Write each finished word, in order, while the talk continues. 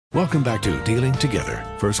Welcome back to Dealing Together.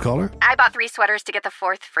 First caller? I bought 3 sweaters to get the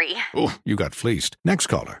 4th free. Oh, you got fleeced. Next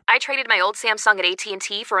caller? I traded my old Samsung at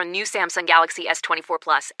AT&T for a new Samsung Galaxy S24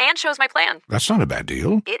 Plus and chose my plan. That's not a bad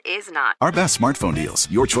deal. It is not. Our best smartphone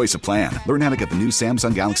deals. Your choice of plan. Learn how to get the new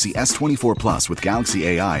Samsung Galaxy S24 Plus with Galaxy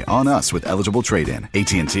AI on us with eligible trade-in.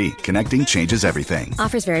 AT&T. Connecting changes everything.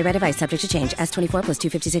 Offers vary by device. Subject to change. S24 plus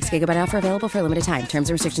 256 gigabyte offer available for a limited time. Terms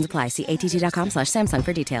and restrictions apply. See att.com/Samsung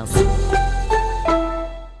for details.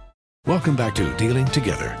 Welcome back to Dealing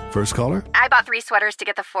Together. First caller? I bought 3 sweaters to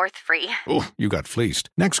get the 4th free. Oh, you got fleeced.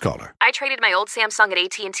 Next caller? I traded my old Samsung at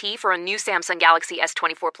AT&T for a new Samsung Galaxy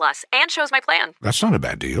S24 Plus and chose my plan. That's not a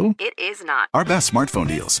bad deal. It is not. Our best smartphone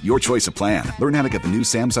deals. Your choice of plan. Learn how to get the new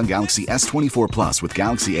Samsung Galaxy S24 Plus with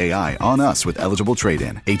Galaxy AI on us with eligible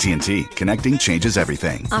trade-in. AT&T. Connecting changes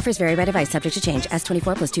everything. Offers vary by device. Subject to change.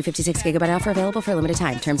 S24 plus 256 gigabyte offer available for a limited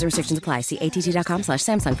time. Terms and restrictions apply. See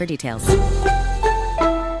att.com/Samsung for details.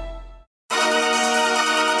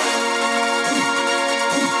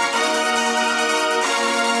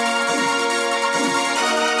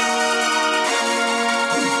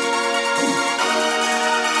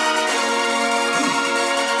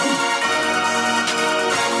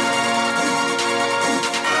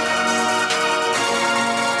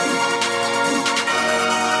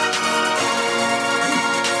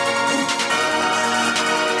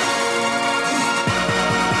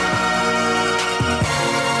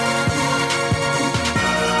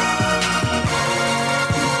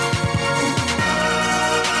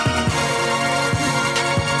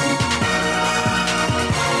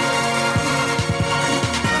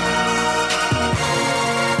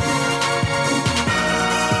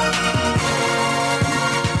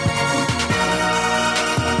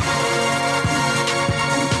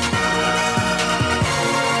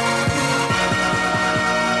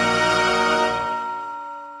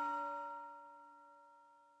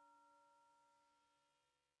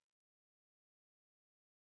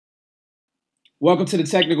 Welcome to the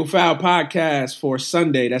Technical Foul Podcast for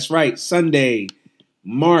Sunday. That's right, Sunday,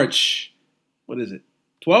 March, what is it?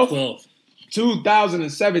 12th?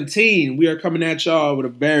 2017. We are coming at y'all with a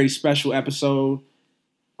very special episode.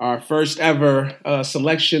 Our first ever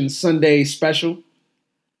Selection Sunday special.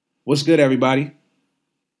 What's good, everybody?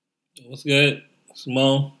 What's good?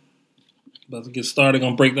 Simone. About to get started.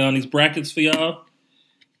 Gonna break down these brackets for y'all.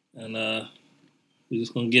 And we're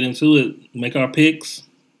just gonna get into it. Make our picks.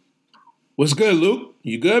 What's good, Luke?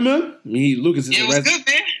 You good, man? Lucas is what's good,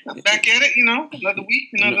 man? I'm back at it. Another week.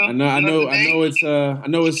 I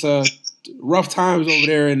know it's rough times over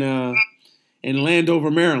there in Landover,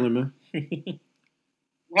 Maryland, man.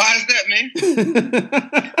 Why is that, man?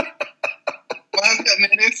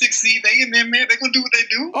 They're 6 seed. They in there, man. They gonna do what they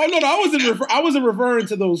do. Oh no, I wasn't referring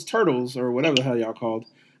to those turtles or whatever the hell y'all called.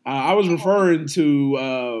 I was referring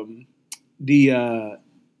to the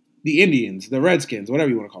Indians, the Redskins, whatever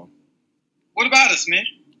you want to call them. What about us, man?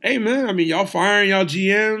 Hey, man, I mean, y'all firing y'all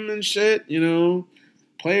GM and shit,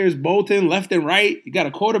 players bolting left and right. You got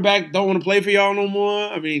a quarterback don't want to play for y'all no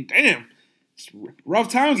more. I mean, damn. It's rough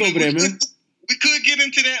times over there, man. We could get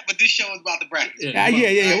into that, but this show is about the bracket.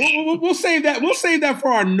 Yeah. We'll save that. We'll save that for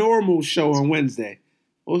our normal show on Wednesday.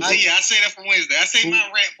 I say that for Wednesday. I say my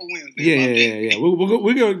rant for Wednesday. Yeah.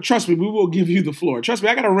 We're gonna trust me. We will give you the floor. Trust me.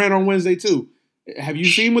 I got a rant on Wednesday too. Have you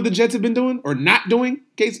seen what the Jets have been doing or not doing?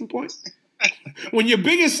 Case in point. When your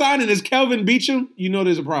biggest signing is Kelvin Beachum, you know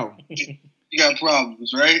there's a problem. You got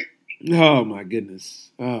problems, right? Oh, my goodness.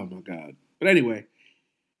 Oh, my God. But anyway,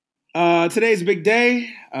 today's a big day.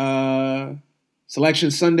 Selection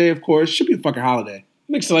Sunday, of course. Should be a fucking holiday.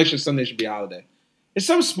 I think Selection Sunday should be a holiday. There's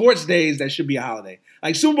some sports days that should be a holiday.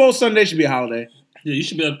 Like Super Bowl Sunday should be a holiday. Yeah, you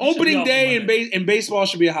should be. Opening day in baseball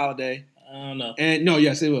should be a holiday. I don't know. And no,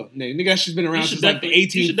 yes, it will. Nigga, that shit's been around since like the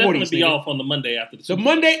 1840s. You should definitely be off on the Monday after the Super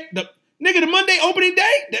Bowl. The Monday opening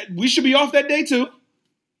day, we should be off that day too.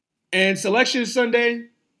 And Selection Sunday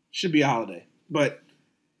should be a holiday. But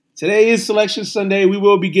today is Selection Sunday. We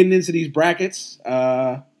will be getting into these brackets.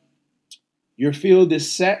 Your field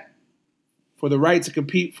is set for the right to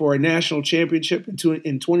compete for a national championship in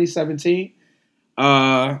 2017.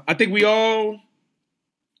 I think we all,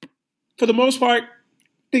 for the most part,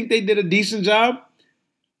 think they did a decent job.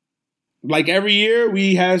 Like every year,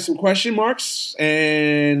 we have some question marks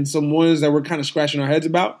and some ones that we're kind of scratching our heads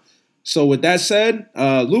about. So with that said,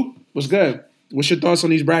 Luke, what's good? What's your thoughts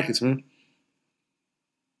on these brackets, man?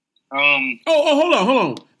 Hold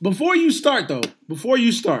on. Before you start,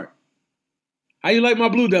 how you like my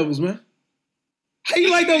Blue Devils, man? How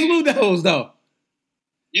you like those Blue Devils, though?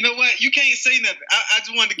 You know what? You can't say nothing. I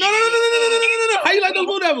just wanted to give No. How you like those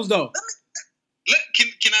Blue Devils, though?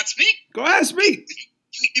 Can I speak? Go ahead, speak.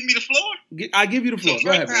 Give I give you the floor. So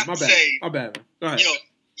Go ahead, man. first I My have to bad. say, My bad. Man. Go ahead.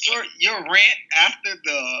 Your rant after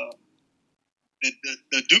the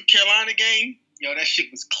Duke Carolina game, that shit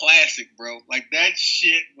was classic, bro. Like that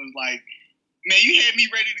shit was like, man, you had me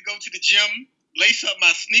ready to go to the gym, lace up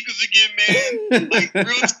my sneakers again, man. Like that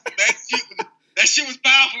shit was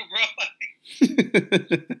powerful, bro.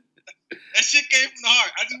 That shit came from the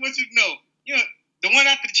heart. I just want you to know, the one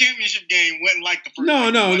after the championship game wasn't like the first.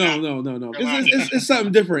 No. Carolina. It's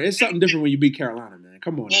something different. It's something different when you beat Carolina, man.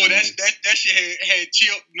 Come on. Oh, that shit had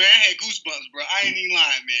chill, man. I had goosebumps, bro. I ain't even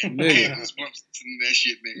lying, man. I had goosebumps listening to that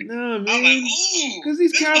shit, man. No, man. I'm like, ooh, because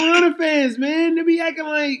these Carolina fans, man, they be acting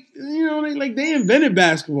like they invented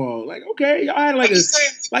basketball. Like, okay, y'all had like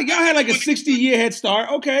a 60-year head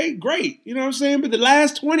start. Okay, great. You know what I'm saying? But the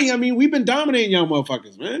last 20, I mean, we've been dominating y'all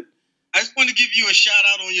motherfuckers, man. I just want to give you a shout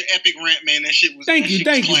out on your epic rant, man. That shit was. Thank you,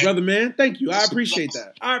 classic. brother, man. Thank you. I appreciate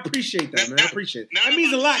that. Man. I appreciate it. That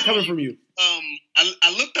means a lot coming from you.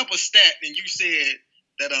 I looked up a stat, and you said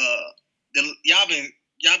that y'all been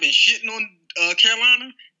shitting on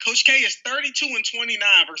Carolina. Coach K is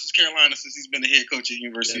 32-29 versus Carolina since he's been the head coach at the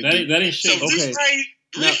University. Yeah, that ain't shit. So okay.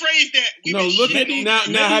 rephrase that.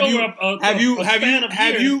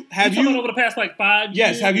 Have you over the past like 5 years?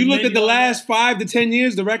 Yes, have you looked at the last 5 to 10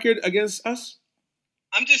 years, the record against us?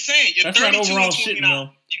 I'm just saying, you're that's not 32 overall and 29. shit, no.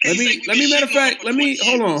 Let me matter of fact,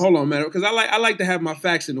 hold on, man, because I like to have my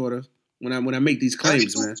facts in order when I make these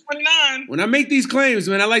claims, man. 29. When I make these claims,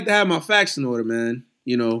 man, I like to have my facts in order, man.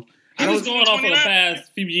 He was going off for the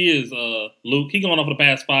past few years, Luke. He going off for the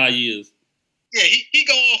past 5 years. Yeah, he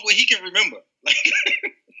go off what he can remember.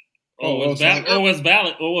 What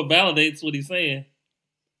validates what he's saying.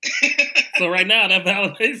 So right now that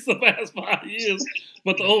validates the past 5 years,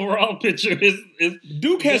 but the overall picture is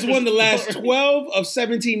Duke has won the last 12 of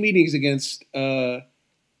 17 meetings against North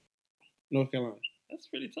Carolina. That's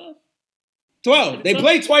pretty tough. 12. They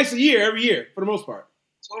play twice a year, every year, for the most part.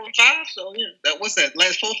 12 and 5, so yeah. What's that?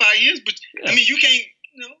 Last 4 or 5 years? But yeah. I mean, you can't.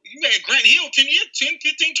 You had Grant Hill 10,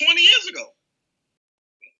 15, 20 years ago.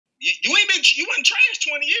 You wasn't trash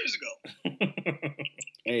 20 years ago.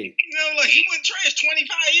 Hey. You wasn't trash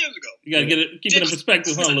 25 years ago. You gotta keep it in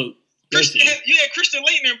perspective, huh, Luke? You had Christian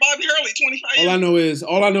Laettner and Bobby Hurley 25 years ago.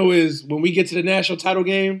 All I know is when we get to the national title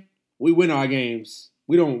game, we win our games.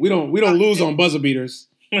 We don't lose on buzzer beaters.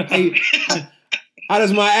 Hey, how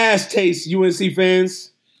does my ass taste, UNC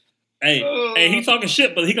fans? Hey, he talking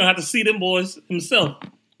shit, but he gonna have to see them boys himself.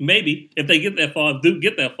 Maybe if they get that far, if Duke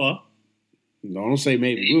get that far. No, don't say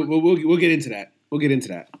maybe. We'll get into that. We'll get into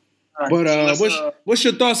that. Right, but what's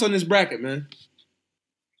your thoughts on this bracket, man?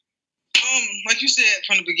 Like you said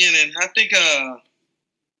from the beginning, I think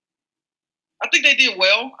they did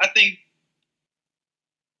well. I think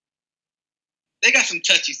they got some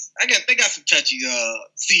touchy. They got some touchy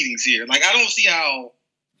seedings here. Like I don't see how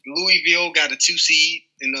Louisville got a 2 seed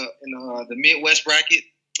in the Midwest bracket.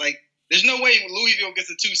 Like there's no way Louisville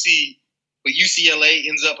gets a 2 seed. But UCLA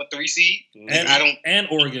ends up a 3 seed, and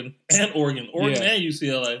Oregon and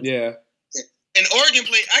UCLA. Yeah, and Oregon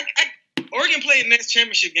played in that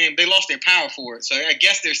championship game. They lost their power forward, so I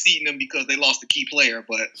guess they're seeding them because they lost a key player.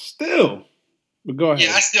 But still, go ahead.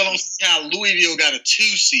 Yeah, I still don't see how Louisville got a 2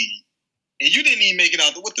 seed, and you didn't even make it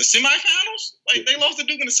out the semifinals. Like they lost to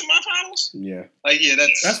Duke in the semifinals. Yeah,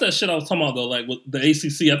 that's that shit I was talking about though. Like with the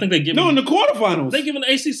ACC, I think they give in the quarterfinals. They giving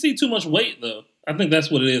the ACC too much weight though. I think that's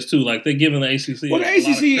what it is too. Like they're giving the ACC. Well, the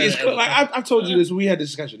ACC is like I've told you this. We had this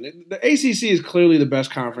discussion. The ACC is clearly the best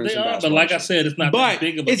conference in basketball. But like I said, it's not that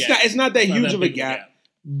big of a gap. It's not that huge of a gap.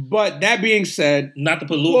 But that being said, not to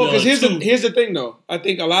put Louisville. Because here's the thing though. I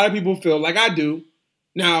think a lot of people feel like I do.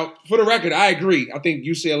 Now, for the record, I agree. I think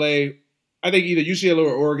UCLA. I think either UCLA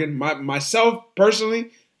or Oregon. Myself personally,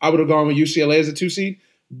 I would have gone with UCLA as a 2 seed.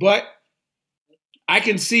 But I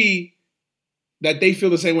can see that they feel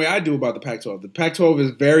the same way I do about the Pac-12. The Pac-12 is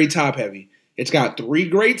very top-heavy. It's got 3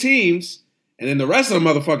 great teams, and then the rest of the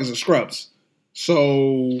motherfuckers are scrubs.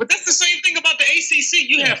 So, but that's the same thing about the ACC.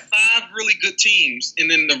 You have 5 really good teams, and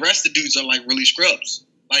then the rest of the dudes are like really scrubs.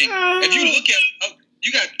 Like if you look at,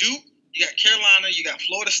 you got Duke, you got Carolina, you got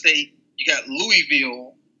Florida State, you got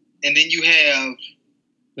Louisville, and then you have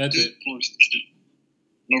Duke,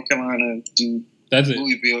 North Carolina, Duke,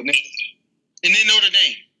 Louisville, and then Notre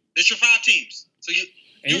Dame. That's your 5 teams. So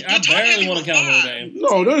I barely want to count Notre Dame.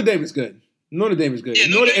 No, Notre Dame is good. Yeah,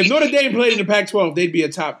 if Notre Dame played in the Pac-12, they'd be a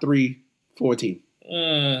top 3-4 team.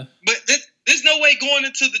 But there's no way going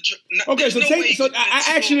into the. Okay,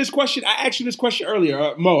 I asked you this question. I asked you this question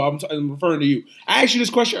earlier, Mo. I'm referring to you. I asked you this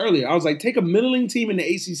question earlier. I was like, take a middling team in the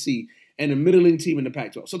ACC and a middling team in the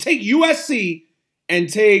Pac-12. So take USC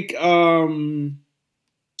and take.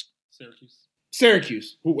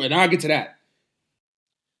 Syracuse. And I'll get to that.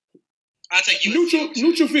 I'll take USC.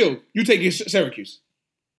 Neutral field. You take your Syracuse.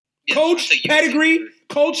 Yes, Coach, I'll take USC. pedigree,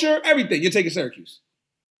 culture, everything. You're taking Syracuse.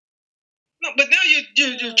 No, but now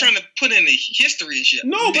you're trying to put in the history and shit.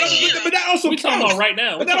 No, but that also We counts. talking about right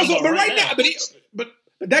now. But that also, but right now, but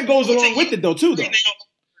that goes along with it though too though. Right now,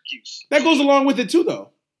 Syracuse. That goes along with it too though.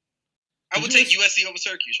 I would take USC over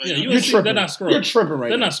Syracuse right Yeah, now. You're USC, tripping. they're not scrubs. You're tripping right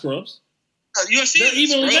They're now. not scrubs. USC They're is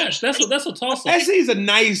evenly scrub. matched. That's a toss up. SC is a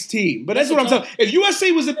nice team, but that's what I'm saying. If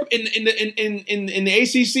USC was in the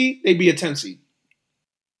ACC, they'd be a 10 seed.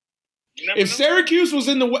 You never If know. Syracuse was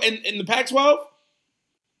in the Pac-12,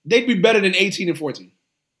 they'd be better than 18 and 14.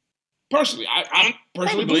 Personally, I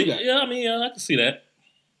personally believe that. Yeah, I mean, I can see that.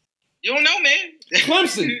 You don't know, man.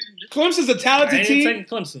 Clemson's a I talented ain't team. taking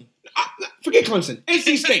Clemson. Forget Clemson.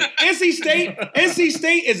 NC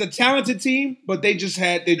State is a talented team, but they just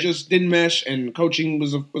didn't mesh, and coaching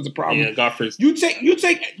was a problem. Yeah, Godfrey's. You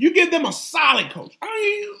give them a solid coach.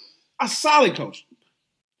 A solid coach,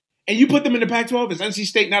 and you put them in the Pac-12. Is NC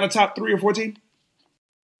State not a top 3 or 4 team?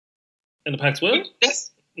 In the Pac-12?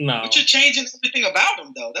 No. But you're changing everything about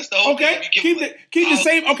them, though. That's the whole Okay, thing.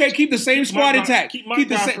 keep the same squad intact. Keep Mark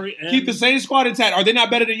Godfrey Keep the same squad intact. Are they not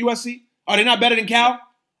better than USC? Are they not better than Cal?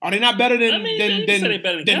 Are they not better than you said they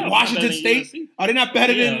better than Cal, Washington better than State? USC. Are they not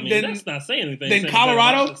better Yeah, than I mean, that's not saying anything. than saying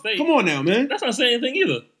Colorado? Washington State. Come on now, man. That's not saying anything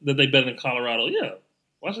either. That they better than Colorado. Yeah,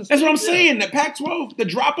 Washington State. That's what I'm yeah. saying. The Pac-12, the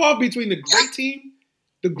drop off between the great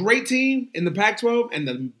team in the Pac-12 and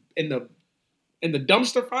the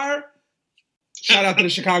dumpster fire. Shout out to the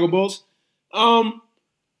Chicago Bulls.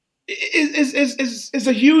 Is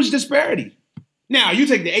a huge disparity. Now you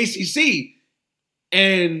take the ACC,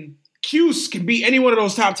 and Cuse can beat any one of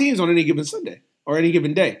those top teams on any given Sunday or any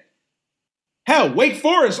given day. Hell, Wake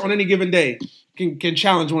Forest on any given day can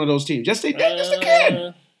challenge one of those teams. Just they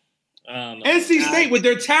can. I don't know. NC State with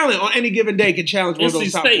their talent on any given day can challenge one of those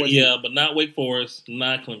NC top State, 4 teams. yeah, but not Wake Forest,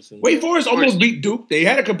 not Clemson. Wake Forest almost beat Duke. They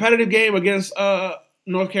had a competitive game against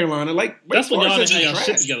North Carolina. That's when y'all didn't have your y'all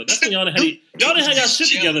shit together. That's when y'all didn't have y'all shit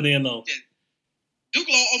together then, though. Duke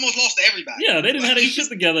almost lost to everybody. Yeah, they didn't have their shit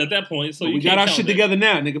together at that point. So we you got can't our count shit that. together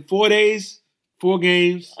now, nigga. 4 days, 4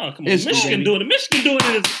 games. Oh, come on. It's Michigan cool, doing it. Michigan doing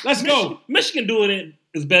it is. Let's go. Michigan doing it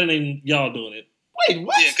is better than y'all doing it. Wait,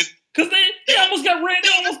 what? Yeah, Because they almost got ran. They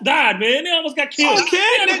almost died, man. They almost got killed. Okay,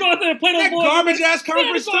 They had to go out there and play those that boys. garbage ass They had to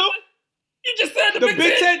conference go too. out there. You just said the The Big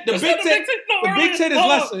Big Ten. Ten- the You Big said Ten- No, the Big earlier. Ten is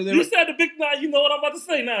Hold on. lesser than- You said the Big Ten. You know what I'm about to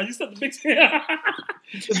say now. You said the Big Ten.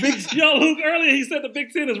 The Big Yo, Luke, earlier he said the Big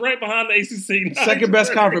Ten is right behind the ACC. Now second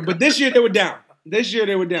best conference, but this year they were down.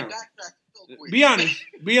 Be honest.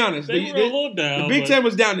 They were a little down. The Big but Ten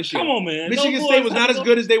was down this year. Come on, man. Michigan Those State boys was had not to as go-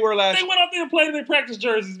 good as they were last They year. went out there and played in their practice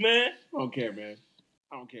jerseys, man. I don't care, man.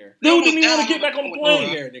 I don't care. Dude didn't even want to get back on the I don't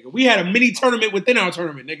plane. care, nigga. We had a mini tournament within our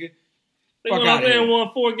tournament, nigga. They Fuck went out outta there here. and won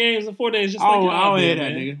 4 games in 4 days, just I like don't, I y'all don't hear did,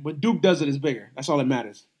 that, man. nigga. But Duke does it is bigger. That's all that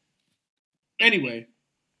matters. Anyway,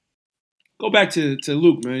 go back to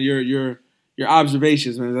Luke, man. Your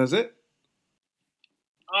observations, man. That's it.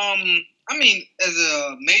 I mean, as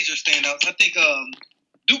a major standouts, I think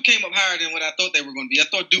Duke came up higher than what I thought they were going to be. I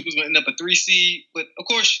thought Duke was going to end up a 3 seed, but of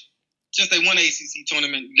course, since they won the ACC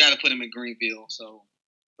tournament, you got to put them in Greenfield. So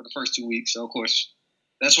for the first 2 weeks, so of course,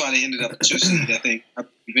 that's why they ended up a 2 seed. I think.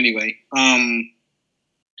 Anyway, I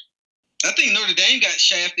think Notre Dame got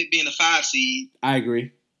shafted being a 5 seed. I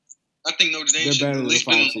agree. I think Notre Dame They're should better have than at a least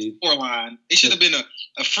been 5 on seed. the 4 line. It should have been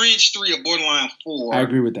a fringe 3 or borderline 4. I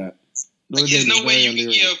agree with that. Notre There's Dame no is way very you can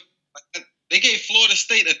underrated. give. They gave Florida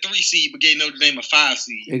State a 3 seed, but gave Notre Dame a 5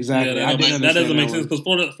 seed. Exactly. Yeah, I didn't that understand doesn't make that sense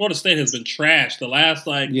one. because Florida State has been trashed. The last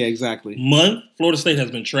Yeah, exactly. month, Florida State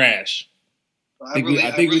has been trash. I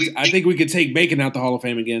think we could take Bacon out the Hall of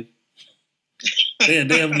Fame again. They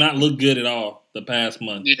have not looked good at all the past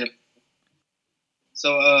month. Yeah.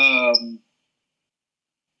 So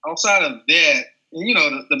outside of that, you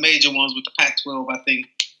know, the major ones with the Pac-12, I think,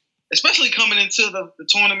 especially coming into the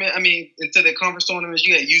tournament. I mean, into the conference tournaments,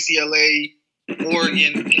 you had UCLA,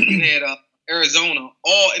 Oregon, and you had Arizona,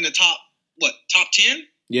 all in the top 10.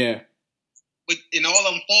 Yeah. But and all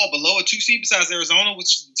of them fall below a 2 seed. Besides Arizona,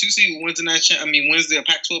 which is the 2 seed wins the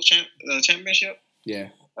Pac-12 championship. Yeah.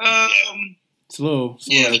 It's a little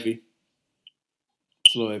iffy.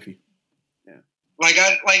 It's a little iffy.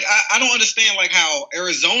 I don't understand how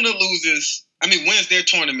Arizona wins their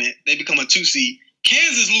tournament. They become a 2 seed.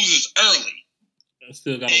 Kansas loses early. They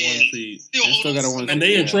still got a 1 seed. Still got a 1 seed. And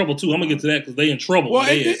they in trouble too. I'm gonna get to that because they in trouble. Well,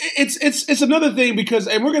 it's another thing because,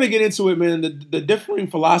 and we're gonna get into it, man. The differing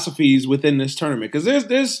philosophies within this tournament because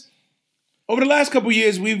there's over the last couple of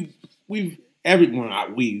years but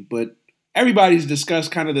everybody's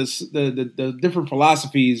discussed kind of the different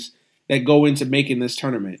philosophies that go into making this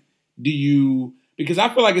tournament. Because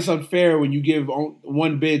I feel like it's unfair when you give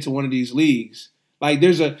one bid to one of these leagues. Like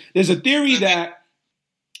there's a theory that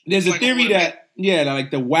like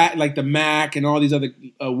the MAC and all these other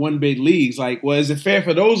one bid leagues. Like, well, is it fair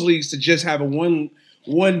for those leagues to just have a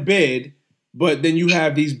one bid, but then you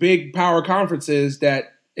have these big power conferences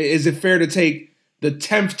that is it fair to take the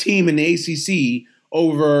 10th team in the ACC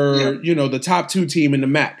over the top 2 team in the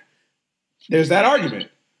MAC? There's that argument.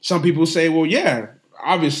 Some people say, well, yeah,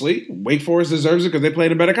 obviously Wake Forest deserves it because they play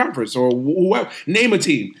in a better conference, or whoever. Name a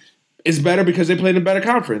team. It's better because they play in a better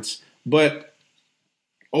conference. But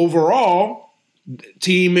overall,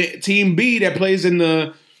 Team B that plays in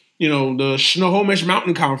the the Snohomish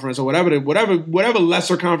Mountain Conference or whatever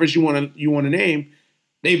lesser conference you want to name,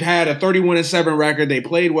 they've had a 31-7 record. They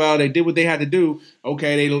played well. They did what they had to do.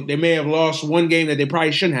 Okay, they may have lost one game that they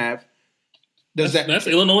probably shouldn't have. That's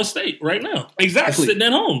Illinois State right now. Exactly. Sitting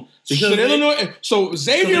at home. So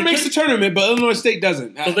Xavier makes the tournament, but Illinois State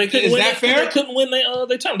doesn't. Is that fair? They couldn't win their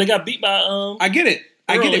tournament. They got beat by I get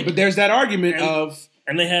it. But there's that argument of.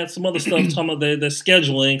 And they had some other stuff talking about their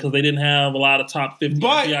scheduling because they didn't have a lot of top 50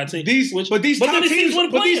 but teams. These top teams will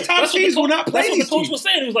not play these teams. That's what the coach was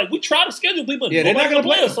saying. He was like, we try to schedule people. Yeah, they're not going to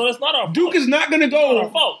play us, so that's not our fault. Duke is not going to go. Not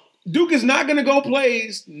our fault. Duke is not going to go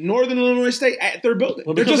play Northern Illinois State at their building.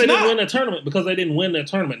 Well, because they didn't win their tournament. Because they didn't win their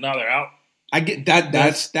tournament. Now they're out. I get that.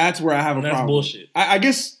 That's where I have a problem. That's bullshit. I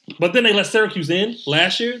guess. But then they let Syracuse in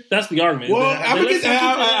last year. That's the argument. Well,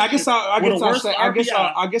 I guess I'll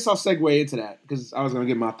segue into that because I was going to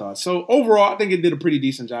get my thoughts. So overall, I think it did a pretty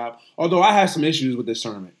decent job. Although I have some issues with this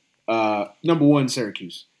tournament. Number one,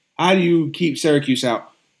 Syracuse. How do you keep Syracuse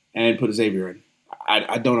out and put Xavier in?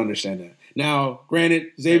 I don't understand that. Now,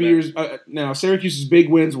 granted, Syracuse's big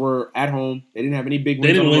wins were at home. They didn't have any big wins.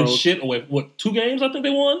 They didn't on the win road. shit away. What, 2 games? I think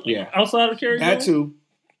they won. Yeah, outside of Carrie. That too.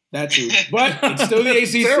 But it's still the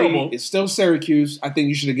ACC. Terrible. It's still Syracuse. I think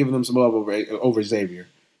you should have given them some love over Xavier.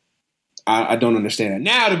 I don't understand that.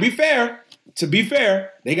 Now, to be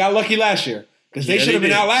fair, they got lucky last year because they should have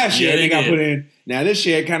been out last year. And they got put in. Now this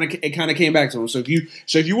year, it kind of came back to them. So if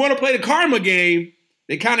you want to play the karma game,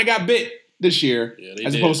 they kind of got bit this year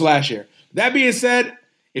as opposed to last year. That being said,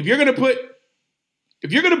 if you're gonna put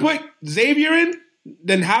Xavier in,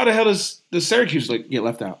 then how the hell does Syracuse get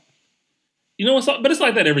left out? You know, but it's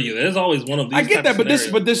like that every year. There's always one of these. I get that, but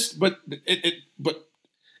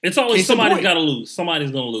it's always somebody's got to lose.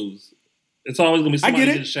 Somebody's gonna lose. It's always gonna be somebody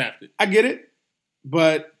getting shafted. I get it,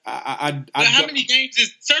 but how many games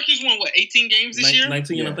is Syracuse won? What, 18 games this year?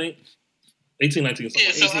 19, I think. 18, 19.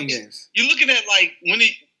 Yeah, so 18 games. You're looking at like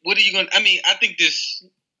what are you going? I mean, I think this.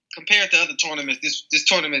 Compared to other tournaments, this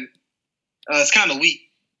tournament is kind of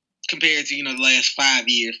weak compared to the last 4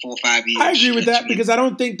 or 5 years. I agree with that because I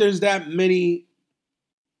don't think there's that many.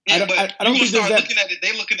 Yeah, I don't think looking at it.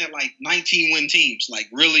 They're looking at like 19-win teams. Like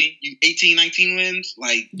really, 18, 19 wins.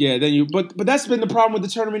 Like yeah, then but that's been the problem with the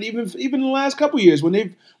tournament. Even in the last couple of years when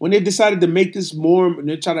they've decided to make this more, and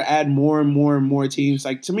they try to add more and more and more teams.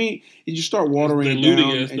 Like to me, you just start watering it down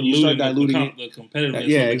and you start diluting the competitiveness.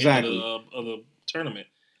 Yeah, exactly. Of the tournament.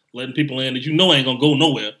 Letting people in that ain't gonna go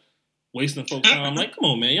nowhere, wasting folks' time. Like, come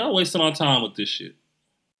on, man, y'all wasting our time with this shit.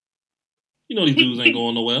 These dudes ain't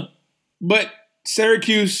going nowhere. But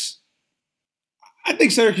Syracuse, I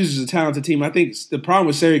think Syracuse is a talented team. I think the problem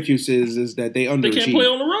with Syracuse is that they underachieve. They can't play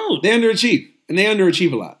on the road. They underachieve, and they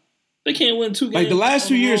underachieve a lot. They can't win 2 games. Like the last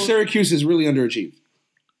 2 years, Syracuse has really underachieved.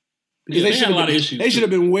 Because they had a lot of issues. They should have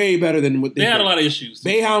been way better than what they had a lot of issues.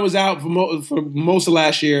 Boeheim was out for most of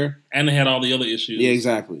last year. And they had all the other issues. Yeah,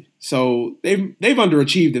 exactly. So they've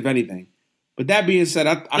underachieved, if anything. But that being said,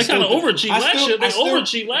 they kind of overachieved last year. They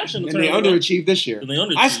overachieved last year. And they underachieved this year.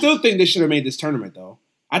 I still think they should have made this tournament, though.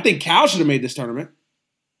 I think Cal should have made this tournament.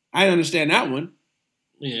 I didn't understand that one.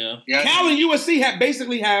 Yeah. Cal and USC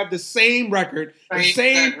basically have the same record, the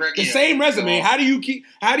same resume. How do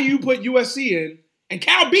you put USC in? And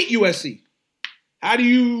Cal beat USC. How do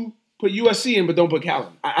you put USC in but don't put Cal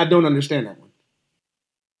in? I don't understand that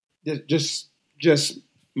one. Just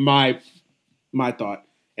my thought.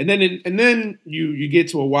 And then you get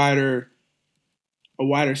to a wider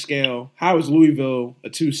scale. How is Louisville a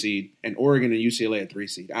 2 seed and Oregon and UCLA a 3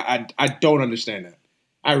 seed? I don't understand that.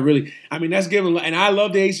 That's given. And I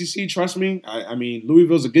love the ACC. Trust me. I mean,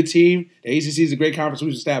 Louisville's a good team. The ACC is a great conference.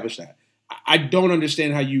 We've established that. I don't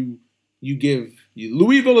understand how you give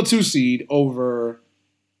Louisville a 2 seed over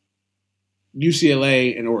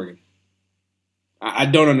UCLA and Oregon. I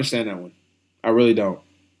don't understand that one. I really don't.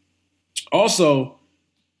 Also,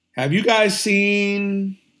 have you guys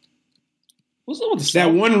seen What's up with the That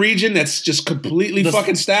South? one region that's just completely The-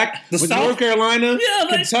 fucking stacked the with South? North Carolina, Yeah, like,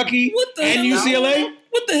 Kentucky, what the and hell is UCLA. going on?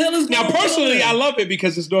 What the hell is going Now, on? personally, there? I love it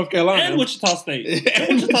because it's North Carolina. And Wichita State.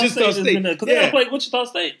 And Wichita State is State. in there because they Yeah. got to play Wichita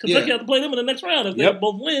State. Kentucky Yeah. have to play them in the next round if Yep. they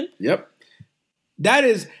both win. Yep. That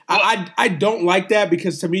is, I don't like that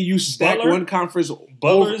because to me, you stack Butler? one conference.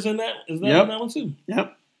 Butler is in that. Is that Yep. in that one too?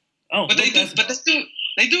 Yep. I don't But know they if do. that's But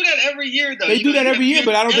they do that every year, though. They You do know, that you every have- year,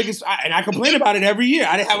 but I don't think it's. And I complain about it every year.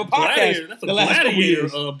 I didn't have a podcast gladiator. That's a the last couple gladiator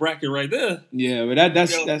years. bracket right there. Yeah, but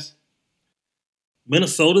that's Yo. that's.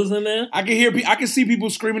 Minnesota's in there. I can see people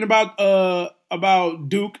screaming about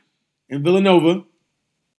Duke and Villanova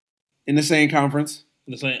in the same conference,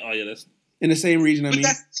 The same. Oh yeah, that's in the same region. I But mean,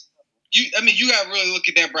 that's, you got to really look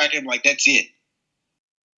at that bracket and like that's it.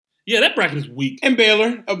 that bracket is weak. and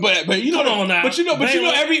Baylor, but you know, Come on now. but you know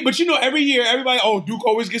Baylor. every year everybody, Duke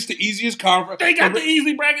always gets the easiest conference. They got the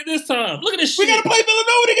easy bracket this time. Look at this We shit. gotta play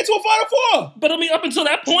Villanova to get to a Final Four. But I mean, up until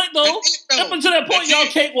that point though, That's it, though. up until that point, That's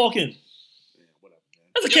y'all it. cakewalking.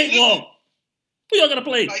 That's a Yeah, cakewalk. Who y'all gotta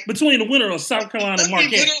play Like- between the winner of South Carolina and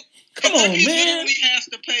Marquette? Come on, Kentucky man. literally has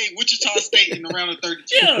to play Wichita State in the round of 32.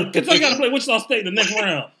 Yeah, Kentucky got to play Wichita State in the next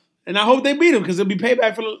round. And I hope they beat them because it'll be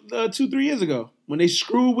payback for 2-3 years ago when they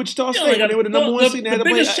screwed Wichita State when they were the number one seed and they had to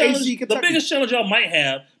play biggest AC challenge, Kentucky. the biggest challenge y'all might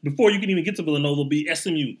have before you can even get to Villanova will be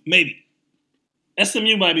SMU. Maybe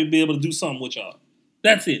SMU might be able to do something with y'all.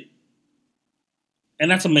 That's it,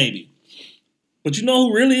 and that's a maybe. But you know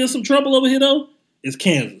who really is some trouble over here though? Is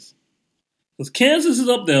Kansas. Because Kansas is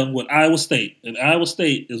up there with Iowa State, and Iowa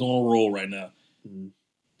State is on a roll right now.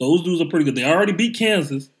 Those dudes are pretty good. They already beat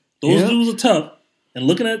Kansas. Those Yeah. dudes are tough. And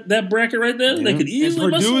looking at that bracket right there, they could easily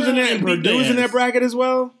and mess Purdue's around in that. and beat Purdue's in their that ass. bracket as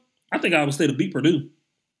well. I think Iowa State will beat Purdue.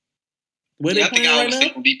 The way Yeah, they I think playing Iowa right State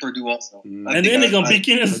now. will beat Purdue also. I And think then they're going to I- beat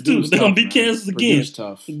Kansas Purdue's too. They're going tough, to beat man. Kansas again. Purdue's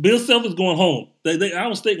tough. Bill Self is going home.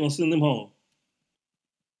 Iowa State going to send them home.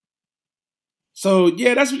 So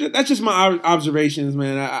yeah, that's just my observations,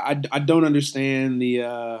 man. I don't understand the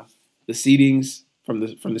seedings from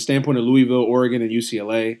the standpoint of Louisville, Oregon, and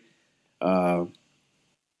UCLA.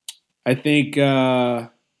 I think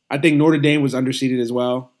Notre Dame was underseeded as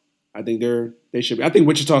well. I think they should be. I think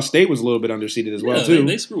Wichita State was a little bit underseeded as well Yeah, too.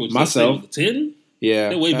 They screwed with myself. The 10? Yeah,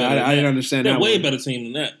 They're way better. than I that. didn't understand They're that. way one. better team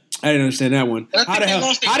than that. I didn't understand that one. I think How the they hell?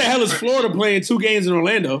 lost their How the hell is first. Florida playing 2 games in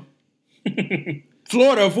Orlando?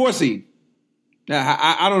 Florida a 4 seed.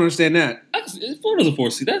 I don't understand that. Florida's a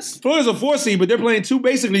 4 seed. That's Florida's a 4 seed, but they're playing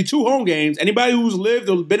basically two home games. Anybody who's lived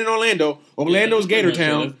or been in Orlando's Gator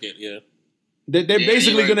Town, Yeah. they're Yeah,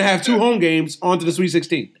 basically you're right. going to have 2 home games onto the Sweet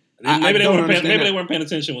 16. Maybe they don't weren't paying, understand maybe that. they weren't paying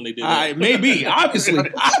attention when they did that. Maybe, obviously.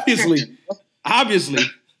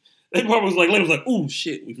 They probably was like, "Ooh,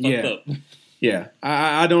 shit, we fucked Yeah. up." Yeah,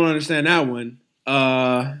 I don't understand that one.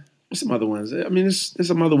 What's some other ones? I mean, there's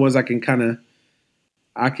some other ones I can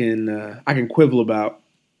quibble about.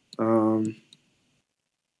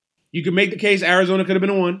 You can make the case Arizona could have been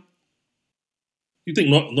a 1. You think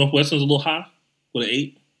Northwestern's a little high with an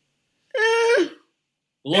 8? Eh, A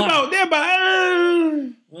little high. they're about.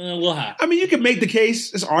 A little high. I mean, you can make the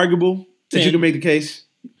case. It's arguable that 10. you can make the case.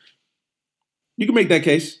 You can make that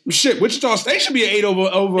case. Shit, Wichita State should be an 8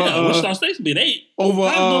 over. Yeah, Wichita State should be an 8. over,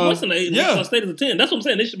 How's Northwestern an 8? yeah. Wichita State is a 10. That's what I'm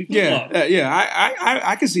saying. They should be flip-flop. Yeah.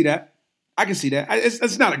 I can see that.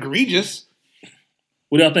 It's not egregious.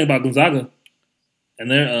 What do y'all think about Gonzaga and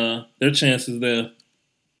their chances there?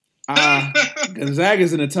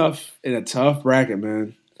 Gonzaga's in a tough bracket,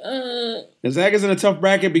 man. Gonzaga's in a tough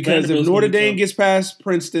bracket because Vanderbilt's if Notre gonna be Dame tough. gets past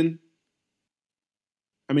Princeton,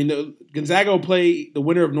 I mean, Gonzaga will play the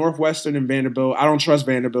winner of Northwestern and Vanderbilt. I don't trust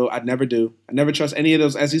Vanderbilt. I never do. I never trust any of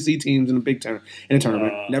those SEC teams in a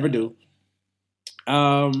tournament. Never do.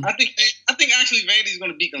 I think actually Vandy's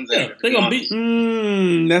going to beat Gonzaga. Yeah, they're gonna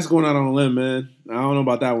beat. That's going out on a limb, man. I don't know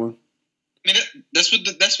about that one. I mean, that's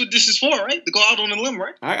what this is for, right? To go out on a limb,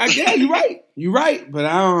 right? Yeah, you're right. You're right. But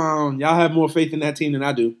I don't. Y'all have more faith in that team than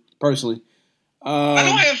I do, personally. I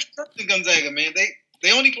don't have trust in Gonzaga, man.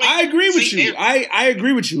 They only play. I agree with St. you. Andrews. I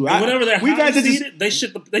agree with you. Whenever they're we've had highly this. seeded, they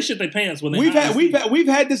shit their pants when they We've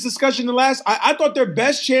had this discussion the last. I thought their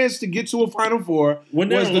best chance to get to a Final Four When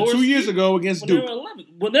they're was a the lower 2 years seed, ago against when Duke. they're 11.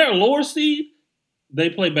 When they're a lower seed, they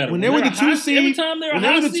play better. When they were the 2 seed, every time they're a when they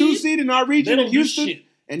high were the 2 seed, seed in our they region don't in do Houston, shit.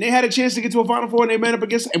 and they had a chance to get to a Final Four, and they ran up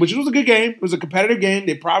against, which was a good game. It was a competitive game.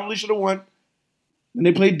 They probably should have won. And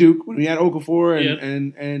they played Duke when we had Okafor,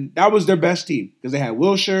 and that was their best team because they had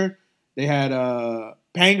Wilshire, they had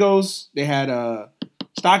Pangos, they had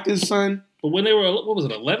Stockton's son. But when they were, what was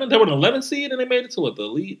it, 11? They were an 11 seed and they made it to what, the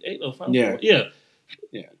Elite 8 or 5? Yeah. Yeah.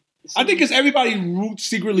 I think because everybody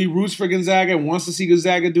secretly roots for Gonzaga and wants to see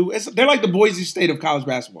Gonzaga do. They're like the Boise State of college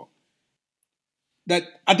basketball. that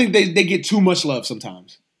I think they get too much love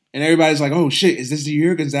sometimes. And everybody's like, oh, shit, is this the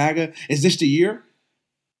year, Gonzaga? Is this the year?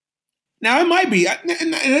 Now, it might be.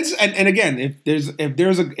 And again,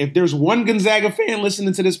 if there's one Gonzaga fan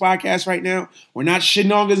listening to this podcast right now, we're not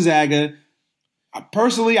shitting on Gonzaga.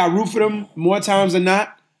 Personally, I root for them more times than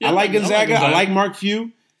not. Yeah, I like Gonzaga. I like Mark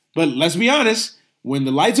Few. But let's be honest, when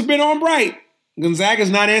the lights have been on bright,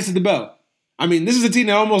 Gonzaga's not answered the bell. I mean, this is a team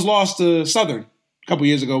that almost lost to Southern a couple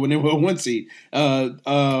years ago when they were a 1 seed. When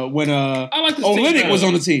Olynyk was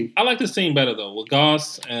on the team. I like this team better, though, with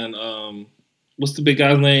Goss and what's the big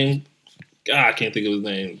guy's name? God, I can't think of his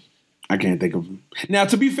name. I can't think of him. Now,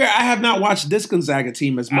 to be fair, I have not watched this Gonzaga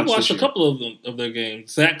team as much. I watched a couple of their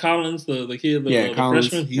games. Zach Collins, the kid, the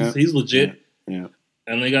freshman, he's legit. Yeah.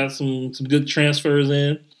 And they got some good transfers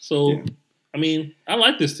in. So, I mean, I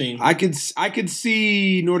like this team. I could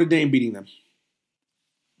see Notre Dame beating them.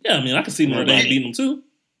 Yeah, I mean, I could see Notre Dame beating them too.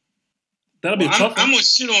 That'll be a tough one. I'm gonna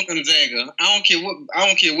shit on Gonzaga. I don't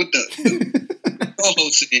care what the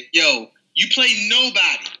co-host said. Yo, you play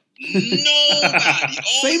nobody.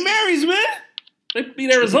 St. Mary's, man. They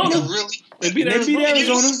beat Arizona. Really? They beat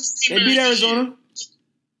Arizona.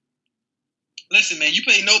 Listen, man, you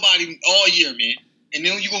play nobody all year, man. And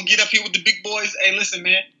then you gonna get up here with the big boys. Hey, listen,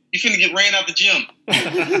 man, you finna get ran out the gym. I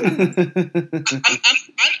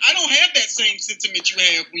don't have that same sentiment you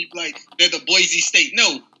have when you like they're the Boise State.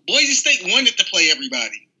 No, Boise State wanted to play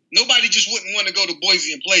everybody. Nobody just wouldn't want to go to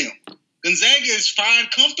Boise and play them. Gonzaga is fine,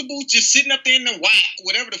 comfortable, just sitting up there in the WAC,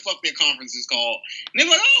 whatever the fuck their conference is called. And they're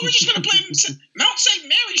like, oh, we're just going to play Mount St.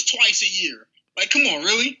 Mary's twice a year. Like, come on,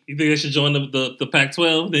 really? You think they should join the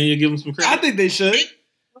Pac-12? Then you give them some credit? I think they should.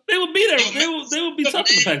 They would be there. They would be tough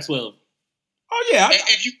in the Pac-12. Oh, yeah.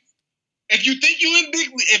 If you think you're in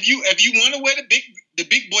big, if you want to wear the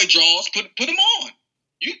big boy draws, put them on.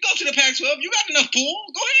 You go to the Pac-12. You got enough pull.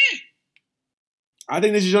 Go ahead. I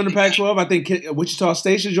think they should join the Pac-12. I think Wichita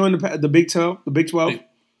State should join the Big 12. The Big 12.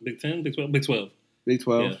 Big 10? Big 12? Big 12. Big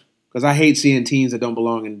 12. Because I hate seeing teams that don't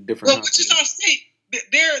belong in different conferences. Wichita State,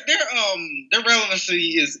 their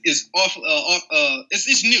relevancy is off.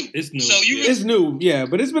 It's new. It's new. So it's new, yeah.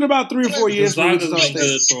 But it's been about 3 or 4 years for Wichita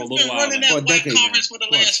State. For a little while. Running that WAC conference for the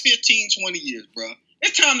last 15, 20 years, bro.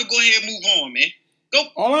 It's time to go ahead and move on, man. Go.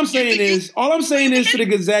 All I'm saying is to the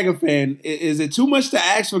Gonzaga fan, is it too much to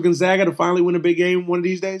ask for Gonzaga to finally win a big game one of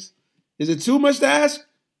these days? Is it too much to ask?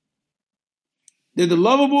 They're the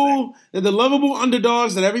lovable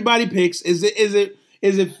underdogs that everybody picks. Is it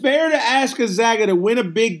fair to ask Gonzaga to win a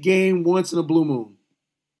big game once in a blue moon?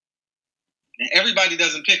 Everybody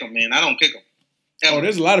doesn't pick them, man. I don't pick them. Oh,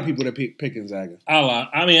 there's a lot of people that pick Gonzaga. I lie.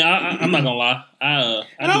 I mean, I'm not gonna lie. I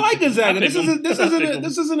like Gonzaga. This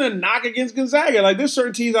isn't a knock against Gonzaga. Like there's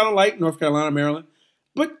certain teams I don't like, North Carolina, Maryland,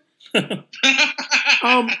 but this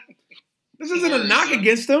isn't a knock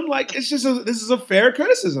against them. Like it's just this is a fair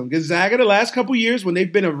criticism. Gonzaga the last couple years when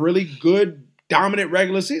they've been a really good, dominant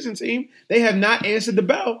regular season team, they have not answered the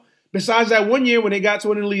bell. Besides that one year when they got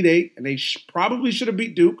to an Elite Eight and they probably should have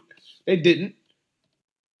beat Duke, they didn't.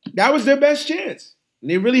 That was their best chance. And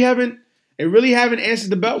they really haven't answered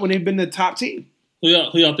the bell when they've been the top team. Who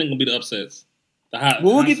y'all think will be the upsets?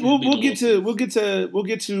 We'll get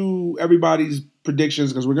to everybody's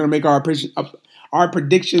predictions because we're gonna make our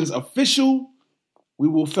predictions official. We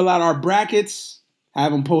will fill out our brackets,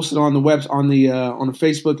 have them posted on the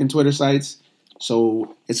Facebook and Twitter sites.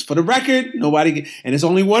 So it's for the record. And it's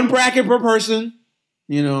only one bracket per person.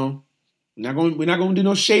 You know. We're not going to do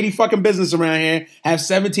no shady fucking business around here. Have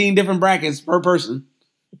 17 different brackets per person.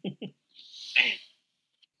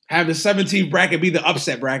 Have the 17th bracket be the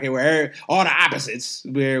upset bracket where all the opposites,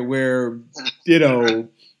 where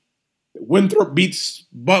Winthrop beats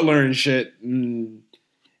Butler and shit, and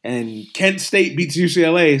Kent State beats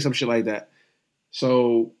UCLA, some shit like that.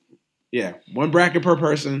 So yeah, one bracket per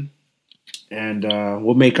person, and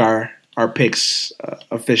we'll make our picks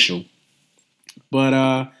official.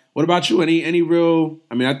 But what about you? Any real?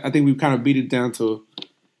 I mean, I think we've kind of beat it down to.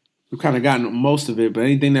 We've kind of gotten most of it, but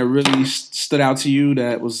anything that really stood out to you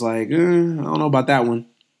that was like, I don't know about that one.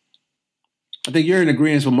 I think you're in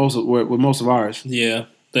agreement with most of ours. Yeah,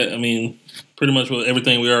 pretty much with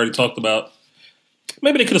everything we already talked about.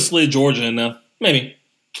 Maybe they could have slid Georgia in there. Maybe.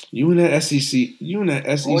 You and that SEC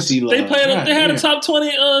love. They had a top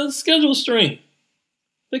 20 schedule string.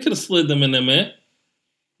 They could have slid them in there, man.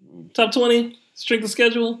 Top 20. Strength of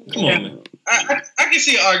schedule? Come on, man. I can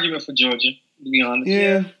see an argument for Georgia, to be honest.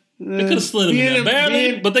 Yeah. They could have slid them in there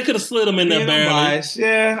barely, but they could have slid them in there barely. Biased.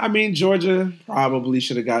 Yeah, I mean, Georgia probably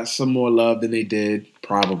should have got some more love than they did,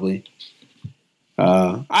 probably.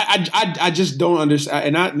 I just don't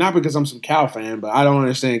understand, and not because I'm some Cal fan, but I don't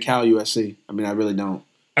understand Cal USC. I mean, I really don't.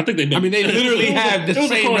 I think they literally have the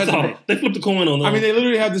same resume. They flipped the coin on them. I mean, they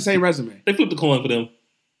literally have the same resume. They flipped the coin for them.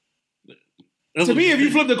 To me, if you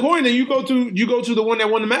flip the coin, then you go to the one that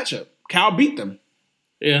won the matchup. Cal beat them.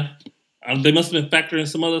 Yeah, they must have been factoring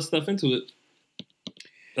some other stuff into it.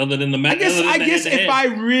 Other than the match, I guess if I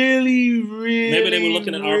really, maybe they were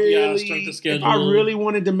looking at RPI, strength of schedule. If I really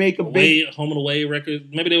wanted to make a big home and away record,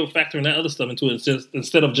 maybe they were factoring that other stuff into it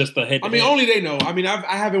instead of just the head. I mean, only they know. I mean,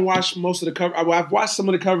 I haven't watched most of the cover. I've watched some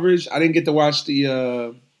of the coverage. I didn't get to watch the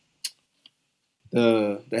head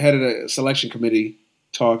of the selection committee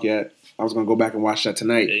talk yet. I was gonna go back and watch that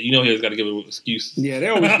tonight. Yeah, you know he's got to give it excuses. Yeah, they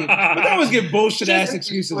always give bullshit ass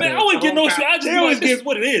excuses. Man, I wouldn't get no excuses. I just be like, this is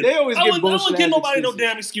what it is. They always give bullshit. I wouldn't give nobody no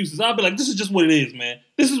damn excuses. I'll be like, this is just what it is, man.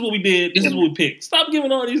 This is what we did. This is what we picked. Stop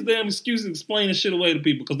giving all these damn excuses, explaining shit away to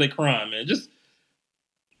people because they crying, man. Just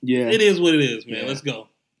it is what it is, man. Yeah. Let's go.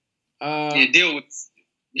 Deal with.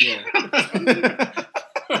 Yeah.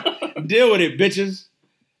 Deal with it, bitches.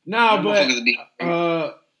 Nah,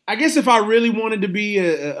 but I guess if I really wanted to be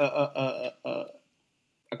a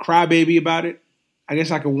crybaby about it, I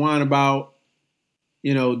guess I could whine about,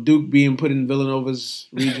 Duke being put in Villanova's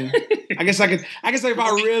region. I guess if I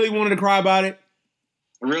really wanted to cry about it,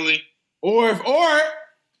 really, or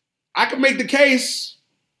I could make the case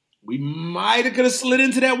we might have could have slid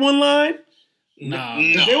into that one line. Nah,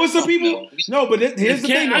 there was some people. No, but here's the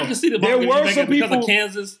thing. I can see there were some people because of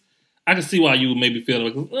Kansas. I can see why you would maybe feel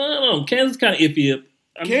like, I don't know, Kansas kind of iffy.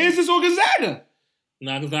 Kansas or Gonzaga?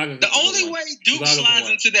 Nah, Gonzaga. The only way Duke slides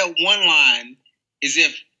into that one line is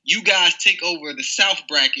if you guys take over the South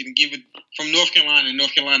bracket and give it from North Carolina, and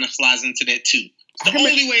North Carolina slides into that too. It's the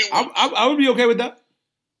only way it works. I would be okay with that.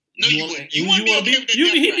 No, you wouldn't. You wouldn't be okay with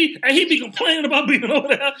that. He'd be complaining about being over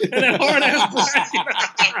there in that hard ass bracket.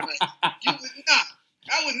 You would not.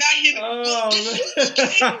 I would not hear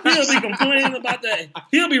He'll be complaining about that.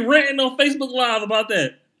 He'll be ranting on Facebook Live about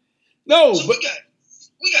that. No, so but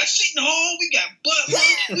we got Seton Hall, we got Butler,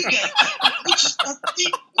 we got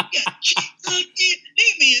He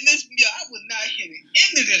be in this. I would not hear the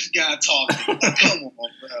end of this guy talking. Come on,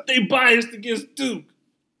 bro. They biased against Duke.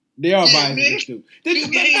 They are biased against Duke.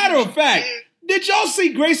 Matter of fact, did y'all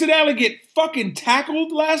see Grayson Allen get fucking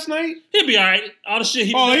tackled last night? He'll be all right. All the shit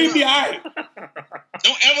he'd be all right.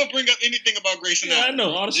 Don't ever bring up anything about Grayson Allen. I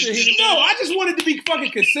know. All the shit I just wanted to be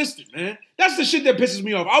fucking consistent, man. That's the shit that pisses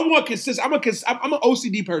me off. I want consistency. I'm an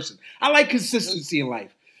OCD person. I like consistency in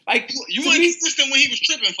life. Like you weren't consistent when he was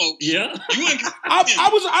tripping, folks. Yeah. You weren't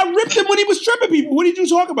I ripped him when he was tripping people. What did you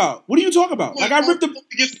talk about? Like I ripped him.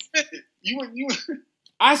 You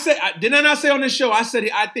I said, did I not say on this show? I said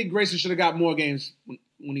I think Grayson should have got more games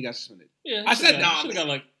when he got suspended. Yeah, I said that. Should have got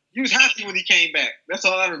like. You was happy when he came back. That's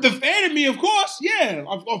all I remember. The fan in me, of course. Yeah,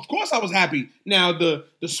 of course I was happy. Now the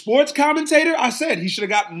sports commentator, I said he should have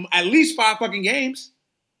got at least 5 fucking games,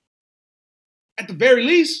 at the very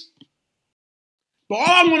least. But all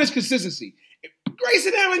I want is consistency. If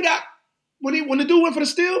Grayson Allen got when the dude went for the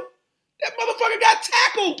steal, that motherfucker got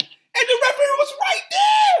tackled, and the referee was right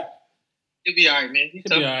there. He'll be all right, man. He'll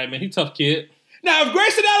be all right, man. He tough kid. Now, if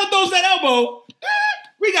Grayson Allen throws that elbow,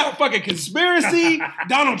 we got a fucking conspiracy.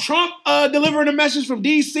 Donald Trump delivering a message from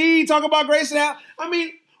D.C. talking about Grayson Allen. I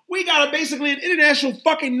mean, we got basically an international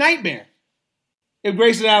fucking nightmare. If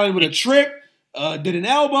Grayson Allen would have tripped, did an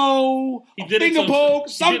elbow, finger poke,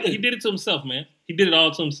 something. He did it to himself, man. He did it all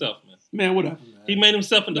to himself, man. Man, whatever, man. He made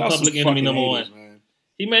himself into public enemy number one. Man.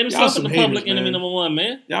 He made himself into public enemy number one,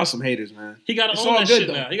 man. Y'all some haters, man. He got to own that shit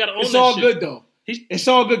now. He got to own that shit. It's all good, though. It's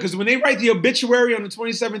all good, because when they write the obituary on the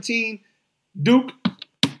 2017 Duke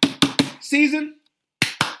season,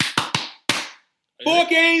 4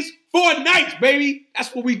 games, 4 nights, baby.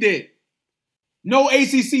 That's what we did. No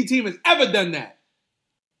ACC team has ever done that.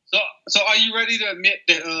 So are you ready to admit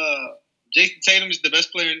that Jason Tatum is the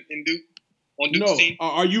best player in Duke on Duke's team?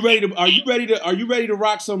 Are you ready to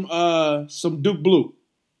rock some Duke blue?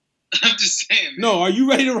 I'm just saying. Man. No, are you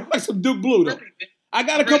ready to rock some Duke blue though? I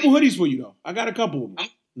got a couple hoodies for you though. I got a couple of them.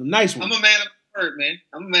 Nice ones. I'm a man of my word, man.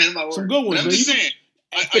 I'm a man of my word. Some good ones, I'm man. just saying.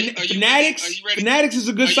 Fanatics is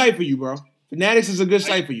a good site for you, bro. Fanatics is a good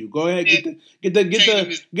site for you. Go ahead, get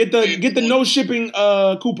the no shipping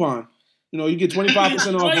coupon. You know, you get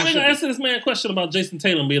 25% off. Why you ain't gonna answer this man a question about Jason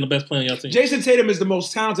Tatum being the best player on your team? Jason Tatum is the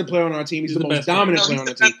most talented player on our team. He's the most dominant player on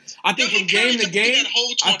our team. I think from game to game,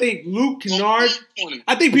 I think Luke Kennard.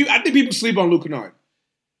 I think people sleep on Luke Kennard.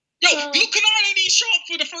 Yo, Luke Kennard ain't even show up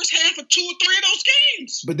for the first half of 2 or 3 of those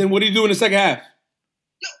games. But then what do you do in the second half?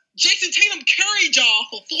 Yo, Jason Tatum carried carried y'all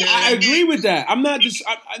for 4 I agree with that. I'm not just.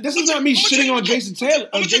 This is not me shitting on Jason Taylor.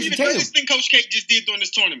 I'm gonna tell you the greatest thing Coach K just did during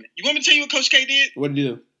this tournament. You want me to tell you what Coach K did? What did he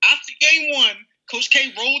do? After game 1, Coach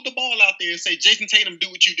K rolled the ball out there and said, "Jason Tatum, do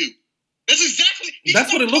what you do." That's exactly.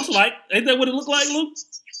 That's what it looks like. Ain't that what it looked like, Luke?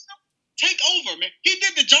 Take over, man. He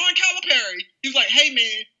did the John Calipari. He was like, "Hey,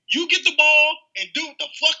 man, you get the ball and do what the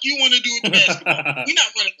fuck you want to do with the basketball. We not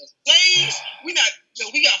running the plays. We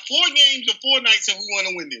got 4 games and 4 nights if we want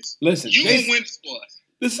to win this. Listen, you gonna win this for us."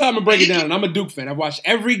 This is how I'm gonna break it down. And I'm a Duke fan. I've watched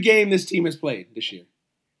every game this team has played this year.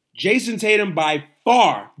 Jason Tatum, by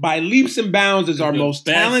far, by leaps and bounds, is our most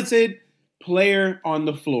talented player on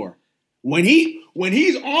the floor. When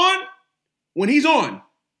he's on,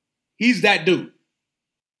 he's that dude.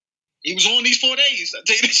 He was on these 4 days. I'll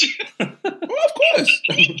tell you this shit. Well, of course.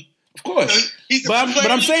 Of course.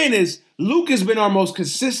 But I'm saying is, Luke has been our most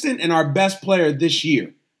consistent and our best player this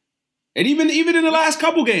year. And even in the last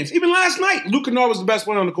couple games, even last night, Luke Kennard was the best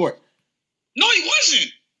player on the court. No, he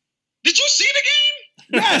wasn't. Did you see the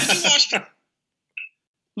game? Yes. You watched it.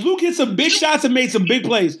 Luke hit some big shots and made some big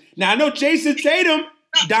plays. Now, I know Jason Tatum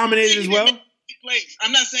dominated as well.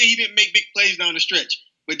 I'm not saying he didn't make big plays down the stretch,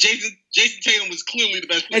 but Jason Tatum was clearly the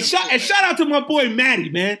best player. And shout out to my boy Matty,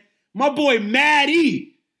 man. My boy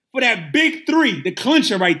Matty for that big 3, the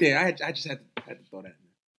clincher right there. I just had to throw that in there.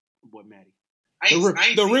 My boy Matty.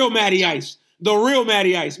 The real Matty Ice. The real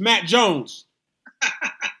Matty Ice. Matt Jones.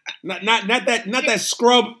 not that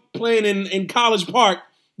scrub playing in College Park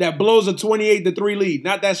that blows a 28-3 lead.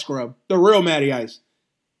 Not that scrub. The real Matty Ice.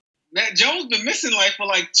 Matt Jones been missing for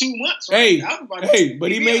 2 months, right?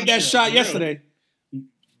 But he made that shot yesterday.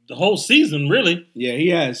 The whole season, really. Yeah, he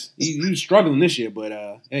has. He was struggling this year, but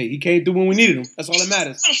hey, he came through when we needed him. That's all that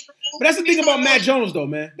matters. But that's the thing about Matt Jones, though,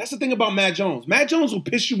 man. That's the thing about Matt Jones. Matt Jones will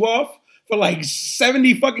piss you off for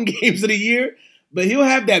 70 fucking games of the year, but he'll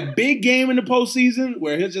have that big game in the postseason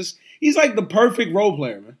where he's like the perfect role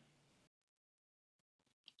player, man.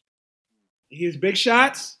 He has big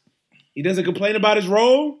shots. He doesn't complain about his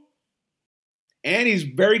role. And he's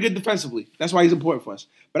very good defensively. That's why he's important for us.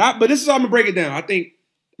 But this is how I'm going to break it down. I think,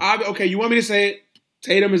 you want me to say it?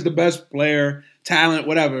 Tatum is the best player, talent,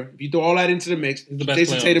 whatever. If you throw all that into the mix,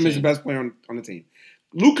 Jason Tatum is the best player on the team.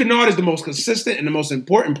 Luke Kennard is the most consistent and the most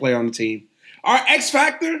important player on the team. Our X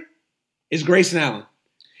factor is Grayson Allen.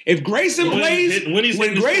 If Grayson plays, when he's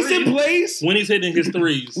hitting his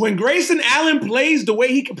threes, when Grayson Allen plays the way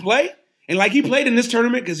he can play, and like he played in this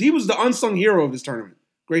tournament, because he was the unsung hero of this tournament,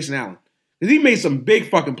 Grayson Allen. Because he made some big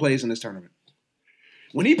fucking plays in this tournament.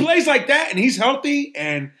 When he plays like that and he's healthy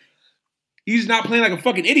and he's not playing like a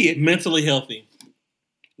fucking idiot. Mentally healthy.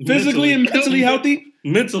 Physically and mentally healthy.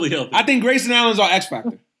 Mentally healthy. I think Grayson Allen's our X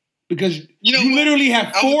factor. Because you literally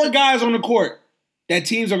have 4 guys on the court that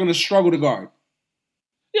teams are going to struggle to guard.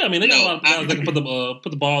 Yeah, I mean, they got a lot of guys that can put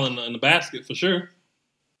the ball in the basket for sure.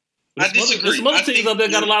 I disagree. There's some other teams out there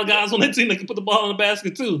got a lot of guys on their team that can put the ball in the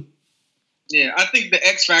basket too. Yeah, I think the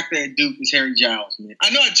X factor at Duke is Harry Giles, man. I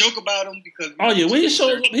know I joke about him because when he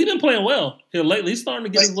shows up, he been playing well here lately. He's starting to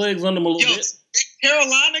get his legs under him a little bit.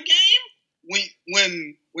 Carolina game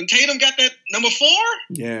when Tatum got that number 4,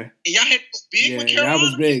 yeah, and y'all had big with Carolina. That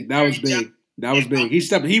was big. That was big. He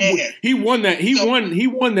stepped. He won that. He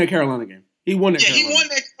won that Carolina game. He won that. Yeah, he won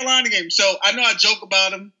that Carolina game. So I know I joke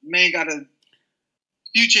about him. Man got a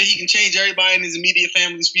future. He can change everybody in his immediate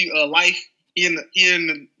family's life. Here in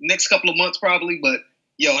the next couple of months, probably. But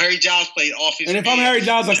Harry Giles played offense. And if I'm Harry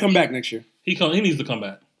Giles, I'll come back next year. He needs to come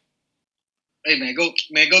back. Hey man, go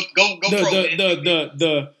pro.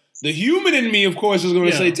 The human in me, of course, is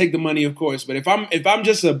going to say take the money, of course. But if I'm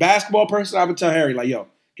just a basketball person, I would tell Harry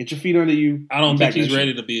get your feet under you. I don't think he's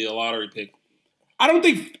ready to be a lottery pick. I don't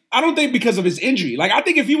think because of his injury. I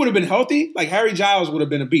think if he would have been healthy, Harry Giles would have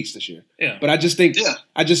been a beast this year. Yeah. But I just think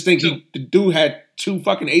the dude had 2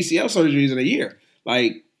 fucking ACL surgeries in a year.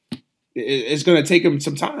 It's gonna take him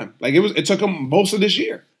some time. It took him most of this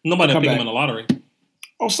year. Nobody will pick him in the lottery.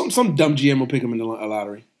 Oh, some dumb GM will pick him in the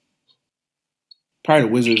lottery. Probably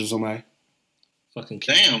the Wizards or somebody. Fucking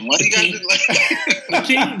damn! Why you got to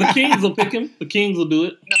the Kings will pick him. The Kings will do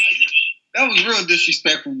it. Nah, that was real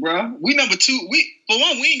disrespectful, bro. We number 2. We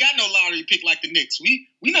ain't got no lottery pick like the Knicks. We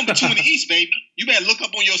number 2 in the East, baby. You better look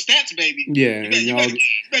up on your stats, baby. Yeah,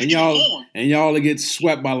 and y'all get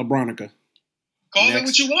swept by LeBronica. Call it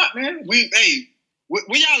what you want, man. Where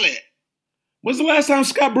y'all at? When's the last time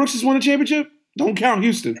Scott Brooks has won a championship? Don't count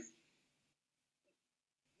Houston.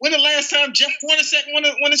 When the last time Jeff Hornacek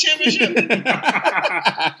won a championship?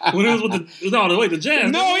 When it was with the Jazz.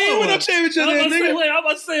 No, he ain't won no championship. I'm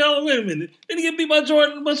about to say, wait a minute. Didn't he get beat by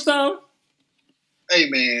Jordan a bunch of time? Hey,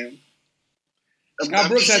 man. Scott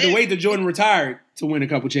Brooks had to wait till Jordan retired to win a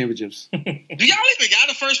couple championships. Do y'all even got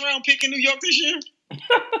a first round pick in New York this year?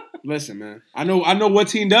 Listen, man, I know what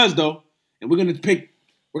team does though, and we're gonna pick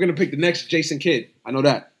the next Jason Kidd. I know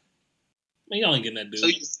that. Man, y'all ain't getting that dude. So,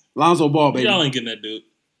 Lonzo Ball, baby. Y'all ain't getting that dude.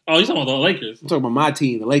 Oh, you talking about the Lakers? I'm talking about my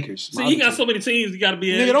team, the Lakers. See, you got so many teams. You got to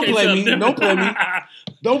be. Nigga, don't play me. Don't play me.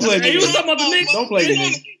 Don't play me. Hey, you was talking about the Knicks? Don't play me,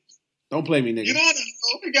 nigga. Don't play me, nigga. You don't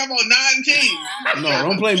know. We got about 9 teams. No,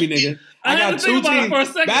 don't play me, nigga. I had got to think 2 about it teams. for a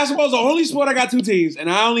second. Basketball's the only sport I got 2 teams, and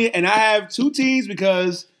I have 2 teams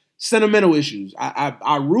because sentimental issues.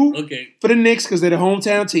 I root for the Knicks because they're the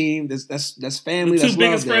hometown team. That's family. The 2 that's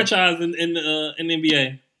biggest love there. franchises in the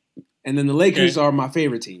NBA. And then the Lakers are my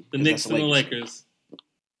favorite team. The Knicks and the Lakers.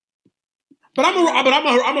 But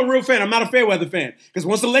I'm a real fan. I'm not a fair weather fan because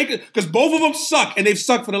both of them suck and they've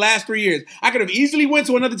sucked for the last 3 years. I could have easily went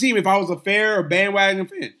to another team if I was a fair or bandwagon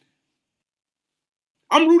fan.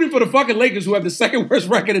 I'm rooting for the fucking Lakers who have the second worst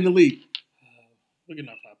record in the league. We're getting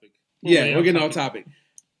off topic. Yeah, we're getting off topic.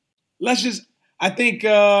 Let's just. I think.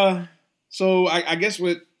 So I guess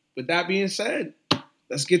with that being said,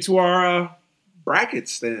 let's get to our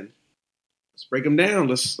brackets then. Let's break them down.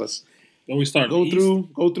 Let's. When we start, go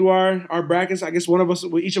through our brackets. I guess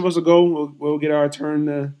each of us will go. We'll get our turn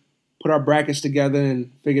to put our brackets together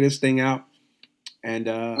and figure this thing out. And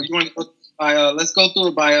you want to go by, let's go through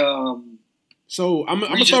it by. So I'm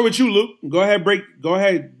gonna start with you, Luke. Go ahead, break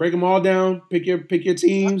them all down. Pick your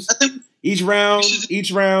teams. Each round,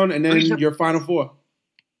 and then your final 4.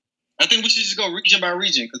 I think we should just go region by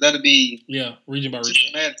region because that'll be region by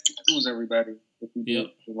region. Lose everybody. Yep.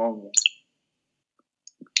 The long one.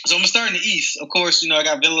 So I'm gonna start in the East. Of course, I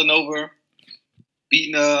got Villanova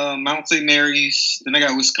beating Mount St. Mary's. Then I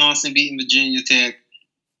got Wisconsin beating Virginia Tech.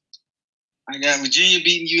 I got Virginia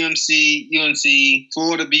beating UNC,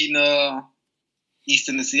 Florida beating East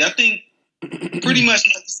Tennessee. I think pretty much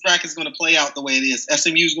this bracket is going to play out the way it is.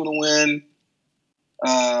 SMU is going to win.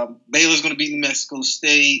 Baylor's going to beat New Mexico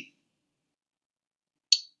State.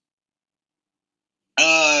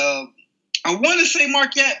 I want to say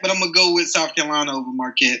Marquette, but I'm going to go with South Carolina over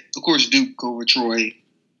Marquette. Of course, Duke over Troy.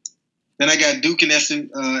 Then I got Duke and SMU.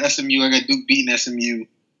 I got Duke beating SMU.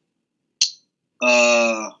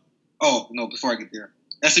 Before I get there.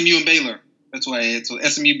 SMU and Baylor. That's what I had. So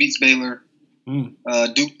SMU beats Baylor. Duke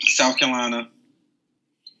beats South Carolina.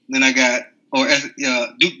 Then I got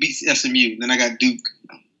Duke beats SMU. Then I got Duke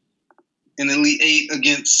in the Elite 8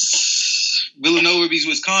 against Villanova beats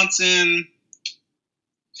Wisconsin.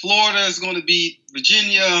 Florida is going to beat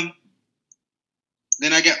Virginia.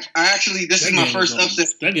 Then this is my first upset.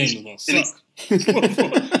 That game is going to suck.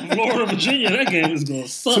 Florida, Virginia, that game is going to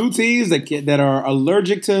suck. 2 teams that are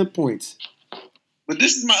allergic to points. But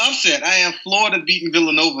this is my upset. I have Florida beating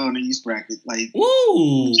Villanova on the East bracket. Like,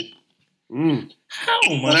 ooh. How,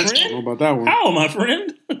 my friend? I don't know about that one. How, my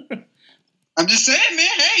friend? I'm just saying, man.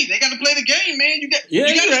 Hey, they got to play the game, man. You got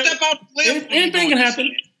to step out and play. Anything can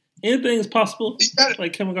happen. Anything is possible.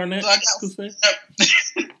 Like Kevin Garnett could say.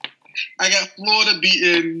 I got Florida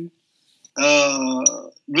beating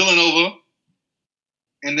Villanova.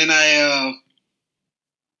 And then I have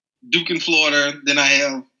Duke and Florida. Then I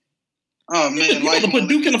have you got to put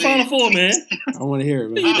Duke in the Final Four, man. I want to hear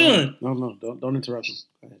it, man. What are you doing? No, don't interrupt him.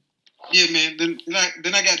 Go ahead. Yeah, man.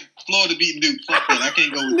 Then I got Florida beating Duke. Fuck that. I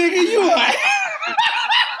can't go with Nigga,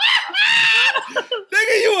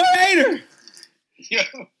 you a hater. Yeah.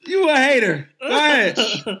 You a hater. Go ahead.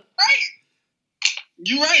 Right.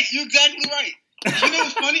 You're right. You're exactly right. You know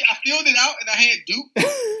what's funny? I filled it out and I had Duke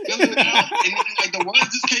filling it out, and then, the words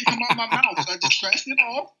just can't come out my mouth, so I just scratched it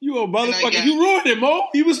off. You a motherfucker. You ruined it, Mo.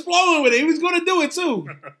 He was flowing with it. He was going to do it, too.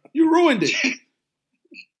 You ruined it.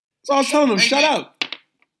 So I was telling him, shut up.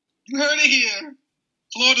 You heard it here.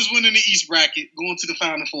 Florida's winning the East bracket, going to the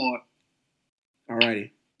Final Four. All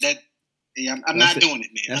righty. I'm not doing it,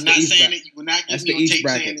 man. I'm not saying it. You will not get me on tape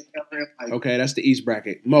saying it ever in life. Okay, that's the East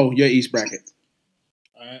bracket. Mo, your East bracket.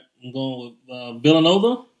 All right, I'm going with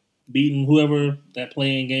Villanova beating whoever that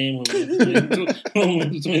playing game.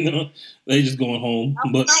 Between them, they just going home.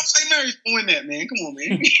 But Mount St. Mary's doing that, man. Come on,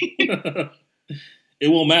 man. It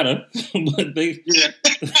won't matter. But they. Yeah.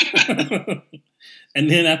 And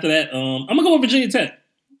then after that, I'm gonna go with Virginia Tech.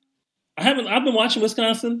 I've been watching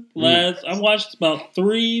Wisconsin. I've watched about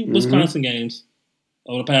 3 Wisconsin games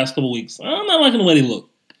over the past couple weeks. I'm not liking the way they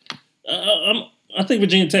look. I think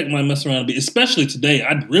Virginia Tech might mess around a bit, especially today.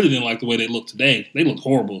 I really didn't like the way they look today. They look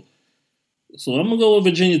horrible. So I'm going to go with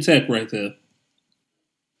Virginia Tech right there.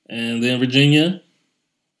 And then Virginia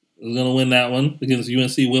is going to win that one against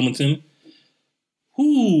UNC Wilmington.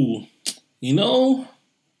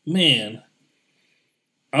 Man.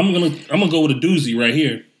 I'm gonna go with a doozy right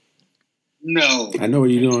here. No. I know what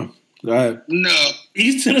you're doing. Go ahead. No.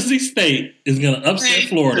 East Tennessee State is gonna upset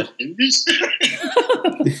Florida. Hey,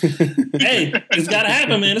 it's gotta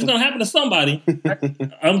happen, man. It's gonna happen to somebody.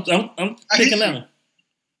 I'm picking them.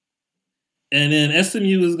 And then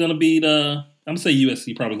SMU is gonna beat. I'm gonna say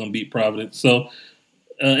USC probably gonna beat Providence. So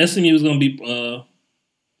SMU is gonna beat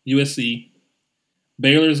USC.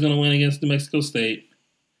 Baylor is gonna win against New Mexico State.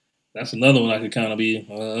 That's another one I could kind of be.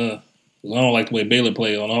 I don't like the way Baylor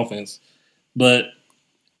play on offense, but.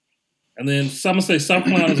 And then so I'm going to say South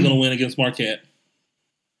Carolina is going to win against Marquette.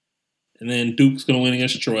 And then Duke's going to win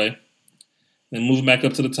against Troy. Then moving back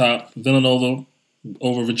up to the top, Villanova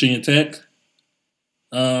over Virginia Tech.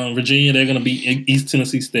 Virginia, they're going to beat East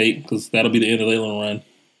Tennessee State because that'll be the end of their little run.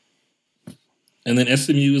 And then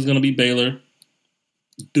SMU is going to be Baylor.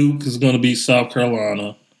 Duke is going to be South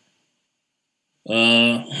Carolina.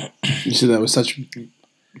 You said that with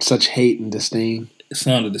such hate and disdain. It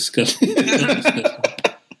sounded disgusting.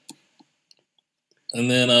 And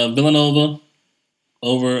then Villanova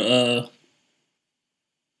over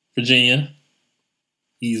Virginia,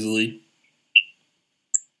 easily.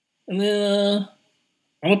 And then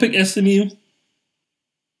I'm going to pick SMU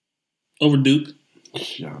over Duke.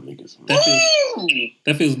 That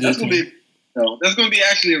feels good to me. That's going to be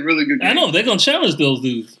actually a really good game. I know. They're going to challenge those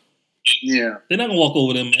dudes. Yeah. They're not going to walk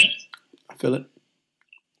over them, man. I feel it.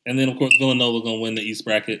 And then, of course, Villanova going to win the East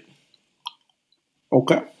bracket.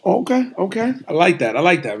 Okay. I like that,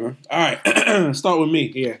 man. All right. Start with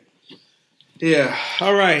me. Yeah.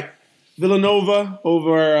 All right. Villanova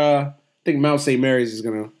over, I think Mount St. Mary's is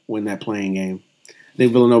going to win that playing game. I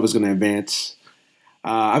think Villanova's going to advance.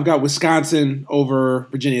 I've got Wisconsin over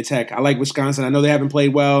Virginia Tech. I like Wisconsin. I know they haven't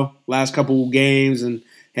played well last couple games and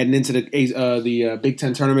heading into the Big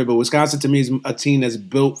Ten tournament, but Wisconsin to me is a team that's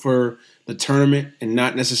built for the tournament and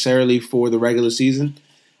not necessarily for the regular season.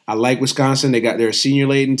 I like Wisconsin. They're a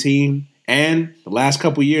senior-laden team, and the last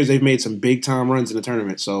couple of years they've made some big-time runs in the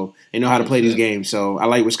tournament, so they know how to play these games. So I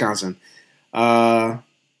like Wisconsin. I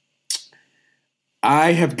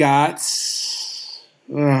have got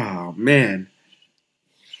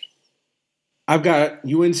I've got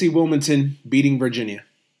UNC Wilmington beating Virginia.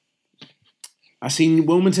 I seen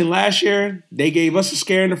Wilmington last year. They gave us a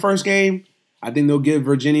scare in the first game. I think they'll give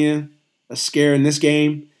Virginia a scare in this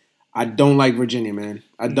game. I don't like Virginia, man.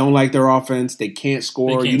 I don't like their offense. They can't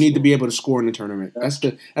score. You need to be able to score in the tournament. That's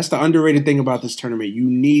the underrated thing about this tournament. You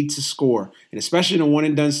need to score. And especially in a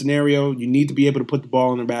one-and-done scenario, you need to be able to put the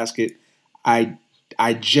ball in the basket. I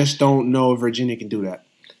just don't know if Virginia can do that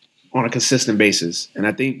on a consistent basis. And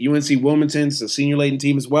I think UNC Wilmington's a senior-laden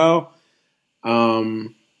team as well.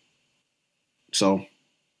 So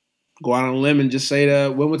go out on a limb and just say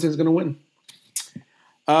that Wilmington's going to win.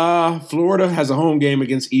 Florida has a home game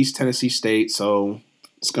against East Tennessee State, so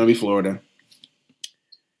it's going to be Florida.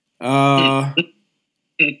 I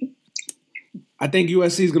think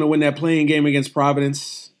USC is going to win that playing game against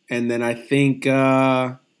Providence, and then I think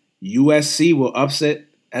USC will upset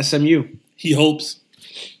SMU. He hopes.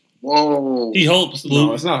 Whoa. He hopes, Luke.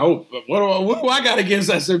 No, it's not hope. What do I got against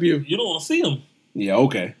SMU? You don't want to see him. Yeah,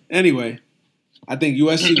 okay. Anyway, I think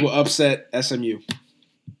USC will upset SMU.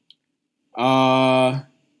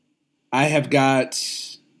 I have got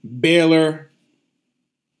Baylor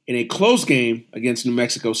in a close game against New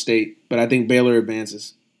Mexico State, but I think Baylor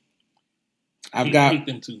advances. I've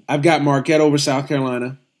got Marquette over South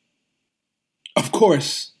Carolina. Of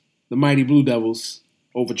course, the mighty Blue Devils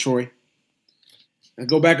over Troy. I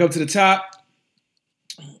go back up to the top.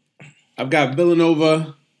 I've got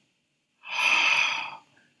Villanova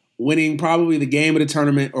winning probably the game of the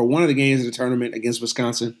tournament or one of the games of the tournament against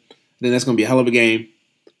Wisconsin. Then that's going to be a hell of a game.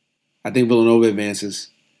 I think Villanova advances.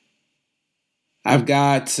 I've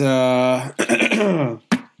got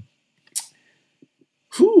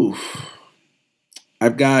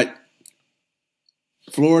I've got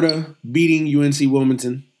Florida beating UNC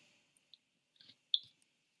Wilmington.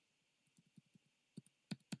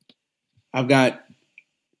 I've got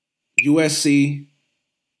USC.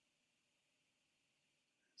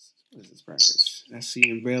 What is this bracket? SC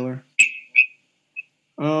and Baylor.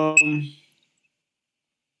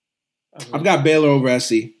 I've got Baylor over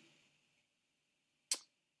SC.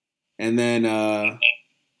 And then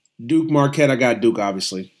Duke Marquette, I got Duke,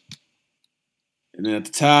 obviously. And then at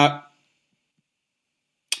the top,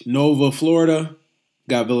 Nova, Florida,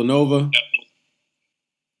 got Villanova.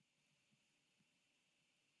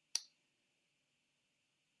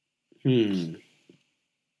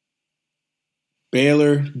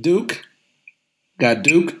 Baylor, Duke, got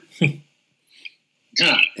Duke. And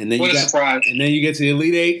then what a surprise. And then you get to the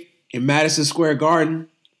Elite Eight in Madison Square Garden.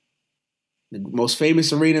 the most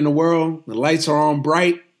famous arena in the world. The lights are on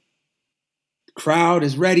bright. The crowd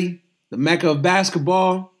is ready. The Mecca of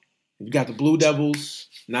basketball. You've got the Blue Devils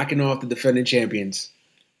knocking off the defending champions,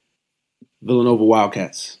 Villanova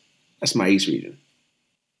Wildcats. That's my East region.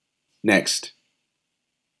 Next.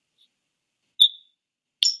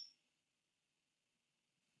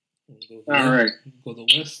 All right. Go to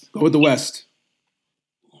the West. Go with the West.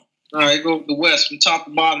 All right, go with the West from top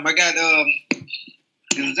to bottom. I got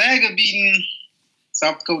Gonzaga beating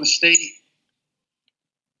South Dakota State.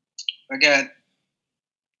 I've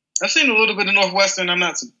seen a little bit of Northwestern. I'm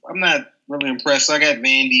not really impressed. So I got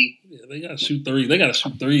Vandy. Yeah, they gotta shoot three.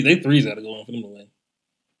 They threes gotta go in for them to win.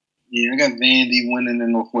 Yeah, I got Vandy winning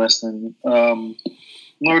in Northwestern.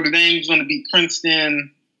 Notre Dame's going to beat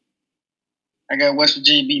Princeton. I got West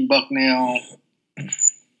Virginia beating Bucknell. Of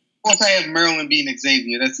course, I have Maryland beating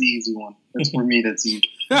Xavier. That's the easy one. That's for me. That's easy.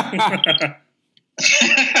 I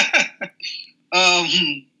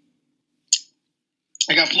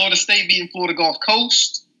got Florida State beating Florida Gulf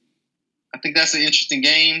Coast. I think that's an interesting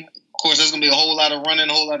game. Of course, there's going to be a whole lot of running,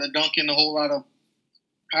 a whole lot of dunking, a whole lot of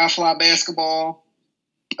high fly basketball.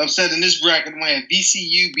 Upset in this bracket, I have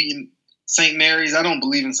VCU beating St. Mary's. I don't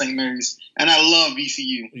believe in St. Mary's, and I love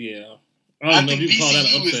VCU. Yeah, I think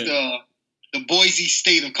VCU is the Boise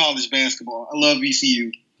State of college basketball. I love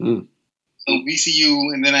VCU. So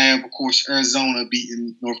VCU, and then I have, of course, Arizona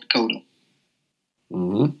beating North Dakota.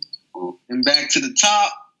 Mm-hmm. And back to the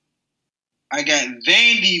top, I got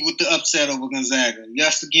Vandy with the upset over Gonzaga.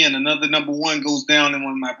 Yes, again, another number one goes down in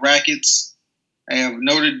one of my brackets. I have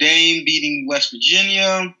Notre Dame beating West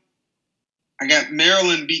Virginia. I got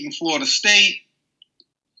Maryland beating Florida State.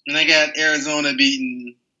 And I got Arizona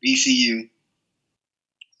beating VCU.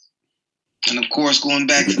 And, of course, going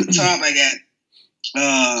back to the top, I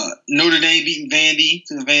got Notre Dame beating Vandy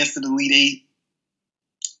to advance to the Elite Eight.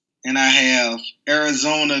 And I have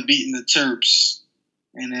Arizona beating the Terps.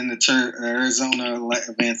 And then Arizona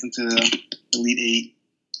advancing to the Elite Eight.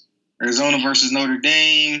 Arizona versus Notre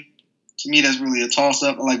Dame. To me, that's really a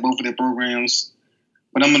toss-up. I like both of their programs.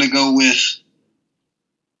 But I'm going to go with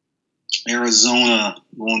Arizona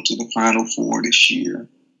going to the Final Four this year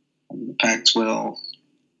in the Pac-12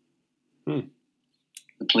 to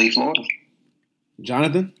play Florida.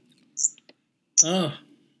 Jonathan? I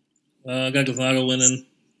got Gonzaga winning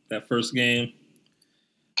that first game.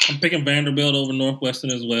 I'm picking Vanderbilt over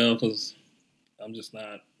Northwestern as well because I'm just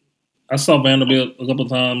not. I saw Vanderbilt a couple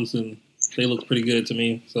times and they look pretty good to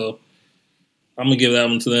me. So I'm going to give that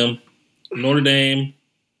one to them. Notre Dame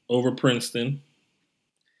over Princeton.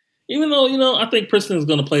 Even though, I think Princeton is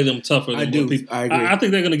going to play them tougher. I do. I agree. I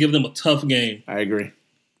think they're going to give them a tough game. I agree.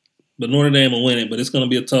 But Notre Dame will win it, but it's going to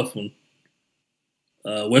be a tough one.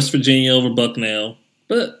 West Virginia over Bucknell.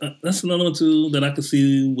 But that's another one, too, that I could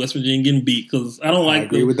see West Virginia getting beat because I don't like. I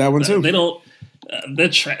agree with that one, too. They don't.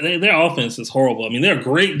 Their offense is horrible. I mean, they're a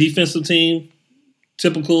great defensive team,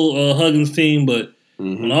 typical Huggins team, but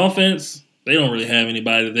on offense, they don't really have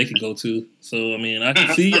anybody that they can go to. So, I mean, I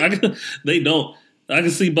can see. They don't. I can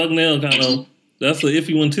see Bucknell kind of. That's an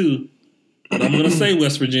iffy one, too. But I'm going to say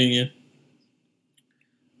West Virginia.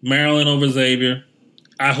 Maryland over Xavier.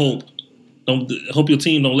 I hope. Hope your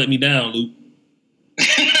team don't let me down, Luke.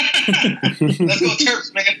 Let's go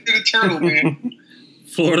Terps, man. Do the turtle, man.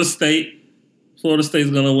 Florida State's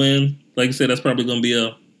going to win. Like you said, that's probably going to be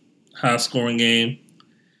a high-scoring game.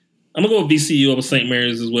 I'm going to go with VCU over St.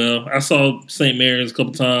 Mary's as well. I saw St. Mary's a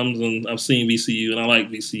couple times, and I've seen VCU, and I like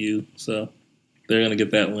VCU. So they're going to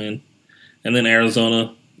get that win. And then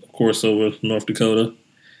Arizona, of course, over North Dakota.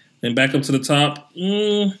 And back up to the top,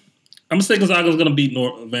 I'm going to say Gonzaga's going to beat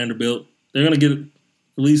Vanderbilt. They're going to get at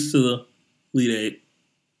least to the Elite Eight.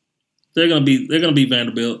 They're going to beat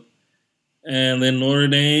Vanderbilt. And then Notre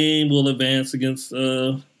Dame will advance against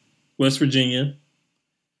West Virginia.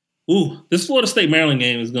 Ooh, this Florida State-Maryland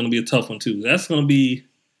game is going to be a tough one, too. That's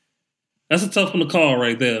a tough one to call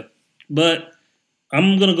right there. But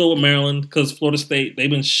I'm going to go with Maryland because Florida State, they've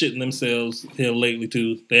been shitting themselves here lately,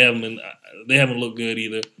 too. They haven't looked good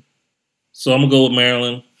either. So I'm going to go with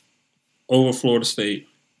Maryland over Florida State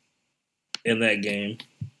in that game.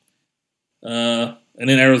 And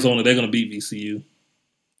then Arizona, they're going to beat VCU.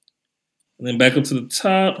 And then back up to the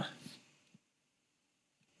top.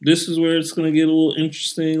 This is where it's going to get a little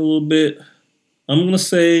interesting a little bit. I'm going to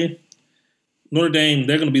say Notre Dame,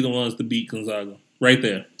 they're going to be the ones to beat Gonzaga. Right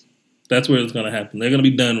there. That's where it's going to happen. They're going to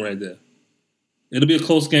be done right there. It'll be a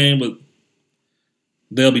close game, but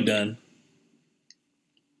they'll be done.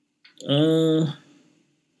 I'm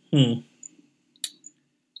going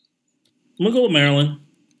to go with Maryland.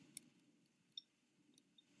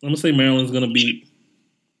 I'm going to say Maryland's going to beat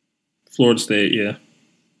Florida State, yeah.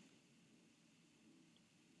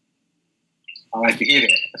 I like to hear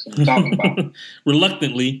that. That's what I'm talking about.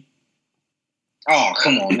 Reluctantly. Oh,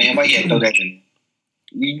 come on, man. Why you had to throw that in?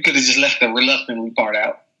 You could have just left the reluctantly part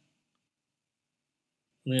out.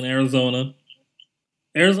 And then Arizona.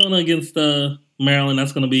 Arizona against Maryland.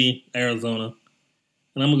 That's going to be Arizona.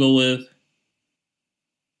 And I'm going to go with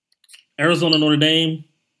Arizona Notre Dame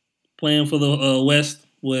playing for the West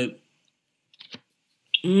with.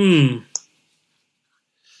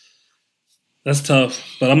 That's tough,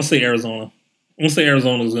 but I'm going to say Arizona. I'm going to say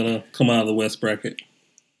Arizona is going to come out of the West bracket.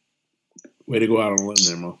 Way to go out on a limb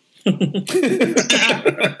there, Mo.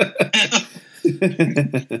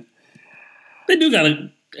 They do got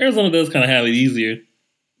it. Arizona does kind of have it easier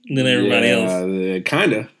than everybody else.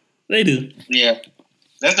 Kind of. They do. Yeah.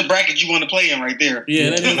 That's the bracket you want to play in right there.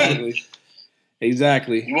 Yeah, that is Exactly.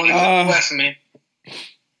 Exactly. You want to go to the West, man.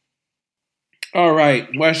 All right,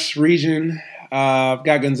 West region. I've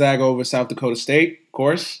got Gonzaga over South Dakota State, of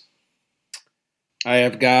course. I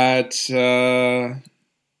have got I'm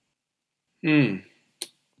gonna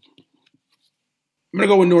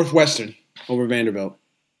go with Northwestern over Vanderbilt.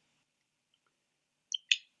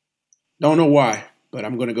 Don't know why, but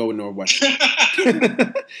I'm gonna go with Northwestern.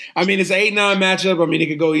 I mean, it's an 8-9 matchup. I mean, it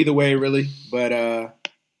could go either way, really. But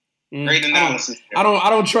Great analysis. I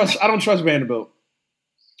don't trust Vanderbilt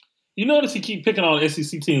You notice he keep picking all the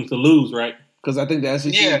SEC teams to lose, right? because I think the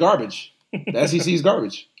SEC is garbage. The SEC is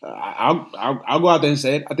garbage. I'll go out there and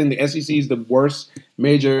say it. I think the SEC is the worst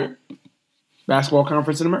major basketball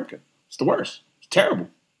conference in America. It's the worst. It's terrible.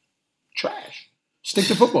 Trash. Stick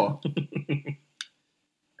to football.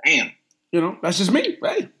 Damn. You know, that's just me,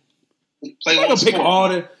 right? Play I'm one gonna pick sport. all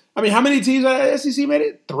the. I mean, how many teams at SEC made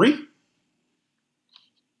it? 3?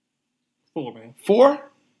 4, man. 4?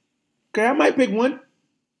 Okay, I might pick one.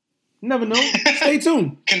 Never know. Stay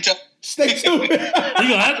tuned. Kentucky. Stay tuned. He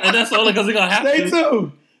gonna have to, and that's only because he gonna have Stay to.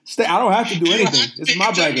 tuned. I don't have to do You don't anything. have to It's pick my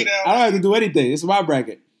Kentucky bracket. now. I don't have to do anything. It's my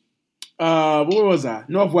bracket. Where was I?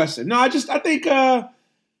 Northwestern. No, I think.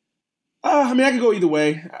 I mean, I could go either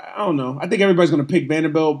way. I don't know. I think everybody's gonna pick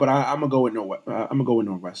Vanderbilt, but I'm gonna go with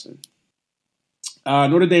Northwestern.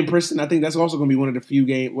 Notre Dame Princeton. I think that's also gonna be one of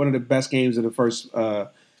the best games of the first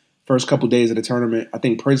couple days of the tournament. I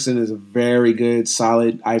think Princeton is a very good,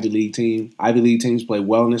 solid Ivy League team. Ivy League teams play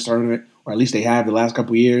well in this tournament, or at least they have the last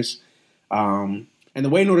couple years. And the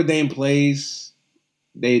way Notre Dame plays,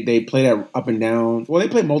 they play that up and down. Well, they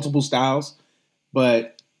play multiple styles,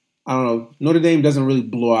 but I don't know. Notre Dame doesn't really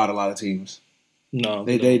blow out a lot of teams. No,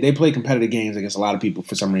 They play competitive games against a lot of people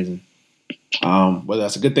for some reason. Whether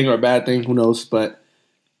that's a good thing or a bad thing, who knows? But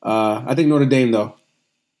I think Notre Dame, though.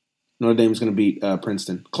 Notre Dame is going to beat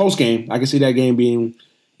Princeton. Close game. I can see that game being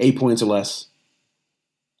 8 points or less.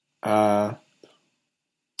 I've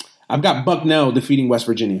got Bucknell defeating West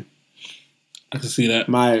Virginia. I can see that.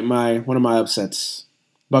 One of my upsets.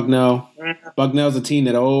 Bucknell's a team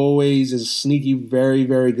that always is sneaky, very,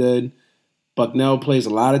 very good. Bucknell plays a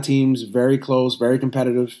lot of teams, very close, very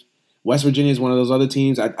competitive. West Virginia is one of those other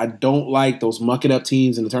teams. I don't like those muck it up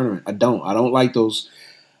teams in the tournament. I don't like those.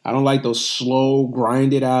 I don't like those slow,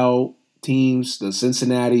 grinded out teams, the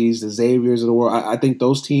Cincinnatis, the Xaviers of the world. I think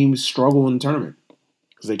those teams struggle in the tournament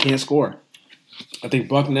because they can't score. I think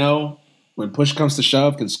Bucknell, when push comes to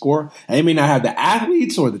shove, can score. And they may not have the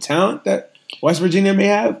athletes or the talent that West Virginia may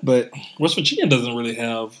have, but West Virginia doesn't really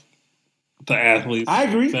have the athletes. I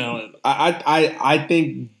agree. Talent. I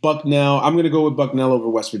think Bucknell. I'm going to go with Bucknell over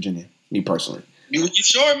West Virginia. Me personally. You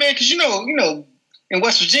sure, man? Because you know, in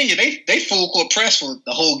West Virginia, they full court press for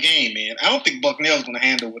the whole game, man. I don't think Bucknell's going to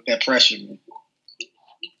handle with that pressure, man.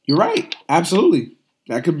 You're right. Absolutely.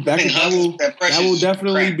 That will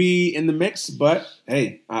definitely crap. be in the mix. But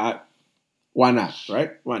hey, why not?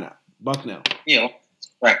 Right? Why not? Bucknell. Yeah,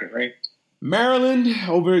 bracket, right? Maryland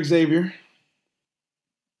over Xavier.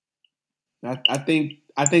 I think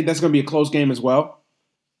that's going to be a close game as well.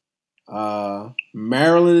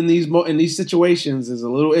 Maryland in these situations is a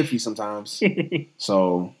little iffy sometimes,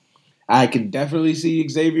 so I can definitely see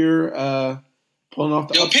Xavier pulling off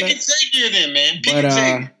the upset. Pick Xavier then, man. Pick But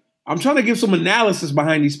Xavier. I'm trying to give some analysis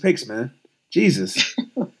behind these picks, man. Jesus.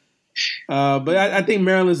 But I think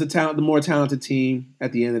Maryland's the more talented team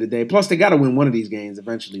at the end of the day. Plus, they got to win one of these games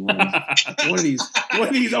eventually. One of these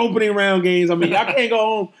opening round games. I mean, I can't go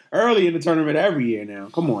home early in the tournament every year now.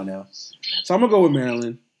 Come on now. So I'm gonna go with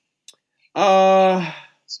Maryland.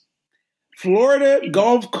 Florida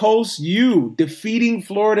Gulf Coast U defeating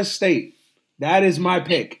Florida State. That is my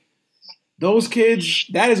pick. Those kids,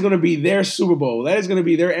 that is going to be their Super Bowl. That is going to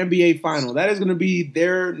be their NBA final. That is going to be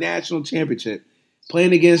their national championship.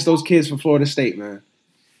 Playing against those kids from Florida State, man.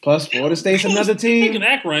 Plus, Florida State's another They can team.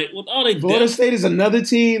 act right with all they Florida depth. State is another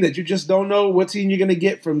team that you just don't know what team you're going to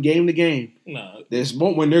get from game to game. Nah,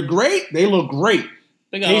 When they're great, they look great.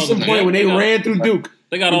 they got Case all in the point, depth. when they ran through Duke.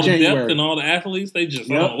 They got in all the depth January. and all the athletes. They just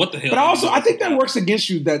I Yep. don't know what the hell. But they also, do. I think that works against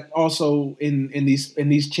you. That also in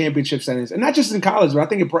these championship settings, and not just in college, but I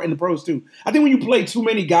think in the pros too. I think when you play too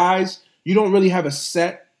many guys, you don't really have a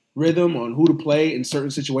set rhythm on who to play in certain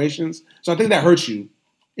situations. So I think that hurts you.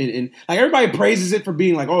 And like everybody praises it for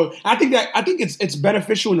being like, oh, I think it's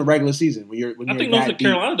beneficial in the regular season when you're I think that North deep.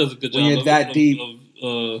 Carolina does a good When job you're that deep.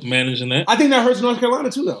 of managing that. I think that hurts North Carolina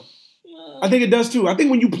too, though. I think it does too. I think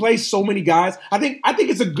when you play so many guys, I think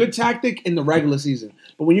it's a good tactic in the regular season.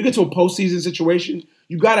 But when you get to a postseason situation,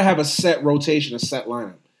 you got to have a set rotation, a set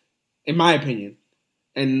lineup, in my opinion.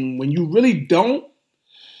 And when you really don't,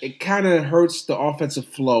 it kind of hurts the offensive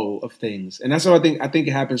flow of things. And that's what I think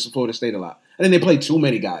it happens to Florida State a lot. I think they play too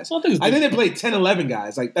many guys. Well, I think they play 10, 11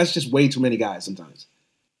 guys. Like, that's just way too many guys sometimes.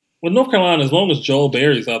 With North Carolina, as long as Joel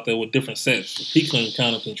Berry's out there with different sets, he can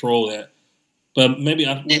kind of control that. But maybe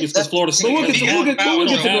it's because Florida State. we'll get to North- They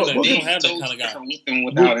don't have that kind of guy. Looking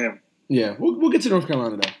without him. Yeah, we'll get to North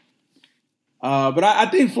Carolina though. But I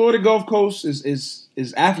think Florida Gulf Coast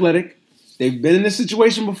is athletic. They've been in this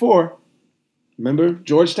situation before. Remember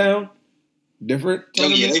Georgetown? Different. Oh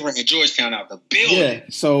yeah, tournaments? they ran Georgetown out the building. Yeah.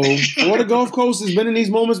 So Florida Gulf Coast has been in these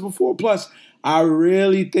moments before. Plus, I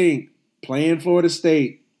really think playing Florida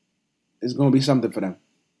State is going to be something for them.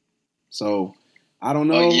 So I don't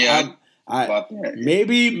know. Oh, yeah. About that.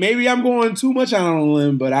 Maybe I'm going too much out on a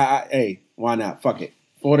limb, but hey, why not? Fuck it.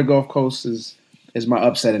 Florida Gulf Coast is my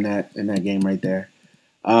upset in that game right there.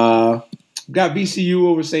 Got VCU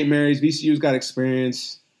over St. Mary's. VCU's got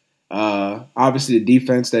experience. Obviously, the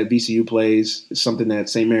defense that VCU plays is something that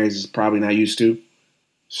St. Mary's is probably not used to.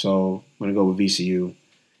 So I'm gonna go with VCU.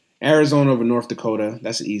 Arizona over North Dakota.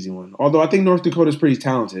 That's an easy one. Although I think North Dakota is pretty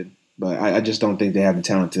talented, but I just don't think they have the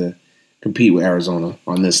talent to compete with Arizona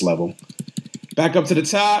on this level. Back up to the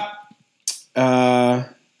top,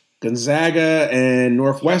 Gonzaga and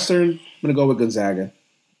Northwestern. I'm going to go with Gonzaga.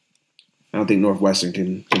 I don't think Northwestern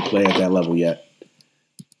can play at that level yet.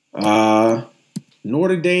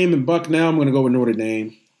 Notre Dame and Bucknell. I'm going to go with Notre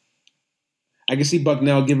Dame. I can see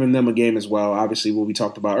Bucknell giving them a game as well. Obviously, what we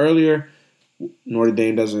talked about earlier, Notre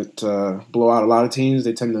Dame doesn't blow out a lot of teams.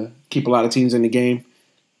 They tend to keep a lot of teams in the game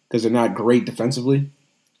because they're not great defensively.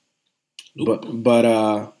 Nope. But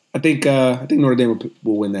I think Notre Dame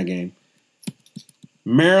will win that game.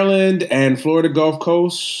 Maryland and Florida Gulf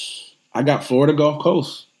Coast. I got Florida Gulf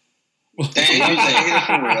Coast with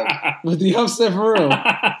the upset for real.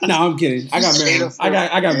 No, I'm kidding. I got Maryland. I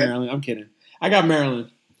got Maryland. I'm kidding. I got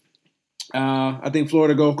Maryland. I think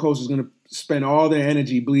Florida Gulf Coast is going to spend all their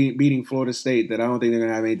energy beating Florida State. That I don't think they're going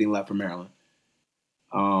to have anything left for Maryland.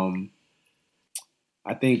 I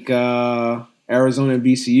think Arizona and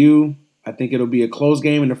VCU. I think it'll be a close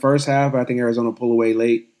game in the first half. But I think Arizona will pull away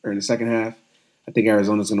late or in the second half. I think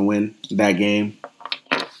Arizona's going to win that game.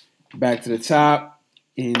 Back to the top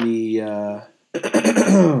in the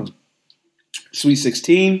Sweet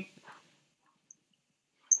 16.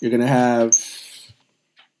 You're going to have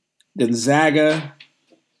Gonzaga.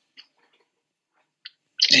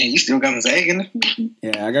 Dang, you still got Gonzaga in the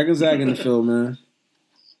Yeah, I got Gonzaga in the field, man.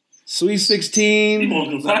 Sweet He 16.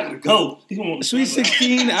 want Gonzaga to go. Sweet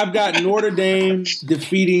 16, I've got Notre Dame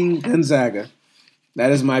defeating Gonzaga.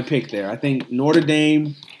 That is my pick there. I think Notre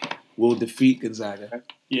Dame will defeat Gonzaga.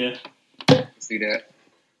 Yeah. See that?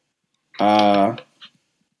 I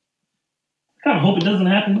kind of hope it doesn't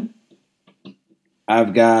happen.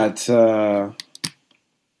 I've got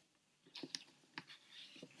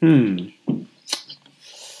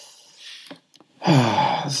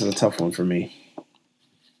this is a tough one for me.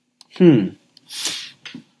 Pick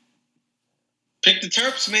the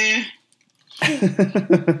Terps, man.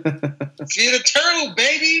 See the turtle,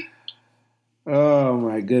 baby. Oh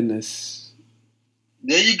my goodness.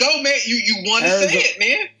 There you go, man. You want to say it,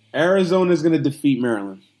 man. Arizona's going to defeat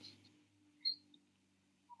Maryland.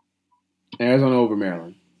 Arizona over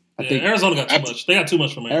Maryland. I think Arizona got too much. They got too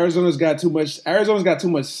much for Maryland. Arizona's got too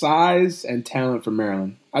much size and talent for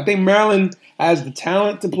Maryland. I think Maryland has the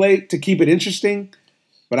talent to keep it interesting,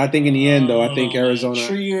 but I think in the end, though, I think Arizona.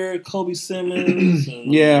 Trier, Kobe Simmons,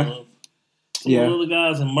 and, Yeah. some other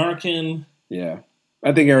guys, and Markin. Yeah,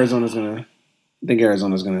 I think Arizona's gonna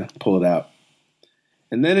pull it out.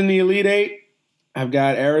 And then in the Elite Eight, I've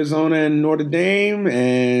got Arizona and Notre Dame,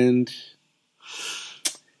 and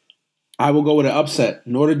I will go with an upset.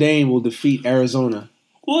 Notre Dame will defeat Arizona.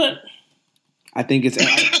 What? I think it's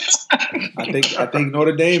I think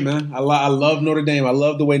Notre Dame, man. I love Notre Dame. I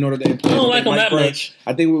love the way Notre Dame plays. I don't like them that much.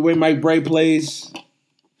 I think the way Mike Bray plays.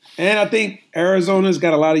 And I think Arizona's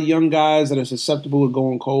got a lot of young guys that are susceptible to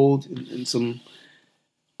going cold in some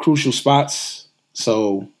crucial spots.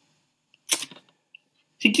 So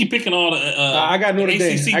he keep picking all the I got Notre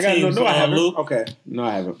Dame. ACC I got teams, no, I haven't. Luke. Okay, no,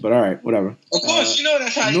 I haven't. But all right, whatever. Of course, you know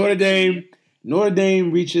that's how Notre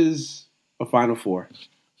Dame reaches a Final Four.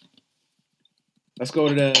 Let's go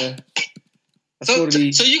to the.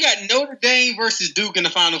 So you got Notre Dame versus Duke in the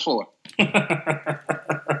Final Four.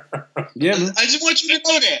 Yeah, man. I just want you to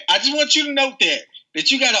know that. I just want you to note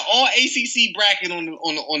that you got an all ACC bracket on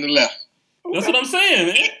the left. That's what I'm saying,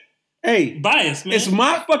 man. Hey, Bias, man. It's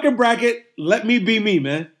my fucking bracket. Let me be me,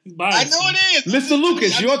 man. He's biased, I know it is, Mr.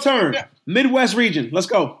 Lucas, your turn. Midwest region. Let's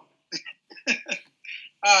go.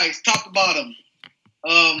 All right, top to bottom.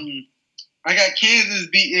 I got Kansas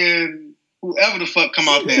beating whoever the fuck come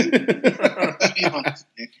out there. Let's be honest,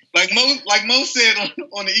 man. Like Mo said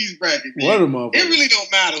on the East bracket, man, What a motherfucker. it really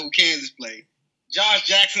don't matter who Kansas play. Josh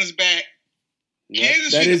Jackson's back.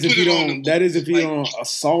 Kansas That should is have if put you it on don't. the That is if you like, don't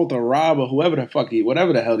assault or rob or whatever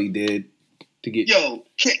the hell he did to get. Yo,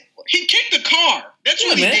 he kicked the car. That's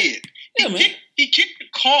what man. he did. Yeah, man. He kicked the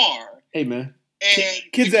car. Hey, man. And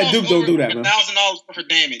Kids at Duke don't do that, man. $1,000 worth of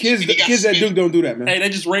damage. Kids at Duke don't do that, man. Hey, they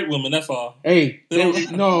just rape women. That's all. Hey, They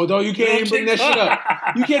don't- no, you can't even bring that shit up.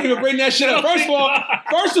 You can't even bring that shit up. First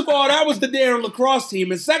of all, that was the Darren lacrosse team,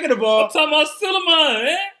 and second of I'm all, talking about Suleiman,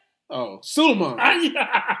 man. Suleiman.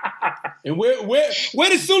 And where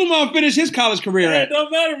did Suleiman finish his college career It at? don't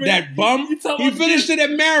matter, man. That bum. You talking He about finished kids- it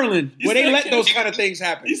at Maryland, You where they said let kids- those kind of things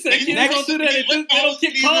happen. You said kids Next- don't do that. They don't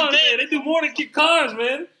kick cars, man. They do more than kick cars,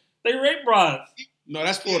 man. They rape brides. No,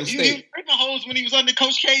 that's Florida He State. was breaking holes when he was under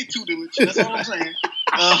Coach K tutelage. That's all I'm saying.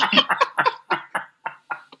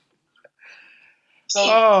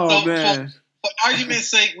 So Man. For argument's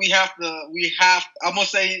sake, we have. I'm gonna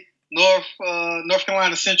say North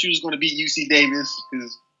Carolina Central is going to beat UC Davis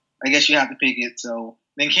because I guess you have to pick it. So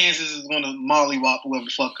then Kansas is going to mollywop whoever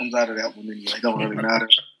the fuck comes out of that one anyway. It don't really matter.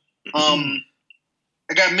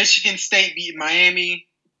 I got Michigan State beating Miami.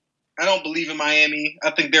 I don't believe in Miami.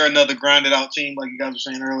 I think they're another grinded out team, like you guys were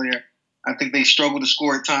saying earlier. I think they struggle to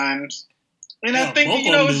score at times. And I think,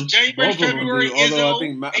 it's January, February, Although Izzo, I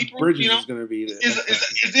think April, Bridges is going to be there.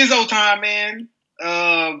 It's Izzo time, man.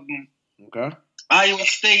 Okay. Iowa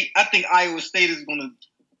State. I think Iowa State is going to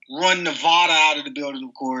run Nevada out of the building,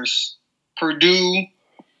 of course. Purdue,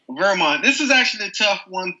 Vermont. This is actually a tough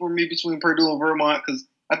one for me between Purdue and Vermont because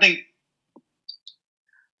I think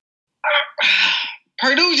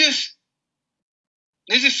Purdue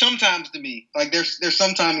there's just sometimes to me. Like there's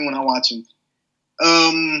sometimes when I watch them.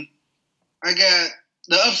 I got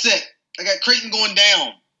the upset. I got Creighton going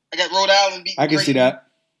down. I got Rhode Island beating I can Creighton. see that.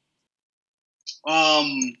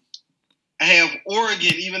 I have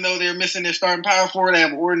Oregon, even though they're missing their starting power forward. I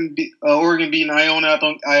have Oregon beating Iona. I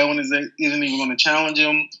think Iona isn't even going to challenge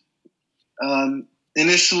them. And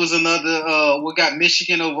this was another. We got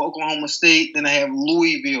Michigan over Oklahoma State. Then I have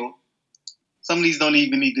Louisville. Some of these don't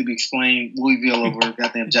even need to be explained. Louisville over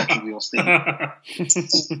goddamn Jacksonville State.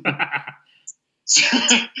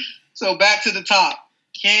 So back to the top.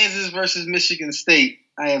 Kansas versus Michigan State.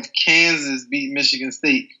 I have Kansas beat Michigan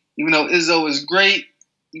State. Even though Izzo is great,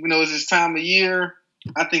 even though it's this time of year,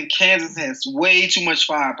 I think Kansas has way too much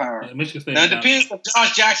firepower. Yeah, Michigan State. Now, it depends if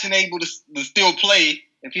Josh Jackson able to still play,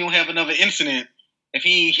 if he don't have another incident, if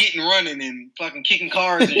he ain't hitting, running, and fucking kicking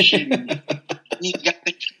cars and shit. And he got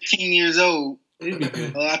 15 years old.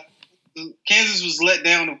 Kansas was let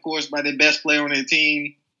down, of course, by their best player on their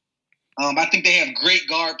team. I think they have great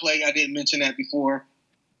guard play. I didn't mention that before.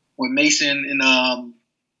 With Mason and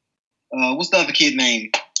what's the other kid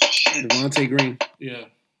name? Devontae Green. Yeah.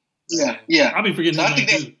 I'll be forgetting So his I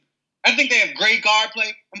think name, too. I think they have great guard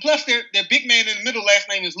play. And plus, their big man in the middle last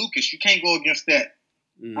name is Lucas. You can't go against that.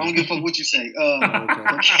 I don't give a fuck what you say.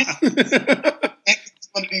 It's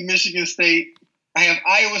going to be Michigan State. I have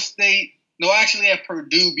Iowa State. No, actually, I have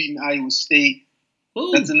Purdue beating Iowa State.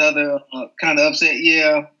 Ooh. That's another kind of upset.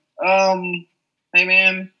 Yeah. Hey,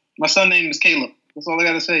 man, my son name is Caleb. That's all I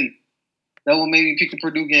got to say. That one made me pick the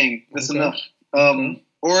Purdue game. That's enough.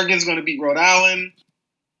 Oregon's going to beat Rhode Island.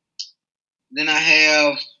 Then I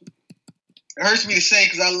have, it hurts me to say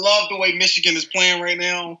because I love the way Michigan is playing right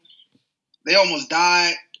now. They almost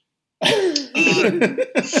died. Hey,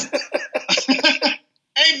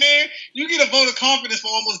 man, you get a vote of confidence for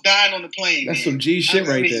almost dying on the plane. That's man. some G shit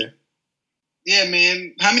right there. Yeah,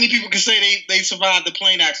 man. How many people can say they survived the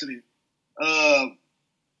plane accident?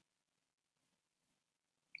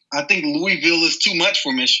 I think Louisville is too much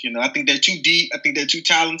for Michigan. I think they're too deep. I think they're too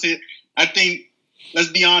talented. I think, let's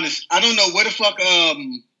be honest, I don't know where the fuck,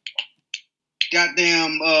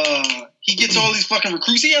 he gets all these fucking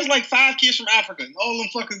recruits. He has like 5 kids from Africa, and all them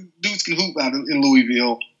fucking dudes can hoop out in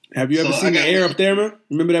Louisville. Have you ever seen The Air Up There, man?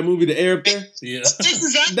 Remember that movie, The Air Up There? Yeah.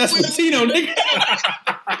 That's Latino, nigga.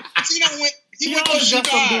 Tino went. He went Always to got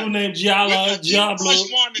some dude named Diablo.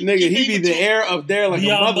 Nigga, he be the air up there like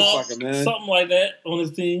Diablo, a motherfucker, man. Something like that on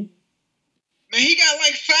his team. Man, he got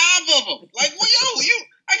like 5 of them. Like, well,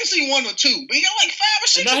 I can see 1 or 2, but he got like 5 or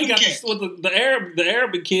 6 And now of he them got cats. the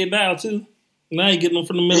Arabic kid now too. Now he getting them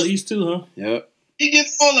from the Middle East too, huh? Yep. He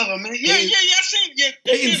gets all of them, man. Yeah, I seen. Yeah,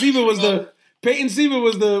 Peyton Siva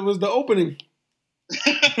was the opening.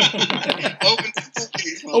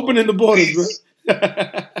 Opening the borders, bro.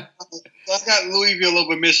 I got Louisville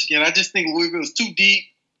over Michigan. I just think Louisville is too deep.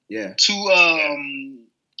 Yeah.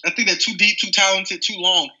 I think they're too deep, too talented, too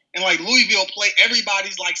long. And like Louisville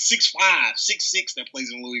everybody's like 6'5", 6'6" that plays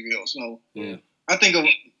in Louisville. So yeah. I think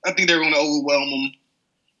they're going to overwhelm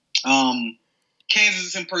them.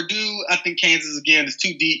 Kansas and Purdue. I think Kansas again is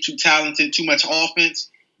too deep, too talented, too much offense.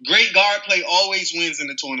 Great guard play always wins in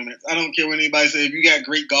the tournament. I don't care what anybody says. If you got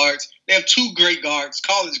great guards, they have 2 great guards,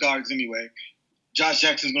 college guards anyway. Josh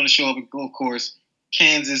Jackson's going to show up, of course.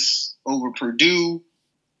 Kansas over Purdue.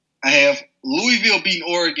 I have Louisville beating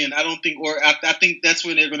Oregon. I think that's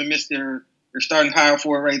when they're going to miss their starting power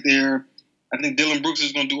for it right there. I think Dylan Brooks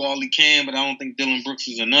is going to do all he can, but I don't think Dylan Brooks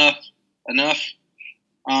is enough.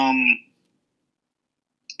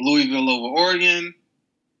 Louisville over Oregon.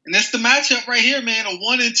 And that's the matchup right here, man. A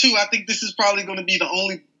 1 and 2. I think this is probably going to be the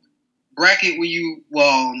only bracket where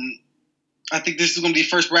I think this is going to be the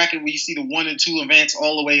first bracket where you see the 1 and 2 advance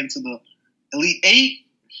all the way into the Elite 8.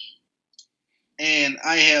 And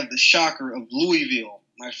I have the shocker of Louisville.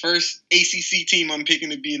 My first ACC team I'm picking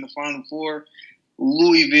to be in the Final Four.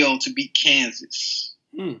 Louisville to beat Kansas.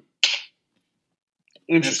 That's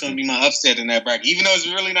going to be my upset in that bracket. Even though it's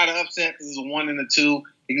really not an upset because it's a 1 and a 2.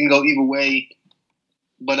 It can go either way.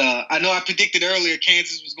 But I know I predicted earlier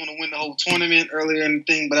Kansas was going to win the whole tournament earlier in the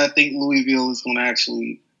thing, but I think Louisville is going to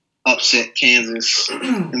actually upset Kansas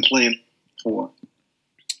and play in 4.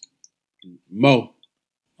 Mo.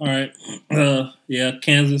 All right. Yeah,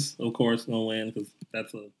 Kansas, of course, going to win because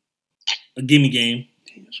that's a gimme game.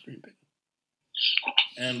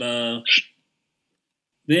 And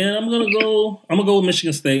then I'm gonna go with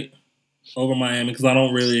Michigan State over Miami because I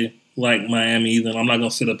don't really like Miami either. And I'm not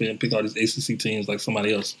gonna sit up here and pick all these ACC teams like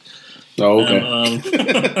somebody else. Oh, okay.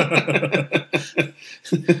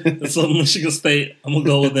 And, so Michigan State, I'm gonna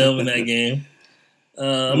go with them in that game.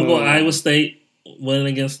 I'm gonna go with Iowa State winning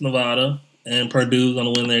against Nevada, and Purdue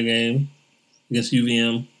gonna win their game against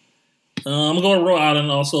UVM. I'm gonna go with Rhode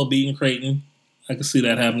Island also beating Creighton. I can see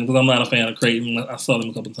that happening because I'm not a fan of Creighton. I saw them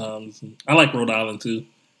a couple times. I like Rhode Island too.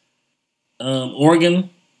 Oregon,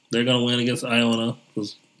 they're gonna win against Iona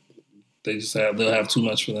because they'll have too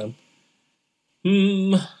much for them.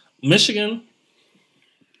 Michigan,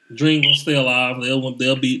 Dream will stay alive.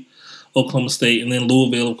 They'll beat Oklahoma State, and then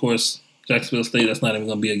Louisville, of course, Jacksonville State. That's not even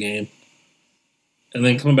gonna be a game. And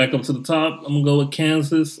then coming back up to the top, I'm gonna go with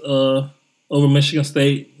Kansas over Michigan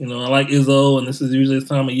State. You know, I like Izzo, and this is usually his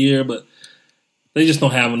time of year, but they just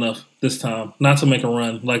don't have enough this time, not to make a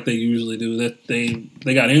run like they usually do.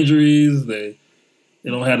 They got injuries. They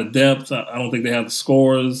don't have the depth. I don't think they have the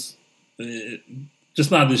scores.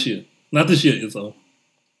 Just not this year. Not this year, Izzo.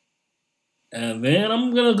 And then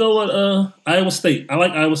I'm gonna go with Iowa State. I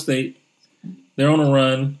like Iowa State. They're on a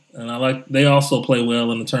run, and they also play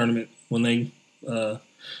well in the tournament when they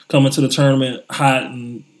come into the tournament hot,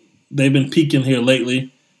 and they've been peaking here lately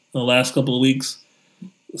in the last couple of weeks.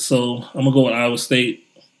 So I'm gonna go with Iowa State.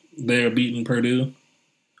 They're beating Purdue.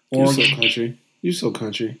 Oregon. You so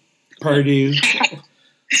country. Purdue.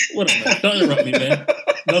 Whatever. Don't interrupt me, man.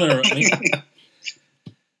 Don't interrupt me.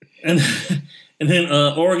 And then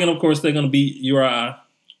Oregon, of course, they're gonna beat URI.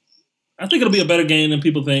 I think it'll be a better game than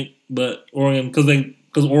people think, but Oregon because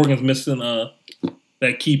Oregon's missing that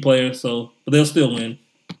key player, but they'll still win.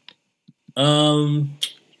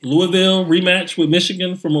 Louisville rematch with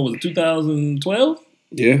Michigan from 2012.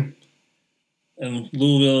 Yeah. And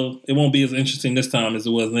Louisville, it won't be as interesting this time as it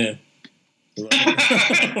was then. Damn.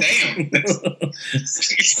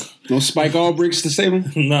 No Spike Allbricks to save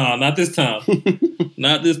him? No, not this time.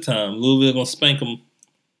 Not this time. Louisville going to spank them.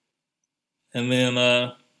 And then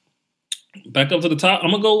back up to the top,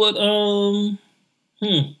 I'm going to go with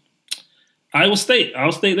Iowa State.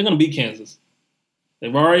 Iowa State, they're going to beat Kansas.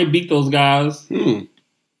 They've already beat those guys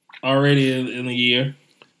already in the year.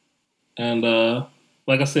 And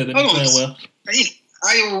like I said, they've been playing well.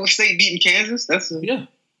 Iowa State beating Kansas? Yeah.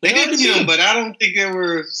 They did already beat beat them, but I don't think they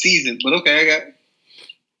were seasoned. But okay, I got it.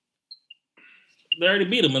 They already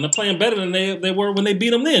beat them, and they're playing better than they were when they beat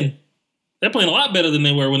them then. They're playing a lot better than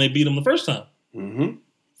they were when they beat them the first time. Mm-hmm.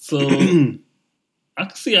 So I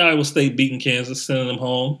can see Iowa State beating Kansas, sending them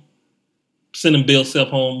home, sending Bill Self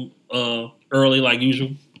home early like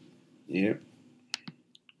usual. Yeah.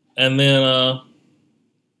 And then,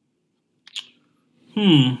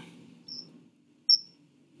 I'm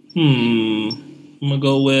gonna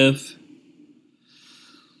go with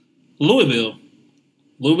Louisville.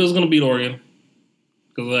 Louisville's gonna beat Oregon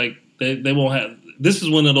because like they won't have. This is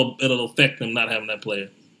when it'll affect them not having that player.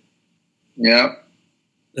 Yeah.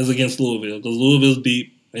 Is against Louisville because Louisville's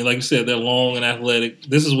deep and like you said they're long and athletic.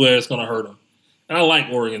 This is where it's gonna hurt them. And I like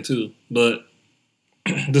Oregon too, but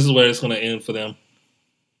this is where it's gonna end for them.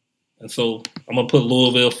 And so I'm gonna put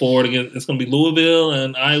Louisville forward again. It's gonna be Louisville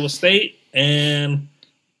and Iowa State, and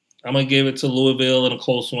I'm gonna give it to Louisville in a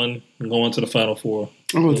close one and go into the Final Four.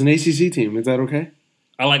 Oh, it's an ACC team. Is that okay?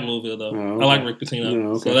 I like Louisville though. Oh, okay. I like Rick Pitino,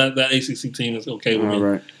 No, okay. so that ACC team is okay with me. All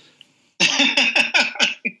right.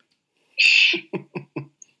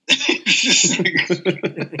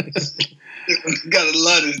 Gotta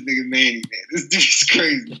love this nigga Manny, man. This dude's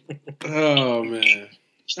crazy. Oh man.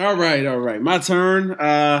 All right. My turn.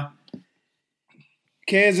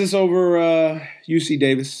 Kansas over UC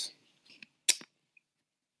Davis.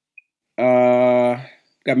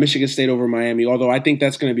 Got Michigan State over Miami, although I think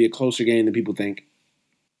that's going to be a closer game than people think.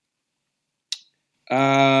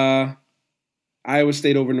 Iowa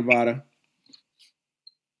State over Nevada.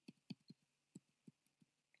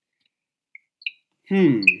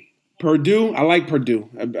 Purdue. I like Purdue.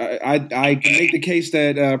 I can make the case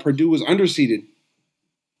that Purdue was underseeded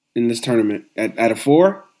in this tournament at a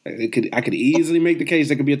 4. I could easily make the case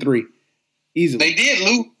that could be a 3. Easily. They did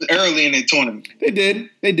lose early in the tournament. They did.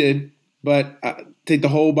 But take the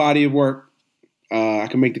whole body of work. I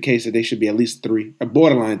can make the case that they should be at least 3, a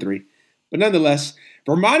borderline 3. But nonetheless,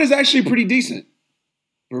 Vermont is actually pretty decent.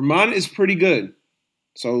 Vermont is pretty good.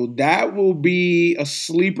 So that will be a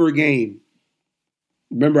sleeper game.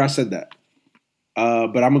 Remember I said that.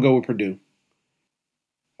 But I'm going to go with Purdue.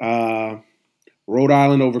 Rhode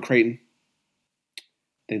Island over Creighton. I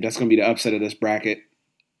think that's going to be the upset of this bracket.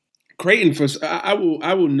 Creighton, I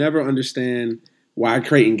will never understand why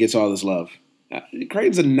Creighton gets all this love.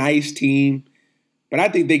 Creighton's a nice team, but I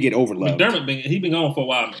think they get overloved. McDermott he been gone for a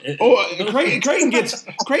while. Creighton gets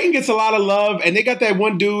a lot of love, and they got that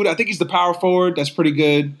one dude. I think he's the power forward. That's pretty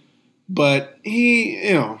good, but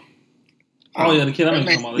he, Oh yeah, the kid I mean,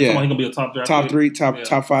 talking about. He's gonna be a top draft top pick. 3,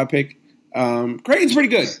 top 5 pick. Creighton's pretty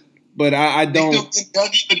good, but I don't. They still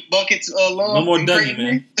get Dougie with buckets. Love No more Dougie,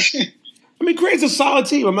 man. I mean, Creighton's a solid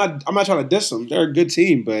team. I'm not trying to diss them. They're a good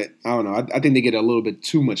team, but I don't know. I think they get a little bit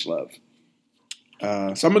too much love. So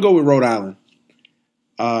I'm gonna go with Rhode Island.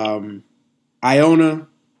 Iona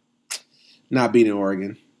not beating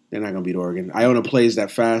Oregon. They're not gonna beat Oregon. Iona plays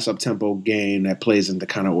that fast up tempo game that plays into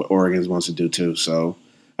kind of what Oregon wants to do too. So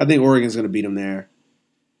I think Oregon's gonna beat them there.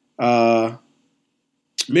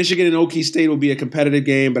 Michigan and Okie State will be a competitive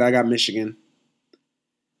game, but I got Michigan.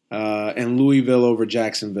 And Louisville over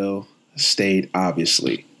Jacksonville State,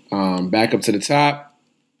 obviously. Back up to the top.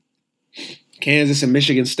 Kansas and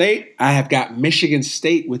Michigan State. I have got Michigan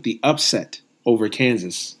State with the upset over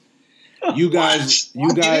Kansas. You guys,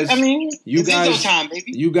 time, baby.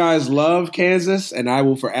 you guys love Kansas, and I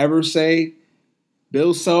will forever say,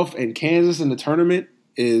 Bill Self and Kansas in the tournament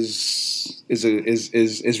is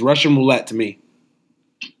Russian roulette to me.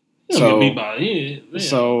 So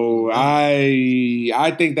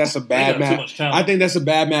I think that's a bad match. I think that's a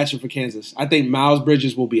bad matchup for Kansas. I think Miles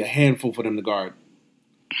Bridges will be a handful for them to guard.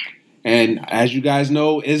 And as you guys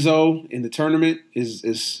know, Izzo in the tournament is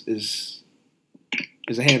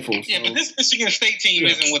a handful. Yeah, but this Michigan State team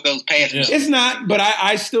isn't with those passes. It's not, but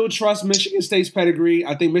I still trust Michigan State's pedigree.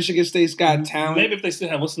 I think Michigan State's got talent. Maybe if they still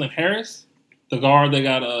have what's his name, Harris, the guard that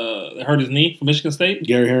got that hurt his knee for Michigan State.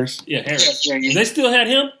 Gary Harris. Yeah, Harris. Yeah. If they still had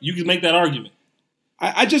him, you could make that argument.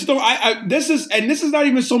 I just don't. This is not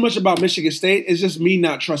even so much about Michigan State. It's just me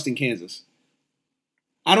not trusting Kansas.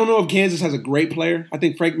 I don't know if Kansas has a great player. I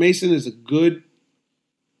think Frank Mason is a good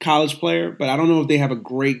college player, but I don't know if they have a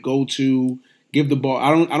great go-to give the ball.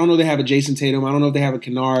 I don't know if they have a Jason Tatum. I don't know if they have a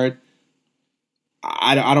Kennard.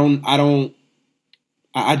 I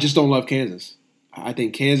just don't love Kansas. I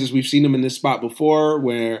think Kansas, we've seen them in this spot before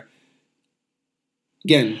where,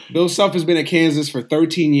 again, Bill Self has been at Kansas for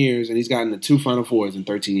 13 years, and he's gotten the 2 Final Fours in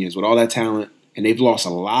 13 years with all that talent, and they've lost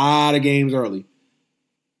a lot of games early.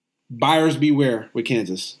 Buyers beware with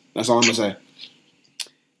Kansas. That's all I'm going to say.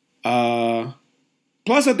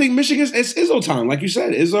 Plus, I think Michigan's it's Izzo time, like you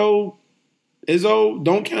said. Izzo,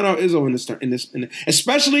 don't count out Izzo in this,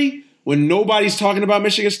 especially when nobody's talking about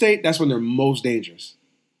Michigan State. That's when they're most dangerous.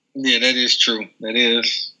 Yeah, that is true. That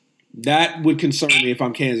is. That would concern me if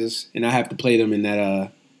I'm Kansas and I have to play them in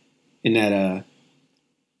that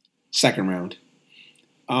second round.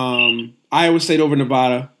 Iowa State over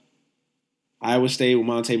Nevada. Iowa State with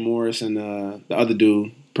Monte Morris and the other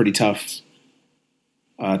dude, pretty tough.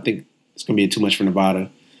 I think it's going to be too much for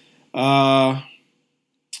Nevada.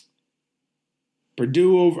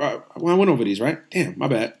 Purdue over well, I went over these, right? Damn, my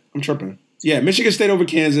bad. I'm tripping. Yeah, Michigan State over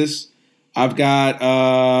Kansas. I've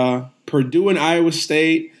got Purdue and Iowa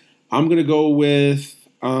State. I'm going to go with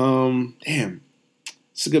damn.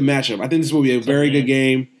 It's a good matchup. I think this will be a very good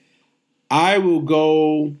game. I will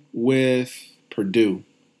go with Purdue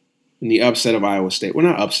in the upset of Iowa State. Well,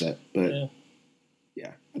 not upset, but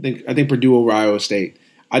yeah. I think Purdue over Iowa State.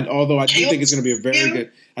 Although I do think it's going to be a very good.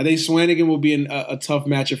 I think Swanigan will be a tough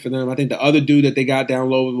matchup for them. I think the other dude that they got down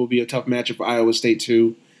low will be a tough matchup for Iowa State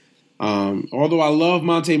too. Although I love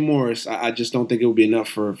Monte Morris, I just don't think it will be enough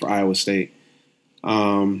for Iowa State.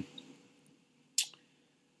 Rhode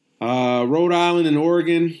Island and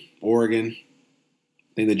Oregon. I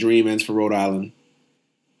think the dream ends for Rhode Island.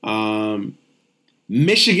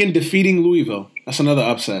 Michigan defeating Louisville. That's another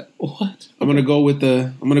upset. What? I'm gonna go with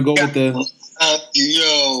the.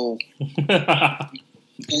 Yo,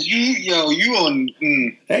 you on?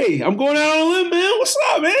 Hey, I'm going out on a limb, man. What's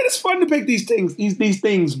up, man? It's fun to pick these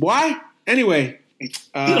things. Why? Anyway, you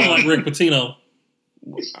don't like Rick Pitino.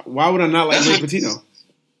 Why would I not like Rick Pitino?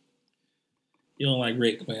 You don't like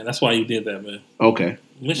Rick, man. That's why you did that, man. Okay.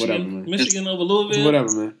 Whatever, man. Michigan over Louisville.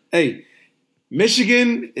 Whatever, man. Hey,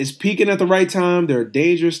 Michigan is peaking at the right time. They're a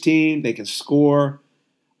dangerous team. They can score.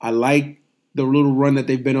 I like the little run that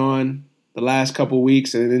they've been on the last couple of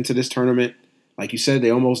weeks and into this tournament. Like you said, they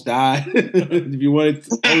almost died. If you wanted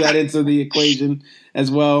to throw that into the equation as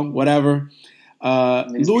well, whatever.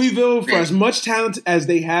 Louisville, for as much talent as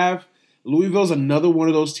they have, Louisville's another one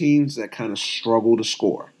of those teams that kind of struggle to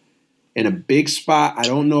score. In a big spot, I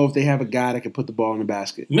don't know if they have a guy that can put the ball in the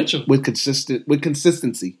basket. Mitchell. With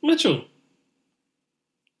consistency. Mitchell.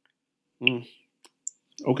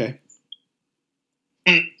 Okay.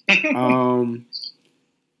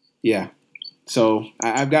 Yeah. So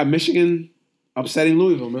I've got Michigan upsetting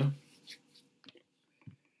Louisville, man.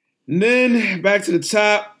 And then back to the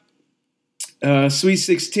top, Sweet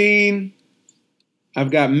 16.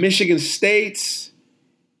 I've got Michigan State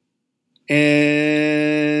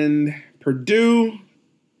and Purdue.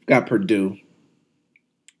 I've got Purdue.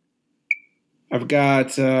 I've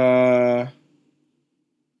got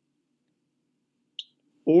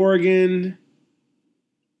Oregon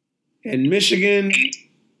and Michigan.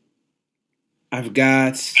 I've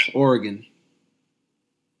got Oregon.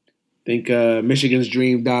 I think Michigan's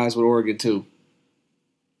dream dies with Oregon too.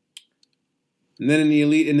 And then in the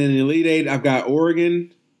Elite Eight, I've got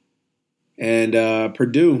Oregon and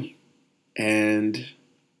Purdue, and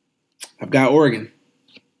I've got Oregon.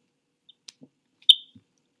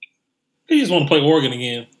 You just want to play Oregon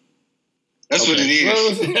again. That's what it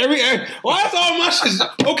is. Well, that's all my shit.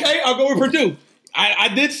 Okay, I'll go with Purdue. I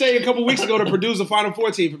did say a couple weeks ago that Purdue's the Final Four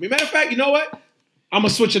team for me. Matter of fact, you know what? I'm going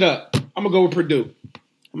to switch it up. I'm going to go with Purdue.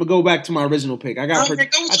 I'm going to go back to my original pick. I got Purdue.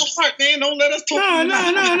 Go with your heart, man. Don't let us talk.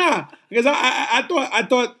 No. Because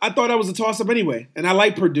I thought that was a toss-up anyway. And I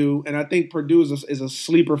like Purdue, and I think Purdue is a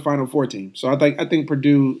sleeper Final Four team. So I think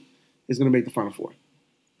Purdue is going to make the Final Four.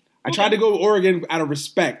 I tried to go with Oregon out of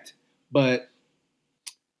respect, but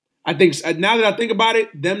I think now that I think about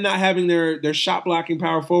it, them not having their shot blocking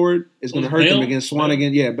power forward is going to hurt them against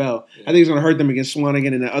Swanigan. Yeah, Bell. Yeah. I think it's going to hurt them against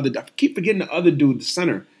Swanigan and the other. I keep forgetting the other dude, the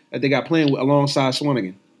center that they got playing alongside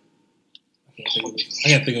Swanigan. I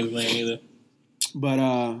can't think of his name either. But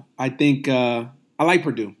I think I like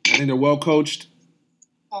Purdue. I think they're well coached.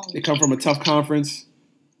 They come from a tough conference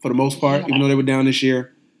for the most part, even though they were down this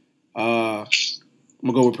year. I'm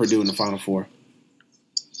gonna go with Purdue in the Final Four.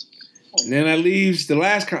 And then that leaves the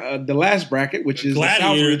last bracket, which is the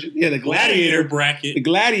South region. Yeah, the Gladiator bracket. The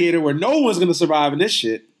Gladiator, where no one's going to survive in this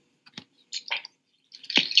shit.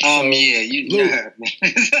 Luke,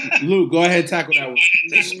 go ahead and tackle that one.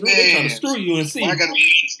 They're trying to screw you and see. I got to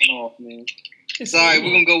leave this one off, man. Sorry, we're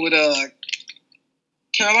going to go with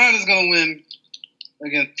Carolina's going to win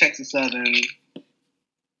against Texas Southern.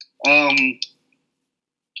 They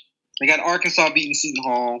got Arkansas beating Seton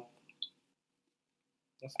Hall.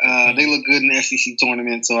 They look good in the SEC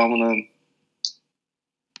tournament, so I'm going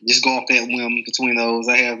to just go off that whim between those.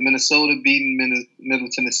 I have Minnesota beating Middle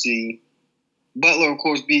Tennessee. Butler, of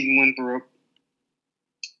course, beating Winthrop.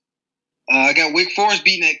 I got Wake Forest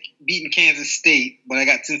beating Kansas State, but I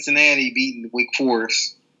got Cincinnati beating Wake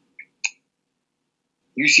Forest.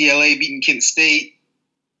 UCLA beating Kent State.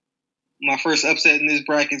 My first upset in this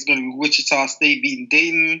bracket is going to be Wichita State beating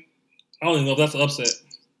Dayton. I don't even know if that's an upset.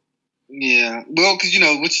 Yeah, well, because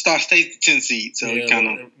Wichita State's the 10 seed, so Yeah, kind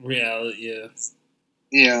of reality. Yeah.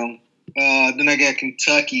 Yeah. Then I got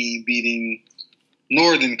Kentucky beating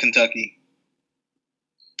Northern Kentucky.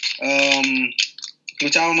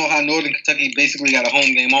 Which I don't know how Northern Kentucky basically got a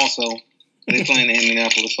home game also. They're playing in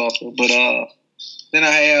Indianapolis also. But then I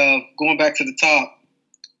have, going back to the top,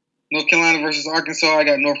 North Carolina versus Arkansas. I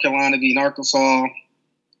got North Carolina beating Arkansas.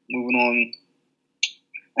 Moving on.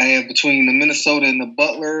 I have between the Minnesota and the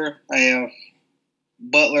Butler. I have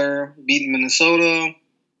Butler beating Minnesota.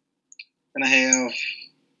 And I have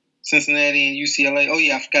Cincinnati and UCLA. Oh,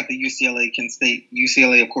 yeah, I forgot the UCLA, Kent State.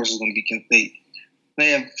 UCLA, of course, is going to be Kent State. I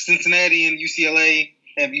have Cincinnati and UCLA.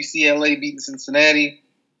 I have UCLA beating Cincinnati.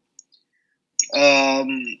 So I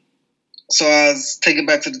was taking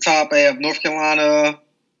back to the top. I have North Carolina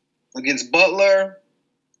against Butler.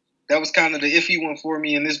 That was kind of the iffy one for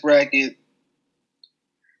me in this bracket.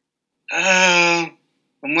 I'm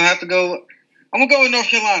gonna have to go. I'm gonna go with North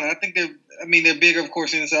Carolina. I think they're bigger, of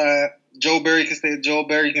course, inside. Joe Barry can stay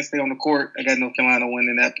on the court. I got North Carolina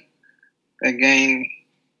winning that game.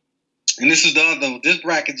 And this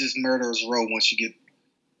bracket just murders row once you get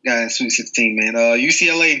guys in Sweet 16, man.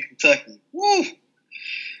 UCLA and Kentucky. Woo!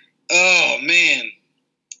 Oh man.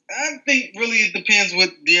 I think really it depends what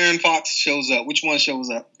De'Aaron Fox shows up. Which one shows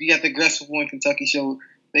up? If you got the aggressive one, Kentucky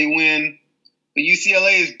they win. But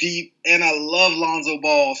UCLA is deep, and I love Lonzo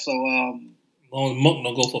Ball, so Long as Monk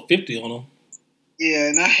don't go for 50 on him. Yeah,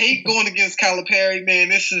 and I hate going against Calipari,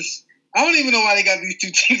 man. I don't even know why they got these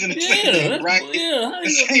two teams in the same bracket. Yeah, how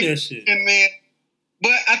you do that shit? Man.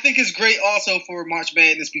 But I think it's great also for March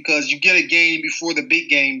Madness because you get a game before the big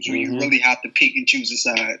games where you really have to pick and choose a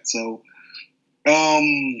side. So,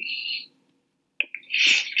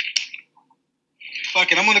 fuck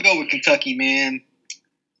it, I'm gonna go with Kentucky, man.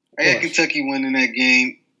 I got Kentucky winning that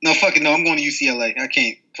game. No, fuck it, no, I'm going to UCLA. I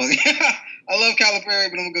can't. I love Calipari,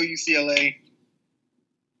 but I'm gonna go UCLA.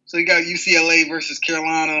 So you got UCLA versus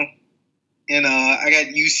Carolina, and I got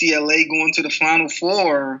UCLA going to the Final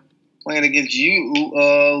Four, playing against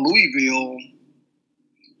Louisville,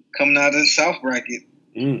 coming out of the South bracket.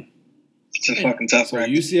 It's a fucking tough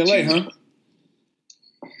bracket. UCLA, huh?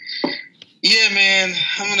 Yeah, man.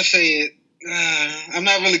 I'm gonna say it. I'm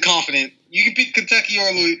not really confident. You can pick Kentucky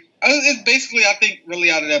or Louisville. It's basically, I think,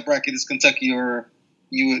 really out of that bracket is Kentucky or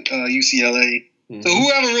UCLA. So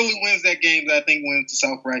whoever really wins that game, I think wins the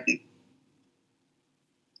South bracket.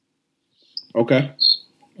 Okay.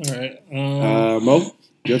 All right. Mo,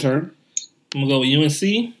 your turn. I'm going to go with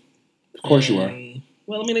UNC. Of course you are.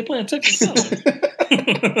 Well, I mean, they play in Texas Southern.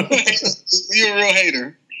 You're a real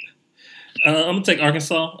hater. I'm going to take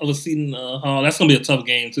Arkansas over Seton Hall. That's going to be a tough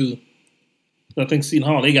game, too. I think Seton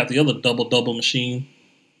Hall, they got the other double-double machine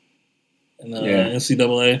in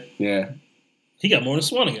NCAA. Yeah. He got more than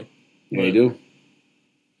Swanigan. Yeah, you do.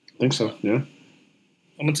 I think so, yeah. I'm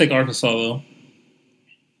going to take Arkansas, though.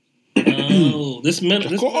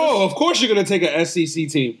 Of course you're going to take an SEC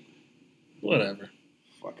team. Whatever.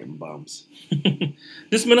 Fucking bums.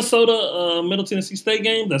 This Minnesota Middle Tennessee State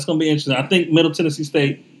game, that's going to be interesting. I think Middle Tennessee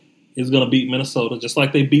State is going to beat Minnesota just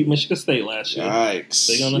like they beat Michigan State last year.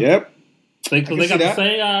 Yikes. Yep. Because they got the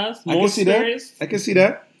same guys, more experience. I can see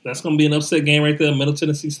that. That's going to be an upset game right there, Middle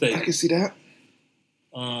Tennessee State. I can see that.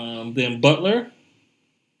 Then Butler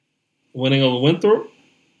winning over Winthrop.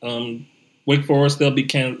 Wake Forest, they'll beat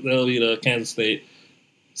Kansas State.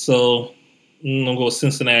 So I'm going to go with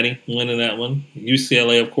Cincinnati winning that one.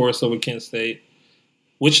 UCLA, of course, over Kent State.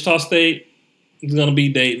 Wichita State is going to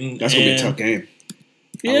beat Dayton. That's going to be a tough game.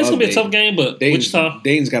 Yeah, it's going to be a tough game, but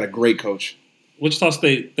Dayton's got a great coach. Wichita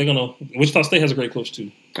State has a great coach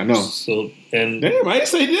too. I know. So and damn, I didn't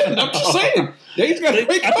say that. I'm just saying. Dayton's got a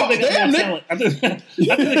great coach. I think they got more talent. I think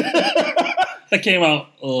that came out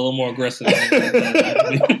a little more aggressive. That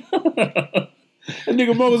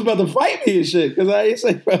nigga Mo was about to fight me and shit because I ain't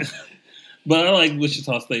say. But I like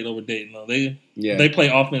Wichita State over Dayton though. They play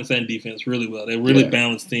offense and defense really well. They're a really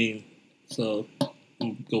balanced team. So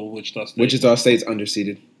I'm go with Wichita State. Wichita State's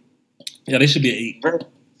underseeded. Yeah, they should be an 8.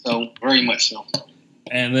 So, very much so.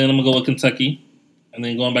 And then I'm going to go with Kentucky. And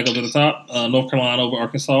then going back up to the top, North Carolina over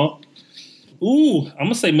Arkansas. Ooh, I'm going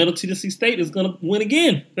to say Middle Tennessee State is going to win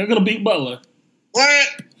again. They're going to beat Butler. What?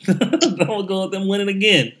 I'm going to go with them winning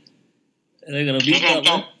again. And they're going to beat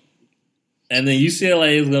Butler. And then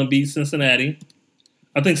UCLA is going to beat Cincinnati.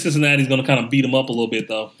 I think Cincinnati is going to kind of beat them up a little bit,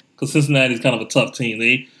 though. Because Cincinnati is kind of a tough team.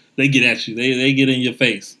 they get at you. They get in your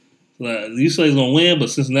face. So, UCLA's gonna win, but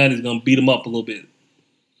Cincinnati's gonna beat them up a little bit.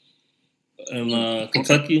 And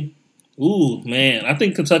Kentucky, ooh man, I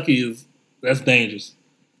think Kentucky that's dangerous.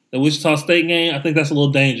 The Wichita State game, I think that's a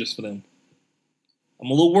little dangerous for them. I'm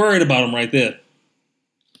a little worried about them right there.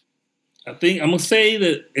 I think I'm gonna say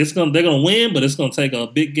that they're gonna win, but it's gonna take a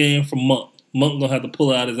big game from Monk. Monk gonna have to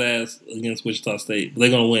pull out his ass against Wichita State, but they're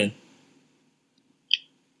gonna win.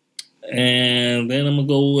 And then I'm gonna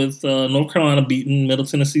go with North Carolina beating Middle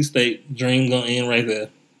Tennessee State. Dream gonna end right there.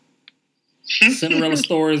 Cinderella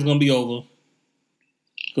story is gonna be over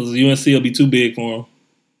because UNC will be too big for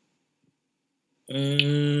them.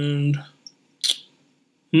 And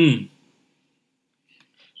I'm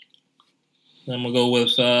gonna go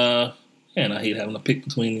with man, I hate having to pick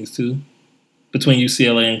between these two, between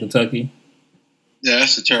UCLA and Kentucky. Yeah,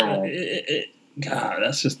 that's a terrible one. God,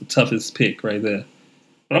 that's just the toughest pick right there.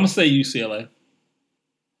 But I'm gonna say UCLA.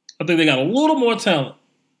 I think they got a little more talent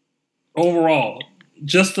overall,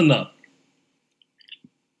 just enough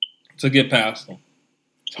to get past them.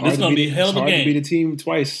 It's gonna be a hell of a game. It's hard to beat a team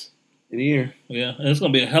twice in a year. Yeah, and it's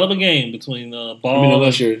gonna be a hell of a game between Ball. I mean,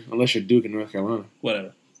 unless you're Duke and North Carolina,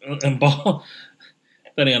 whatever, and Ball.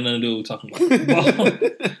 That ain't got nothing to do with what we're talking about. Ball.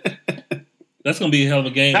 That's gonna be a hell of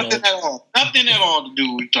a game. Nothing at all. Nothing at all to do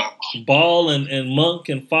with what we talking about. Ball and Monk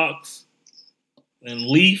and Fox and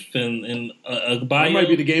Leaf and Abayo. That might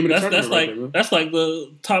be the game of the tournament. That's like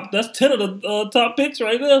the top. That's 10 of the top picks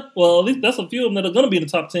right there. Well, at least that's a few of them that are gonna be in the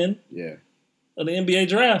top 10. Yeah. Of the NBA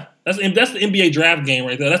draft. That's the NBA draft game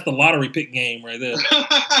right there. That's the lottery pick game right there.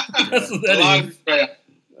 That's what that is.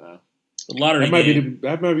 The lottery game.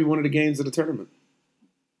 That might be one of the games of the tournament.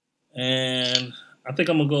 And I think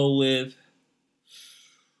I'm gonna go with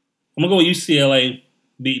UCLA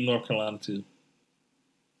beating North Carolina too.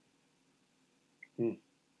 So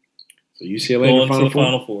UCLA going to the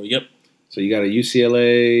Final Four. Yep. So you got a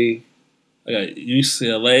UCLA. I got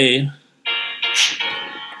UCLA.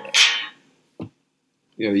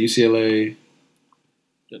 Yeah, the UCLA.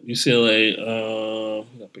 Yep, UCLA.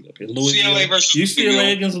 We gotta pick up here. UCLA versus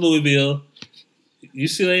UCLA against Louisville.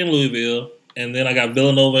 UCLA and Louisville. And then I got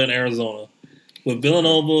Villanova and Arizona. With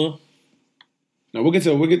Villanova, no,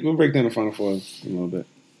 we'll break down the Final Four in a little bit.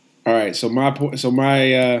 All right, so my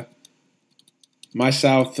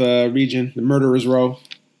South region, the Murderers Row.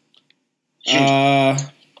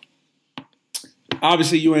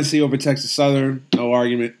 Obviously UNC over Texas Southern, no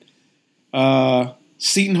argument.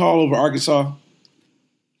 Seton Hall over Arkansas.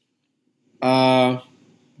 I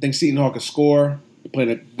think Seton Hall could score. They played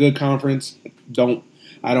a good conference.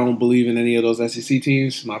 I don't believe in any of those SEC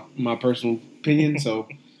teams. My personal opinion. So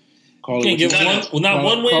call you it. Can't get one. Not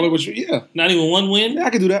one win. Call it yeah. Not even one win. Yeah,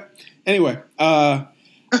 I can do that. Anyway, I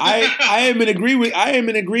am in agreement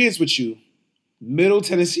with you. Middle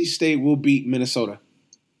Tennessee State will beat Minnesota.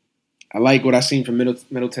 I like what I've seen from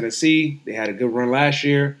Middle Tennessee. They had a good run last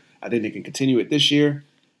year. I think they can continue it this year.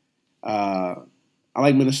 I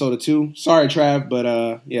like Minnesota too. Sorry, Trav,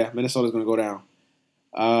 but yeah, Minnesota's going to go down.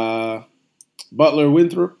 Butler,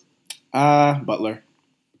 Winthrop. Butler.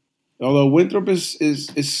 Although Winthrop is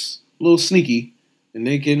a little sneaky, and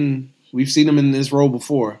we've seen them in this role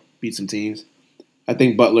before, beat some teams. I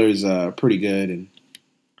think Butler is pretty good, and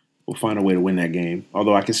we'll find a way to win that game.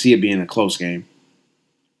 Although I can see it being a close game.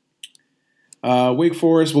 Wake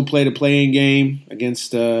Forest will play the play-in game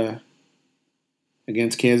against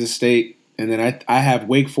Kansas State, and then I have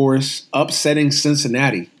Wake Forest upsetting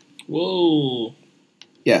Cincinnati. Whoa.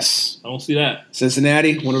 Yes. I don't see that.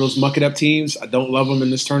 Cincinnati, one of those muck-it-up teams. I don't love them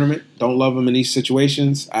in this tournament. Don't love them in these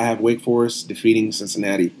situations. I have Wake Forest defeating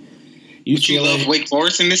Cincinnati. But you love Wake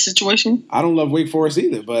Forest in this situation? I don't love Wake Forest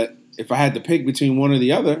either, but if I had to pick between one or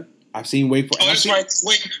the other, I've seen Wake Forest. Oh, that's right.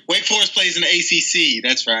 Wake Forest plays in the ACC.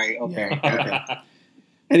 That's right. Okay. Yeah, okay.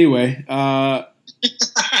 Anyway, I've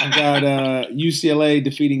got UCLA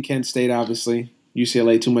defeating Kent State, obviously.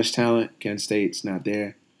 UCLA, too much talent. Kent State's not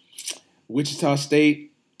there. Wichita State,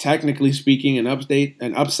 technically speaking, an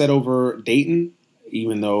upset over Dayton,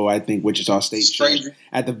 even though I think Wichita State should,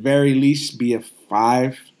 at the very least, be a 6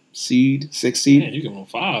 seed. Man, you give them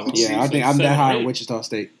 5. Yeah, I think I'm that high on Wichita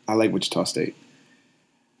State. I like Wichita State.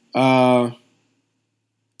 So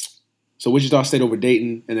Wichita State over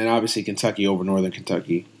Dayton, and then obviously Kentucky over Northern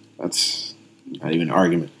Kentucky. That's not even an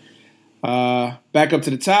argument. Back up to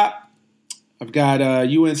the top, I've got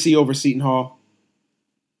UNC over Seton Hall.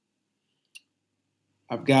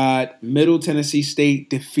 I've got Middle Tennessee State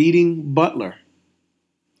defeating Butler.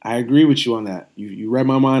 I agree with you on that. You read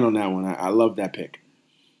my mind on that one. I love that pick.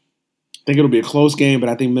 I think it'll be a close game, but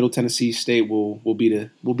I think Middle Tennessee State will be the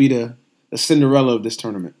Cinderella of this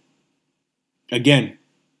tournament. Again,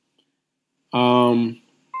 Where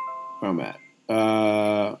I'm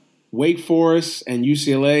at. Wake Forest and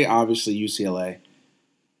UCLA. Obviously UCLA.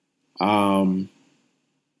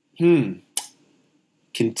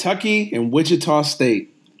 Kentucky and Wichita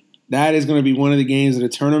State. That is going to be one of the games of the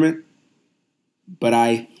tournament. But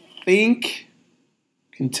I think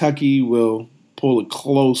Kentucky will pull a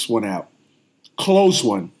close one out. Close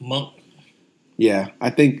one. Monk. Yeah, I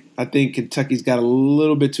think Kentucky's got a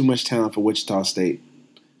little bit too much talent for Wichita State.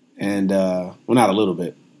 And, well, not a little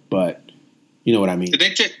bit, but you know what I mean. Did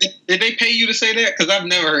they pay you to say that? Because I've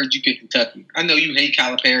never heard you pick Kentucky. I know you hate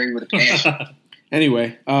Calipari with a passion.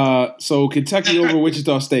 Anyway, so Kentucky over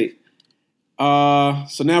Wichita State.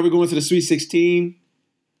 So now we're going to the Sweet 16,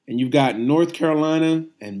 and you've got North Carolina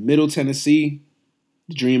and Middle Tennessee.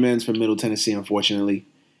 The dream ends for Middle Tennessee, unfortunately.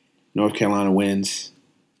 North Carolina wins.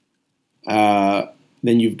 Then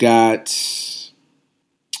you've got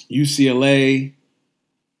UCLA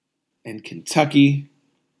and Kentucky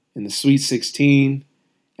in the Sweet 16,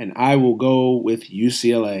 and I will go with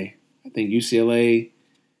UCLA. I think UCLA,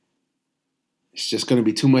 it's just going to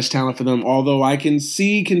be too much talent for them, although I can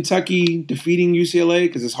see Kentucky defeating UCLA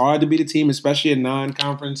because it's hard to beat a team, especially a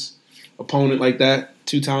non-conference opponent like that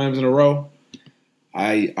 2 times in a row.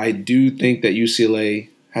 I do think that UCLA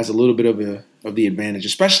has a little bit of the advantage,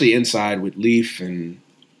 especially inside with Leaf and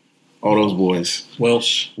all those boys.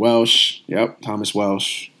 Welsh. Yep, Thomas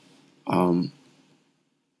Welsh. So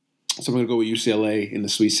I'm going to go with UCLA in the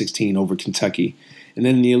Sweet 16 over Kentucky. And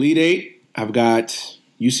then in the Elite Eight, I've got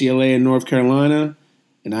UCLA and North Carolina,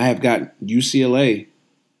 and I have got UCLA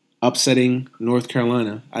upsetting North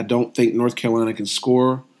Carolina. I don't think North Carolina can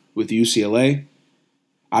score with UCLA.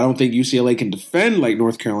 I don't think UCLA can defend like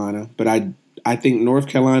North Carolina, but I think North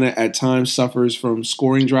Carolina at times suffers from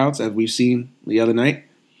scoring droughts, as we've seen the other night.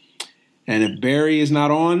 And if Barry is not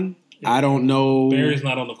on, I don't know. Barry's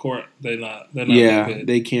not on the court. They're not Yeah, that good.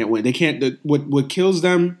 they can't win. They can't. What kills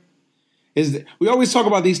them is we always talk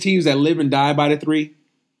about these teams that live and die by the 3.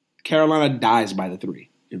 Carolina dies by the 3.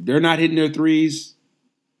 If they're not hitting their threes,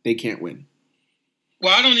 they can't win.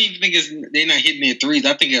 Well, I don't even think they're not hitting their threes.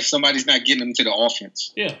 I think if somebody's not getting them to the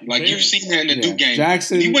offense. Yeah. Like you've seen that in the Duke game.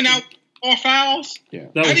 Jackson. He went out 4 fouls. Yeah.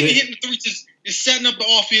 That was Not even it. hitting the threes, just setting up the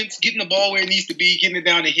offense, getting the ball where it needs to be, getting it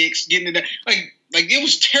down to Hicks, getting it down. Like it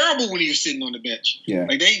was terrible when he was sitting on the bench. Yeah.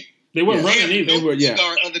 Like They weren't Yeah. running either. They were, yeah.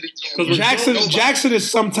 Star other than Because Jackson is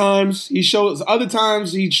sometimes he shows. Other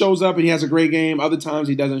times he shows up and he has a great game. Other times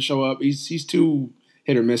he doesn't show up. He's too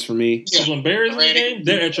hit or miss for me. Because when Barry's in the game,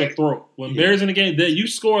 they're at your throat. When Barry's in the game, you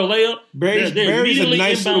score a layup, Barry's a immediately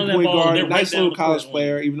nice little inbounding that point ball, and guard, they're nice right little down the college court.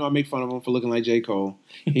 player. Even though I make fun of him for looking like J. Cole,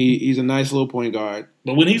 he's a nice little point guard.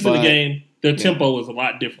 But when he's in the But- game, their tempo is a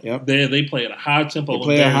lot different. Yep. They play at a higher tempo. They when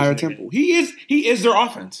play at a Barry's higher in the tempo. game. He is their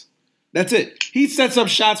offense. That's it. He sets up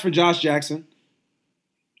shots for Josh Jackson.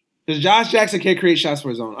 Because Josh Jackson can't create shots for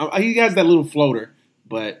his own. He has that little floater,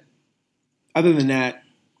 but other than that,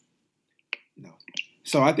 no.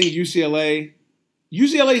 So I think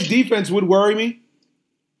UCLA's defense would worry me,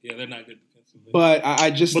 Yeah, they're not good defensively. but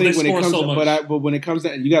I just But think they when it score comes, so much. but when it comes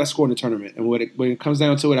down, you got to score in the tournament, and when it comes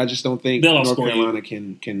down to it, I just don't think They'll North outscore you. Carolina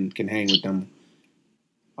can hang with them,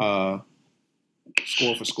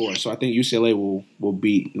 score for score. So I think UCLA will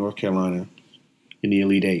beat North Carolina in the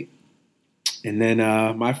Elite Eight. And then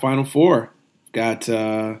my Final Four got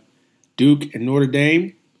Duke and Notre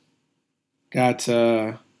Dame, got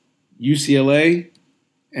UCLA,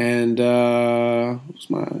 and what's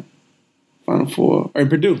my Final Four? And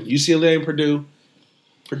Purdue, UCLA and Purdue.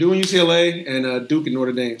 Purdue and UCLA, and Duke and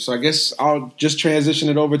Notre Dame. So I guess I'll just transition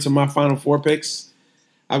it over to my Final Four picks.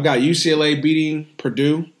 I've got UCLA beating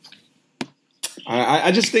Purdue.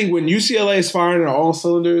 I just think when UCLA is firing on all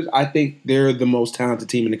cylinders, I think they're the most talented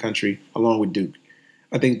team in the country, along with Duke.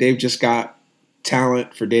 I think they've just got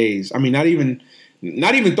talent for days. I mean, not even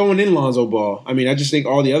throwing in Lonzo Ball. I mean, I just think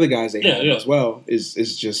all the other guys they have as well is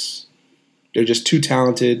just they're just too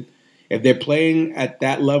talented. If they're playing at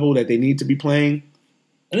that level that they need to be playing.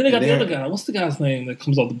 And then they got the other guy. What's the guy's name that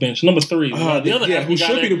comes off the bench? Number 3. The other guy who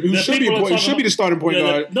should be the starting point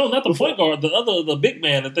guard. No, not the point guard. The big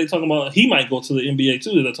man that they talking about. He might go to the NBA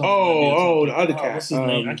too. They're talking about the other cat. What's his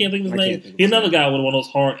name? I can't think of his name. think of He's his another name. guy with one of those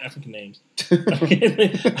hard African names.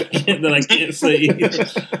 that I can't say either.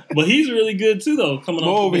 But he's really good too, though. Coming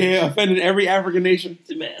Mo off over the here bench. offending every African nation.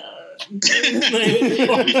 Man, his name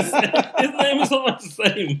is hard to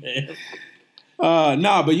say, man.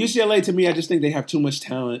 But UCLA, to me, I just think they have too much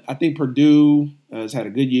talent. I think Purdue has had a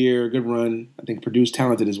good year, a good run. I think Purdue's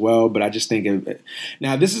talented as well, but I just think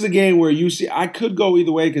now this is a game where I could go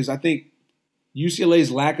either way because I think UCLA's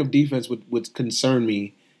lack of defense would concern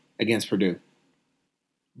me against Purdue.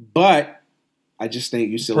 But I just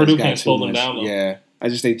think UCLA's Purdue got can't too slow them much. down, though. Yeah, I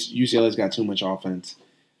just think UCLA's got too much offense.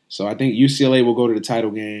 So I think UCLA will go to the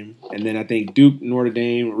title game, and then I think Duke, Notre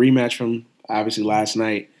Dame, rematch from obviously last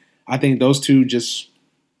night. I think those two just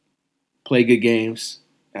play good games.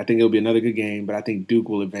 I think it'll be another good game, but I think Duke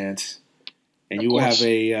will advance. And you will have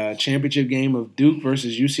a championship game of Duke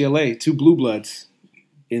versus UCLA, two blue bloods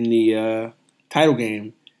in the title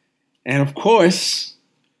game. And of course,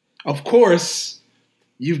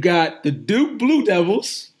 you've got the Duke Blue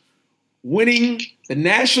Devils winning the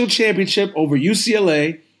national championship over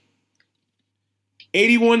UCLA,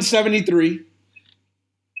 81-73.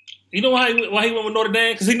 You know why he went with Notre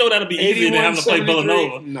Dame? Because he know that'll be easier than having to play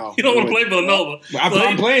Villanova. No, you don't want to play Villanova.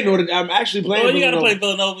 I'm playing Notre Dame. I'm actually playing. Well, you got to Villanova. play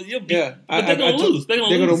Villanova. You'll beat. Yeah, but they're gonna lose. They're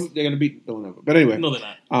gonna lose. They're gonna beat Villanova. But anyway, No, they're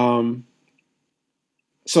not.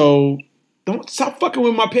 So don't stop fucking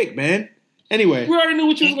with my pick, man. Anyway, We already knew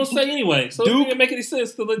what you was gonna say anyway, so Duke- it didn't make any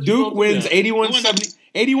sense to let you Duke go wins through that.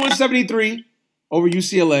 81-73 over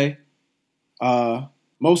UCLA.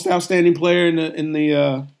 Most outstanding player in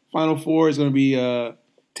the Final Four is going to be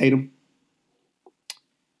Tatum,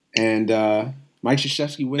 and Mike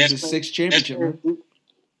Krzyzewski wins his sixth championship. Man.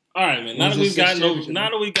 All right, man. Now that we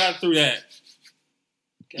got through that.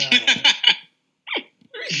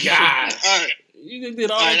 God. All right. You did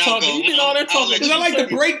all All that right, I'll talking. go. You did all that I'll talking. let Because I like to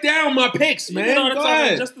break down my picks, You man. did all that Go talking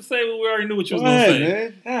ahead. just to say what we already knew what you was Go going to ahead, say.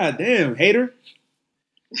 man. God damn, hater.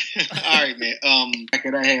 All right, man.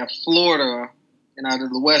 Bracket I have Florida, and out of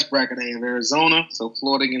the West bracket I have Arizona. So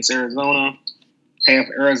Florida against Arizona. I have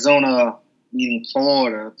Arizona beating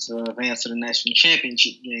Florida to advance to the national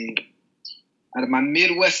championship game. Out of my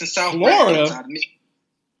Midwest and South Florida? brackets,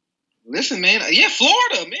 listen, man. Yeah,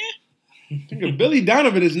 Florida, man. Nigga, Billy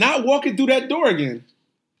Donovan is not walking through that door again.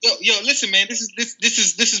 Yo, listen, man. This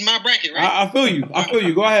is my bracket, right? I feel you.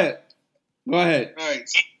 Go ahead. All right.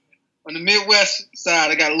 So on the Midwest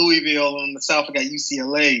side, I got Louisville. On the South, I got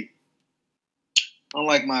UCLA.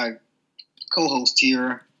 Unlike my co-host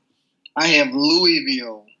here, I have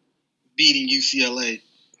Louisville beating UCLA.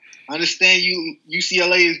 I understand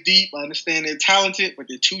UCLA is deep. I understand they're talented, but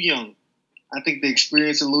they're too young. I think the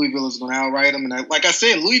experience of Louisville is going to outright them. And like I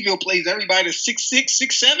said, Louisville plays everybody 6'6",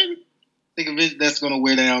 6'7". I think that's going to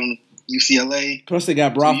wear down UCLA. Plus, they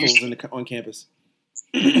got brothels on campus.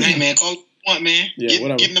 Hey, man, call it what you want, man. Yeah,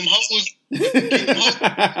 whatever. Getting them hoes. Get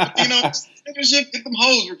them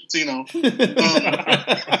hoes, Rick Pitino.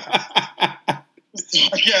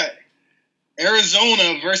 I got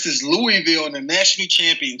Arizona versus Louisville in the national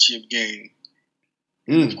championship game.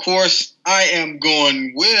 Of course, I am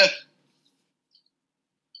going with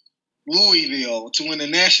Louisville to win the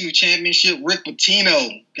national championship. Rick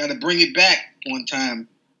Pitino got to bring it back one time.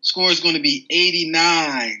 Score is going to be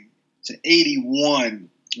 89-81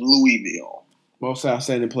 Louisville. Most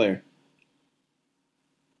outstanding player.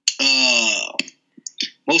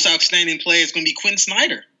 Most outstanding player is going to be Quinn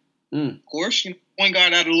Snyder. Of course, point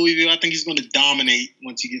guard out of Louisville. I think he's going to dominate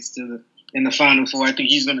once he gets in the Final Four. I think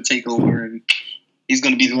he's going to take over and he's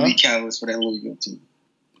going to be the lead catalyst for that Louisville team.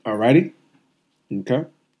 All righty. Okay.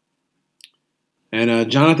 And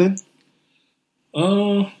Jonathan?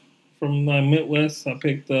 From my Midwest, I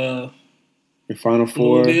picked Your Final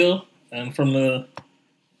Four. Louisville. And from the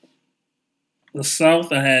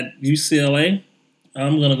South, I had UCLA.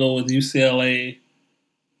 I'm going to go with UCLA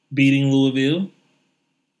beating Louisville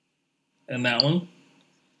in that one.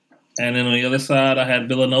 And then on the other side, I had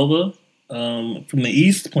Villanova from the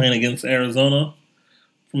East playing against Arizona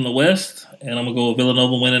from the West. And I'm going to go with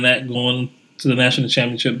Villanova winning that, going to the national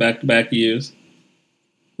championship back-to-back years.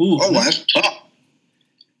 Ooh, that's tough.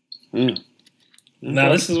 Now,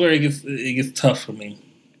 this is where it gets tough for me.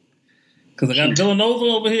 Because I got Villanova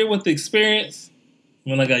over here with the experience.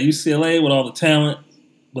 When I got UCLA with all the talent,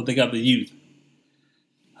 but they got the youth.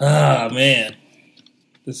 Ah, man.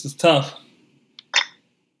 This is tough.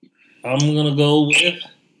 I'm going to go with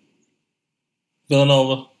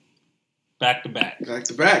Villanova back-to-back.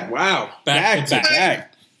 Back-to-back. Wow.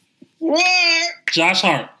 Back-to-back. What? Josh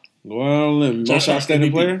Hart. Well, then, most Hart, outstanding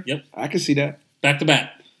MVP. player? Yep. I can see that.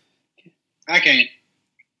 Back-to-back. I can't.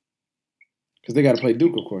 Because they got to play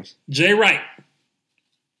Duke, of course. Jay Wright.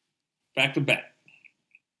 Back-to-back.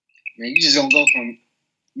 Man, you just gonna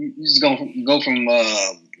go from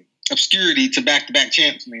obscurity to back-to-back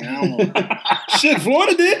champs, man. I don't know. Shit,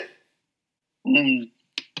 Florida did.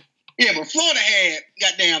 Yeah, but Florida had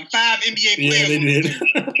goddamn 5 NBA players. Yeah, they on did. the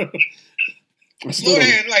team. Florida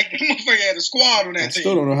had motherfucker had a squad on that I team.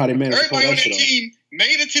 still don't know how they managed to pull Everybody that on that shit off. team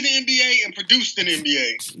made it to the NBA and produced in the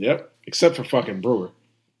NBA. Yep. Except for fucking Brewer.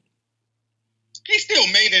 He still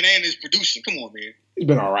made it and is producing. Come on, man. He's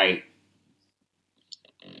been all right.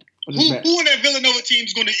 I'm Who just mad. in that Villanova team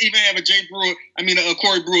is going to even have a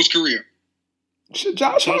Corey Brewer's career? Should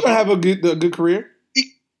Josh Hart have a good career?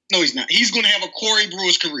 No, he's not. He's going to have a Corey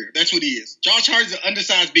Brewer's career. That's what he is. Josh Hart is an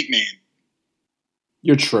undersized big man.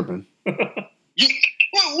 You're tripping.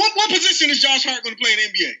 What position is Josh Hart going to play in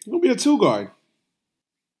the NBA? He'll be a 2 guard.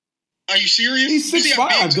 Are you serious? He's You see how 6'5",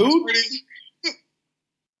 big Josh dude. Hart is?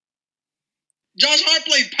 Josh Hart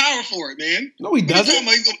plays power forward, man. No, he What are you talking doesn't.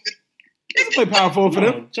 about? He's gonna- He doesn't play power forward for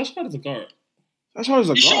them. No, Josh Hart is a guard. Josh Hart is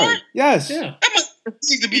a You guard. sure? Yes. Yeah. That must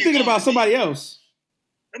need to be You're a thinking about guard. somebody else.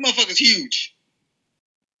 That motherfucker's huge.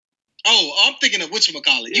 Oh, I'm thinking of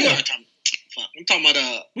whatchamacallit. You Yeah. are talking. Fuck, I'm talking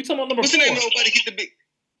about We talking about number what's the 4. name? Nobody get the big.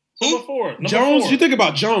 Number Who? 4. Number Jones, 4. you think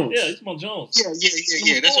about Jones. Yeah, he's talking about Jones.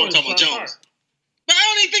 Yeah. That's what I'm talking about, Jones. But I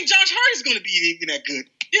don't even think Josh Hart is going to be even that good.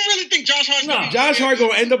 You really think Josh Hart's Nah. going to be Josh that Hart good?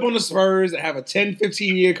 going to end up on the Spurs and have a 10,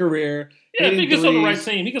 15-year career. Yeah, if he hitting gets on the right threes.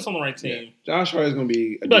 team, he gets on the right Yeah. team. Josh Hart is going to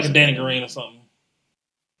be He'll be like a decent Danny player. Green or something.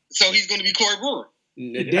 So he's going to be Corey Brewer.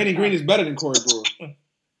 Danny Green is better than Corey Brewer.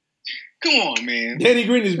 Come on, man. Danny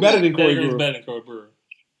Green is better than Corey Danny Green's Brewer. better than Corey Brewer.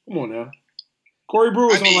 Come on now. Corey Brewer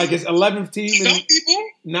was I mean, on like his 11th team Some in people.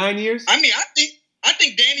 9 years. I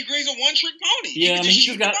think Danny Green's a one-trick pony. Yeah, I can mean, he shoot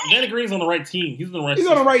just got the ball. Danny Green's on the right team. He's on the right. He's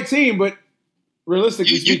on the right team, but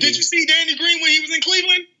realistically speaking, Did you see Danny Green when he was in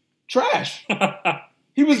Cleveland? trash. right.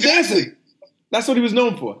 He was Exactly. dancing. That's what he was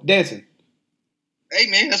known for, dancing. Hey,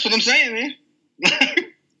 man, that's what I'm saying, man.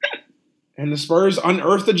 And the Spurs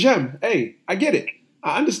unearthed a gem. Hey, I get it.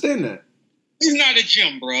 I understand that. He's not a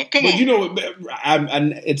gym, bro. Come But on. you know what?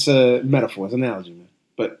 It's a metaphor. It's an analogy, man.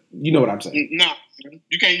 But you know what I'm saying. Nah,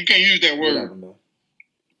 you can't use that word. Whatever, man.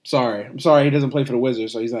 Sorry. I'm sorry he doesn't play for the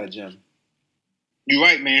Wizards, so he's not a gem. You're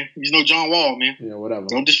right, man. He's no John Wall, man. You know, whatever.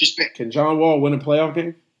 Don't disrespect. Can John Wall win a playoff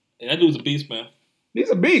game? Yeah, that dude's a beast, man. He's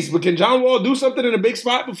a beast, but can John Wall do something in a big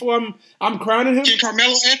spot before I'm crowning him? Can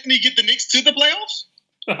Carmelo Anthony get the Knicks to the playoffs?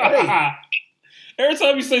 Hey. Every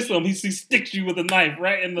time you say something, he sticks you with a knife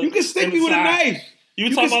right in the. You can stick in the me with a side. knife. You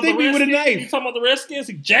You talking can about stick the me with a Redskins? knife. You talking about the Redskins?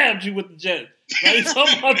 He jabbed you with the Jets. Now you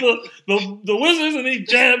talking about the Wizards, and he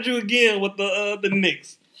jabbed you again with the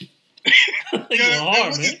Knicks. He going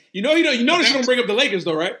hard, man. You notice you don't bring up the Lakers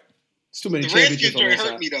though, right? It's too many The Redskins championships on joint that hurt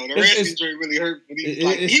side. me, though. The It's- Redskins joint really hurt. But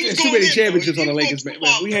It's too many championships on the Lakers, man.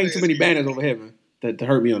 We hang too many banners over here, man. To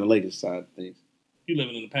hurt me on the Lakers side of things. You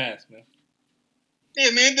living in the past, man. Yeah,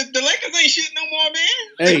 man. The Lakers ain't shit no more,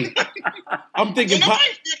 man. Hey, I'm thinking. So nobody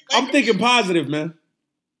fit the I'm Lakers. thinking positive, man.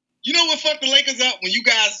 You know what fucked the Lakers up? When you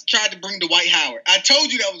guys tried to bring Dwight Howard. I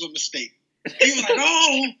told you that was a mistake. He was like,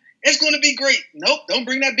 oh, it's going to be great. Nope, don't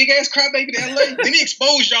bring that big-ass crybaby to L.A. Then he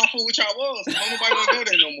exposed y'all for which I was. So don't nobody want to go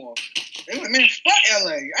there no more. They were like, man, fuck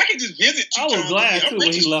L.A. I can just visit 2 I was times a glad year. too I'm when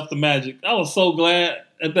rich he as- left the Magic. I was so glad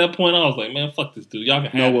at that point. I was like, man, fuck this dude. Y'all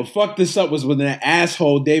can No, have what it. fucked this up was when that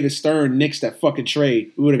asshole David Stern nixed that fucking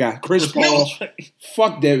trade. We would have got Chris Paul.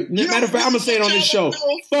 Fuck David. You know Matter of fact, I'm gonna say it on this show.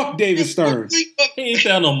 Fuck David Stern. He ain't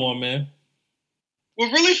there no more, man.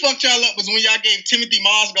 What really fucked y'all up was when y'all gave Timothy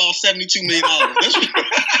Mozgov $72 million.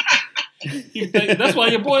 That's why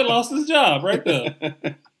your boy lost his job right there. One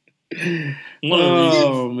of the reasons.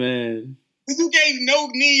 Oh man. You gave No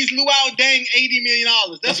Knees Luau Dang $80 million.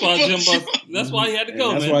 That's what why Jim fucked you Buss. up. That's why he had to And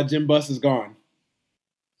go, that's man. why Jim Buss is gone.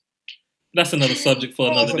 That's another subject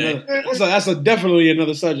for another day. That's definitely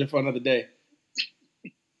another subject for another day.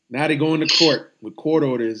 Now they going to court with court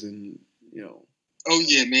orders and Oh,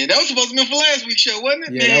 yeah, man. That was supposed to be for last week's show, wasn't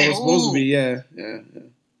it? yeah, man, that was supposed to be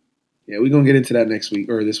yeah. We're gonna get into that next week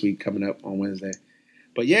or this week coming up on Wednesday.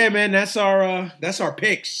 But yeah, man, that's our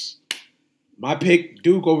picks. My pick,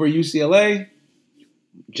 Duke over UCLA.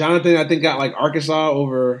 Jonathan, I think got like Arkansas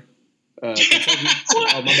over Kentucky.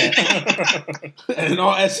 Oh my bad. And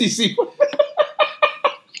all SEC.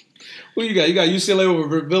 Who you got? You got UCLA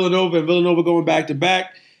over Villanova, and Villanova going back to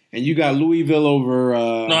back, and you got Louisville over.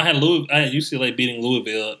 No, I had UCLA beating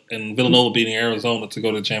Louisville and Villanova beating Arizona to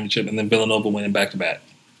go to the championship, and then Villanova winning back to back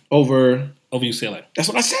over UCLA. That's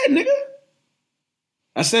what I said, nigga.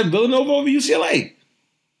 I said Villanova over UCLA.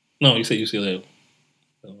 No, you said UCLA.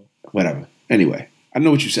 Whatever. Anyway, I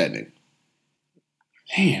know what you said, nigga.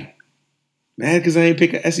 Damn. Mad because I ain't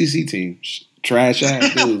pick a SEC team. Trash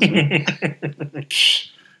ass dudes, man.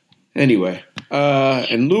 Anyway.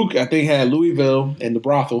 And Luke, I think, had Louisville and the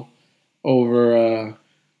brothel over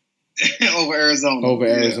over Arizona. over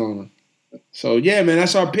Arizona. So, yeah, man,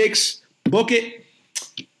 that's our picks. Book it.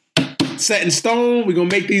 Set in stone. We're going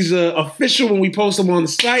to make these official when we post them on the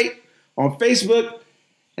site, on Facebook,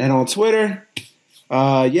 and on Twitter.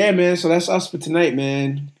 Yeah, man. So that's us for tonight,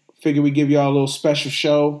 man. Figure we give y'all a little special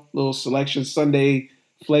show, little selection Sunday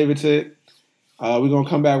flavor to it. We're going to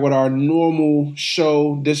come back with our normal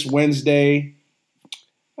show this Wednesday,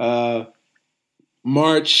 March,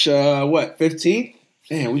 15th?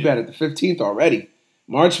 Man, we bet at the 15th already.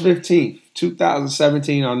 March 15th,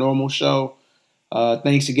 2017, our normal show.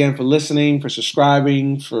 Thanks again for listening, for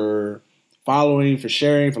subscribing, for following, for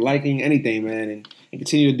sharing, for liking, anything, man. And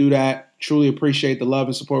continue to do that. Truly appreciate the love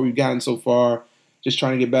and support we've gotten so far. Just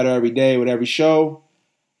trying to get better every day with every show.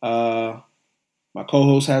 My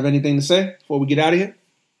co-hosts have anything to say before we get out of here?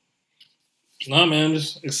 No, man, I'm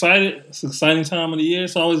just excited. It's an exciting time of the year.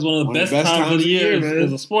 It's always one of the best times of the year.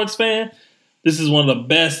 As a sports fan, this is one of the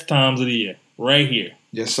best times of the year, right here.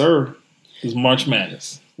 Yes, sir. It's March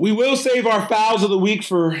Madness. We will save our fouls of the week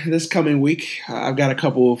for this coming week. I've got a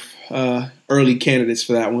couple of early candidates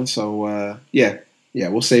for that one, so yeah,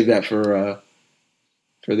 we'll save that for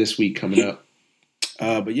this week coming up.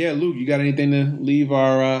 But yeah, Luke, you got anything to leave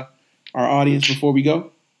our audience before we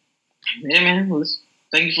go? Yeah, man.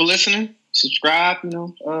 Thank you for listening. Subscribe,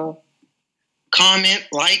 comment,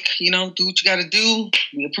 like, do what you got to do.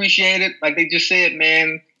 We appreciate it. Like they just said,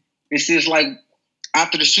 man, this is like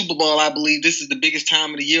after the Super Bowl, I believe this is the biggest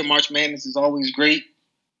time of the year. March Madness is always great.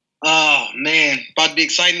 Oh, man. About to be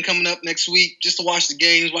exciting coming up next week just to watch the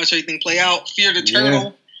games, watch everything play out. Fear the Turtle.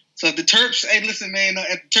 Yeah. So if the Terps, hey, listen, man,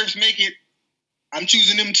 if the Terps make it, I'm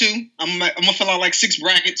choosing them too. I'm going to fill out like 6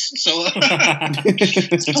 brackets. So,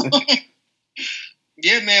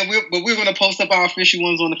 yeah, man. We're going to post up our official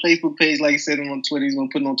ones on the Facebook page. Like I said, on Twitter. He's going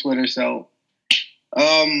to put it on Twitter. So,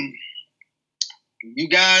 you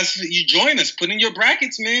guys, you join us. Put in your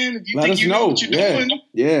brackets, man. If you let think us you know what you're doing.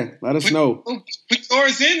 Yeah, let us know. Put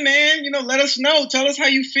yours in, man. Let us know. Tell us how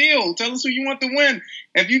you feel. Tell us who you want to win.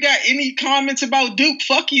 If you got any comments about Duke,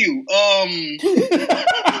 fuck you. Man.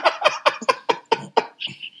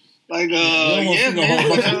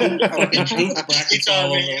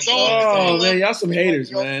 Man, y'all some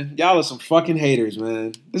haters, man. Y'all are some fucking haters,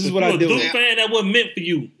 man. This is what I do. Duke fan, that wasn't meant for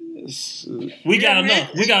you. We got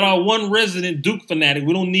enough. Man. We got our one resident Duke fanatic.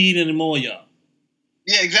 We don't need any more, y'all.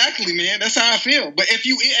 Yeah, exactly, man. That's how I feel. But if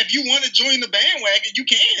you want to join the bandwagon, you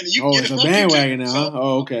can. You can it's a bandwagon now, huh?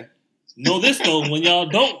 Oh, okay. Know this though, when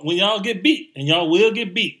y'all get beat, and y'all will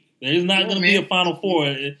get beat, there's not going to be a Final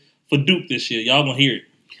Four for Duke this year. Y'all gonna hear it.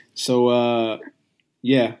 So,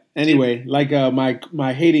 yeah. Anyway, like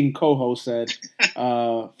my hating co-host said,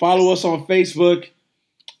 follow us on Facebook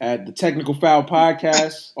at the Technical Foul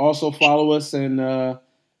Podcast. Also follow us and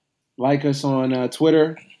like us on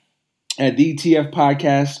Twitter at the TF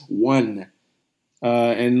Podcast 1.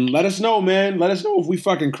 And let us know, man. Let us know if we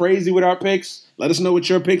fucking crazy with our picks. Let us know what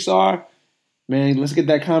your picks are. Man, let's get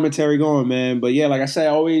that commentary going, man. But yeah, like I said,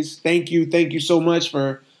 always thank you so much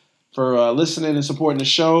for listening and supporting the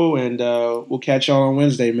show. And we'll catch y'all on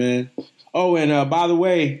Wednesday, man. Oh, and by the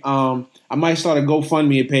way, I might start a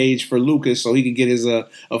GoFundMe page for Lucas so he can get his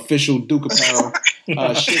official Duke apparel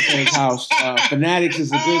shipped to his house. Fanatics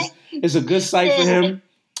is a good site for him.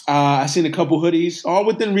 I seen a couple hoodies, all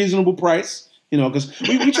within reasonable price. Because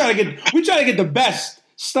we try to get the best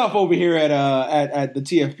stuff over here at the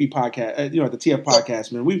TFP podcast. At the TF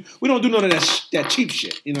podcast, man. We don't do none of that cheap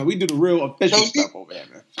shit. We do the real official stuff over there,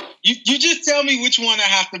 man. You just tell me which one I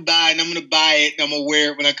have to buy, and I'm gonna buy it, and I'm gonna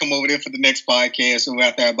wear it when I come over there for the next podcast, or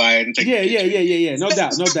after I buy it and take. Yeah. No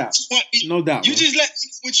doubt. No doubt. You just let me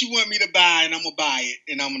know what you want me to buy, and I'm gonna buy it,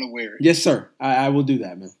 and I'm gonna wear it. Yes, sir. I will do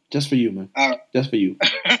that, man. Just for you, man. All right. Just for you.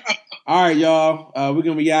 All right, y'all. We're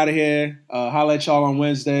going to be out of here. Holla at y'all on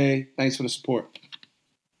Wednesday. Thanks for the support.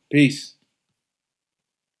 Peace.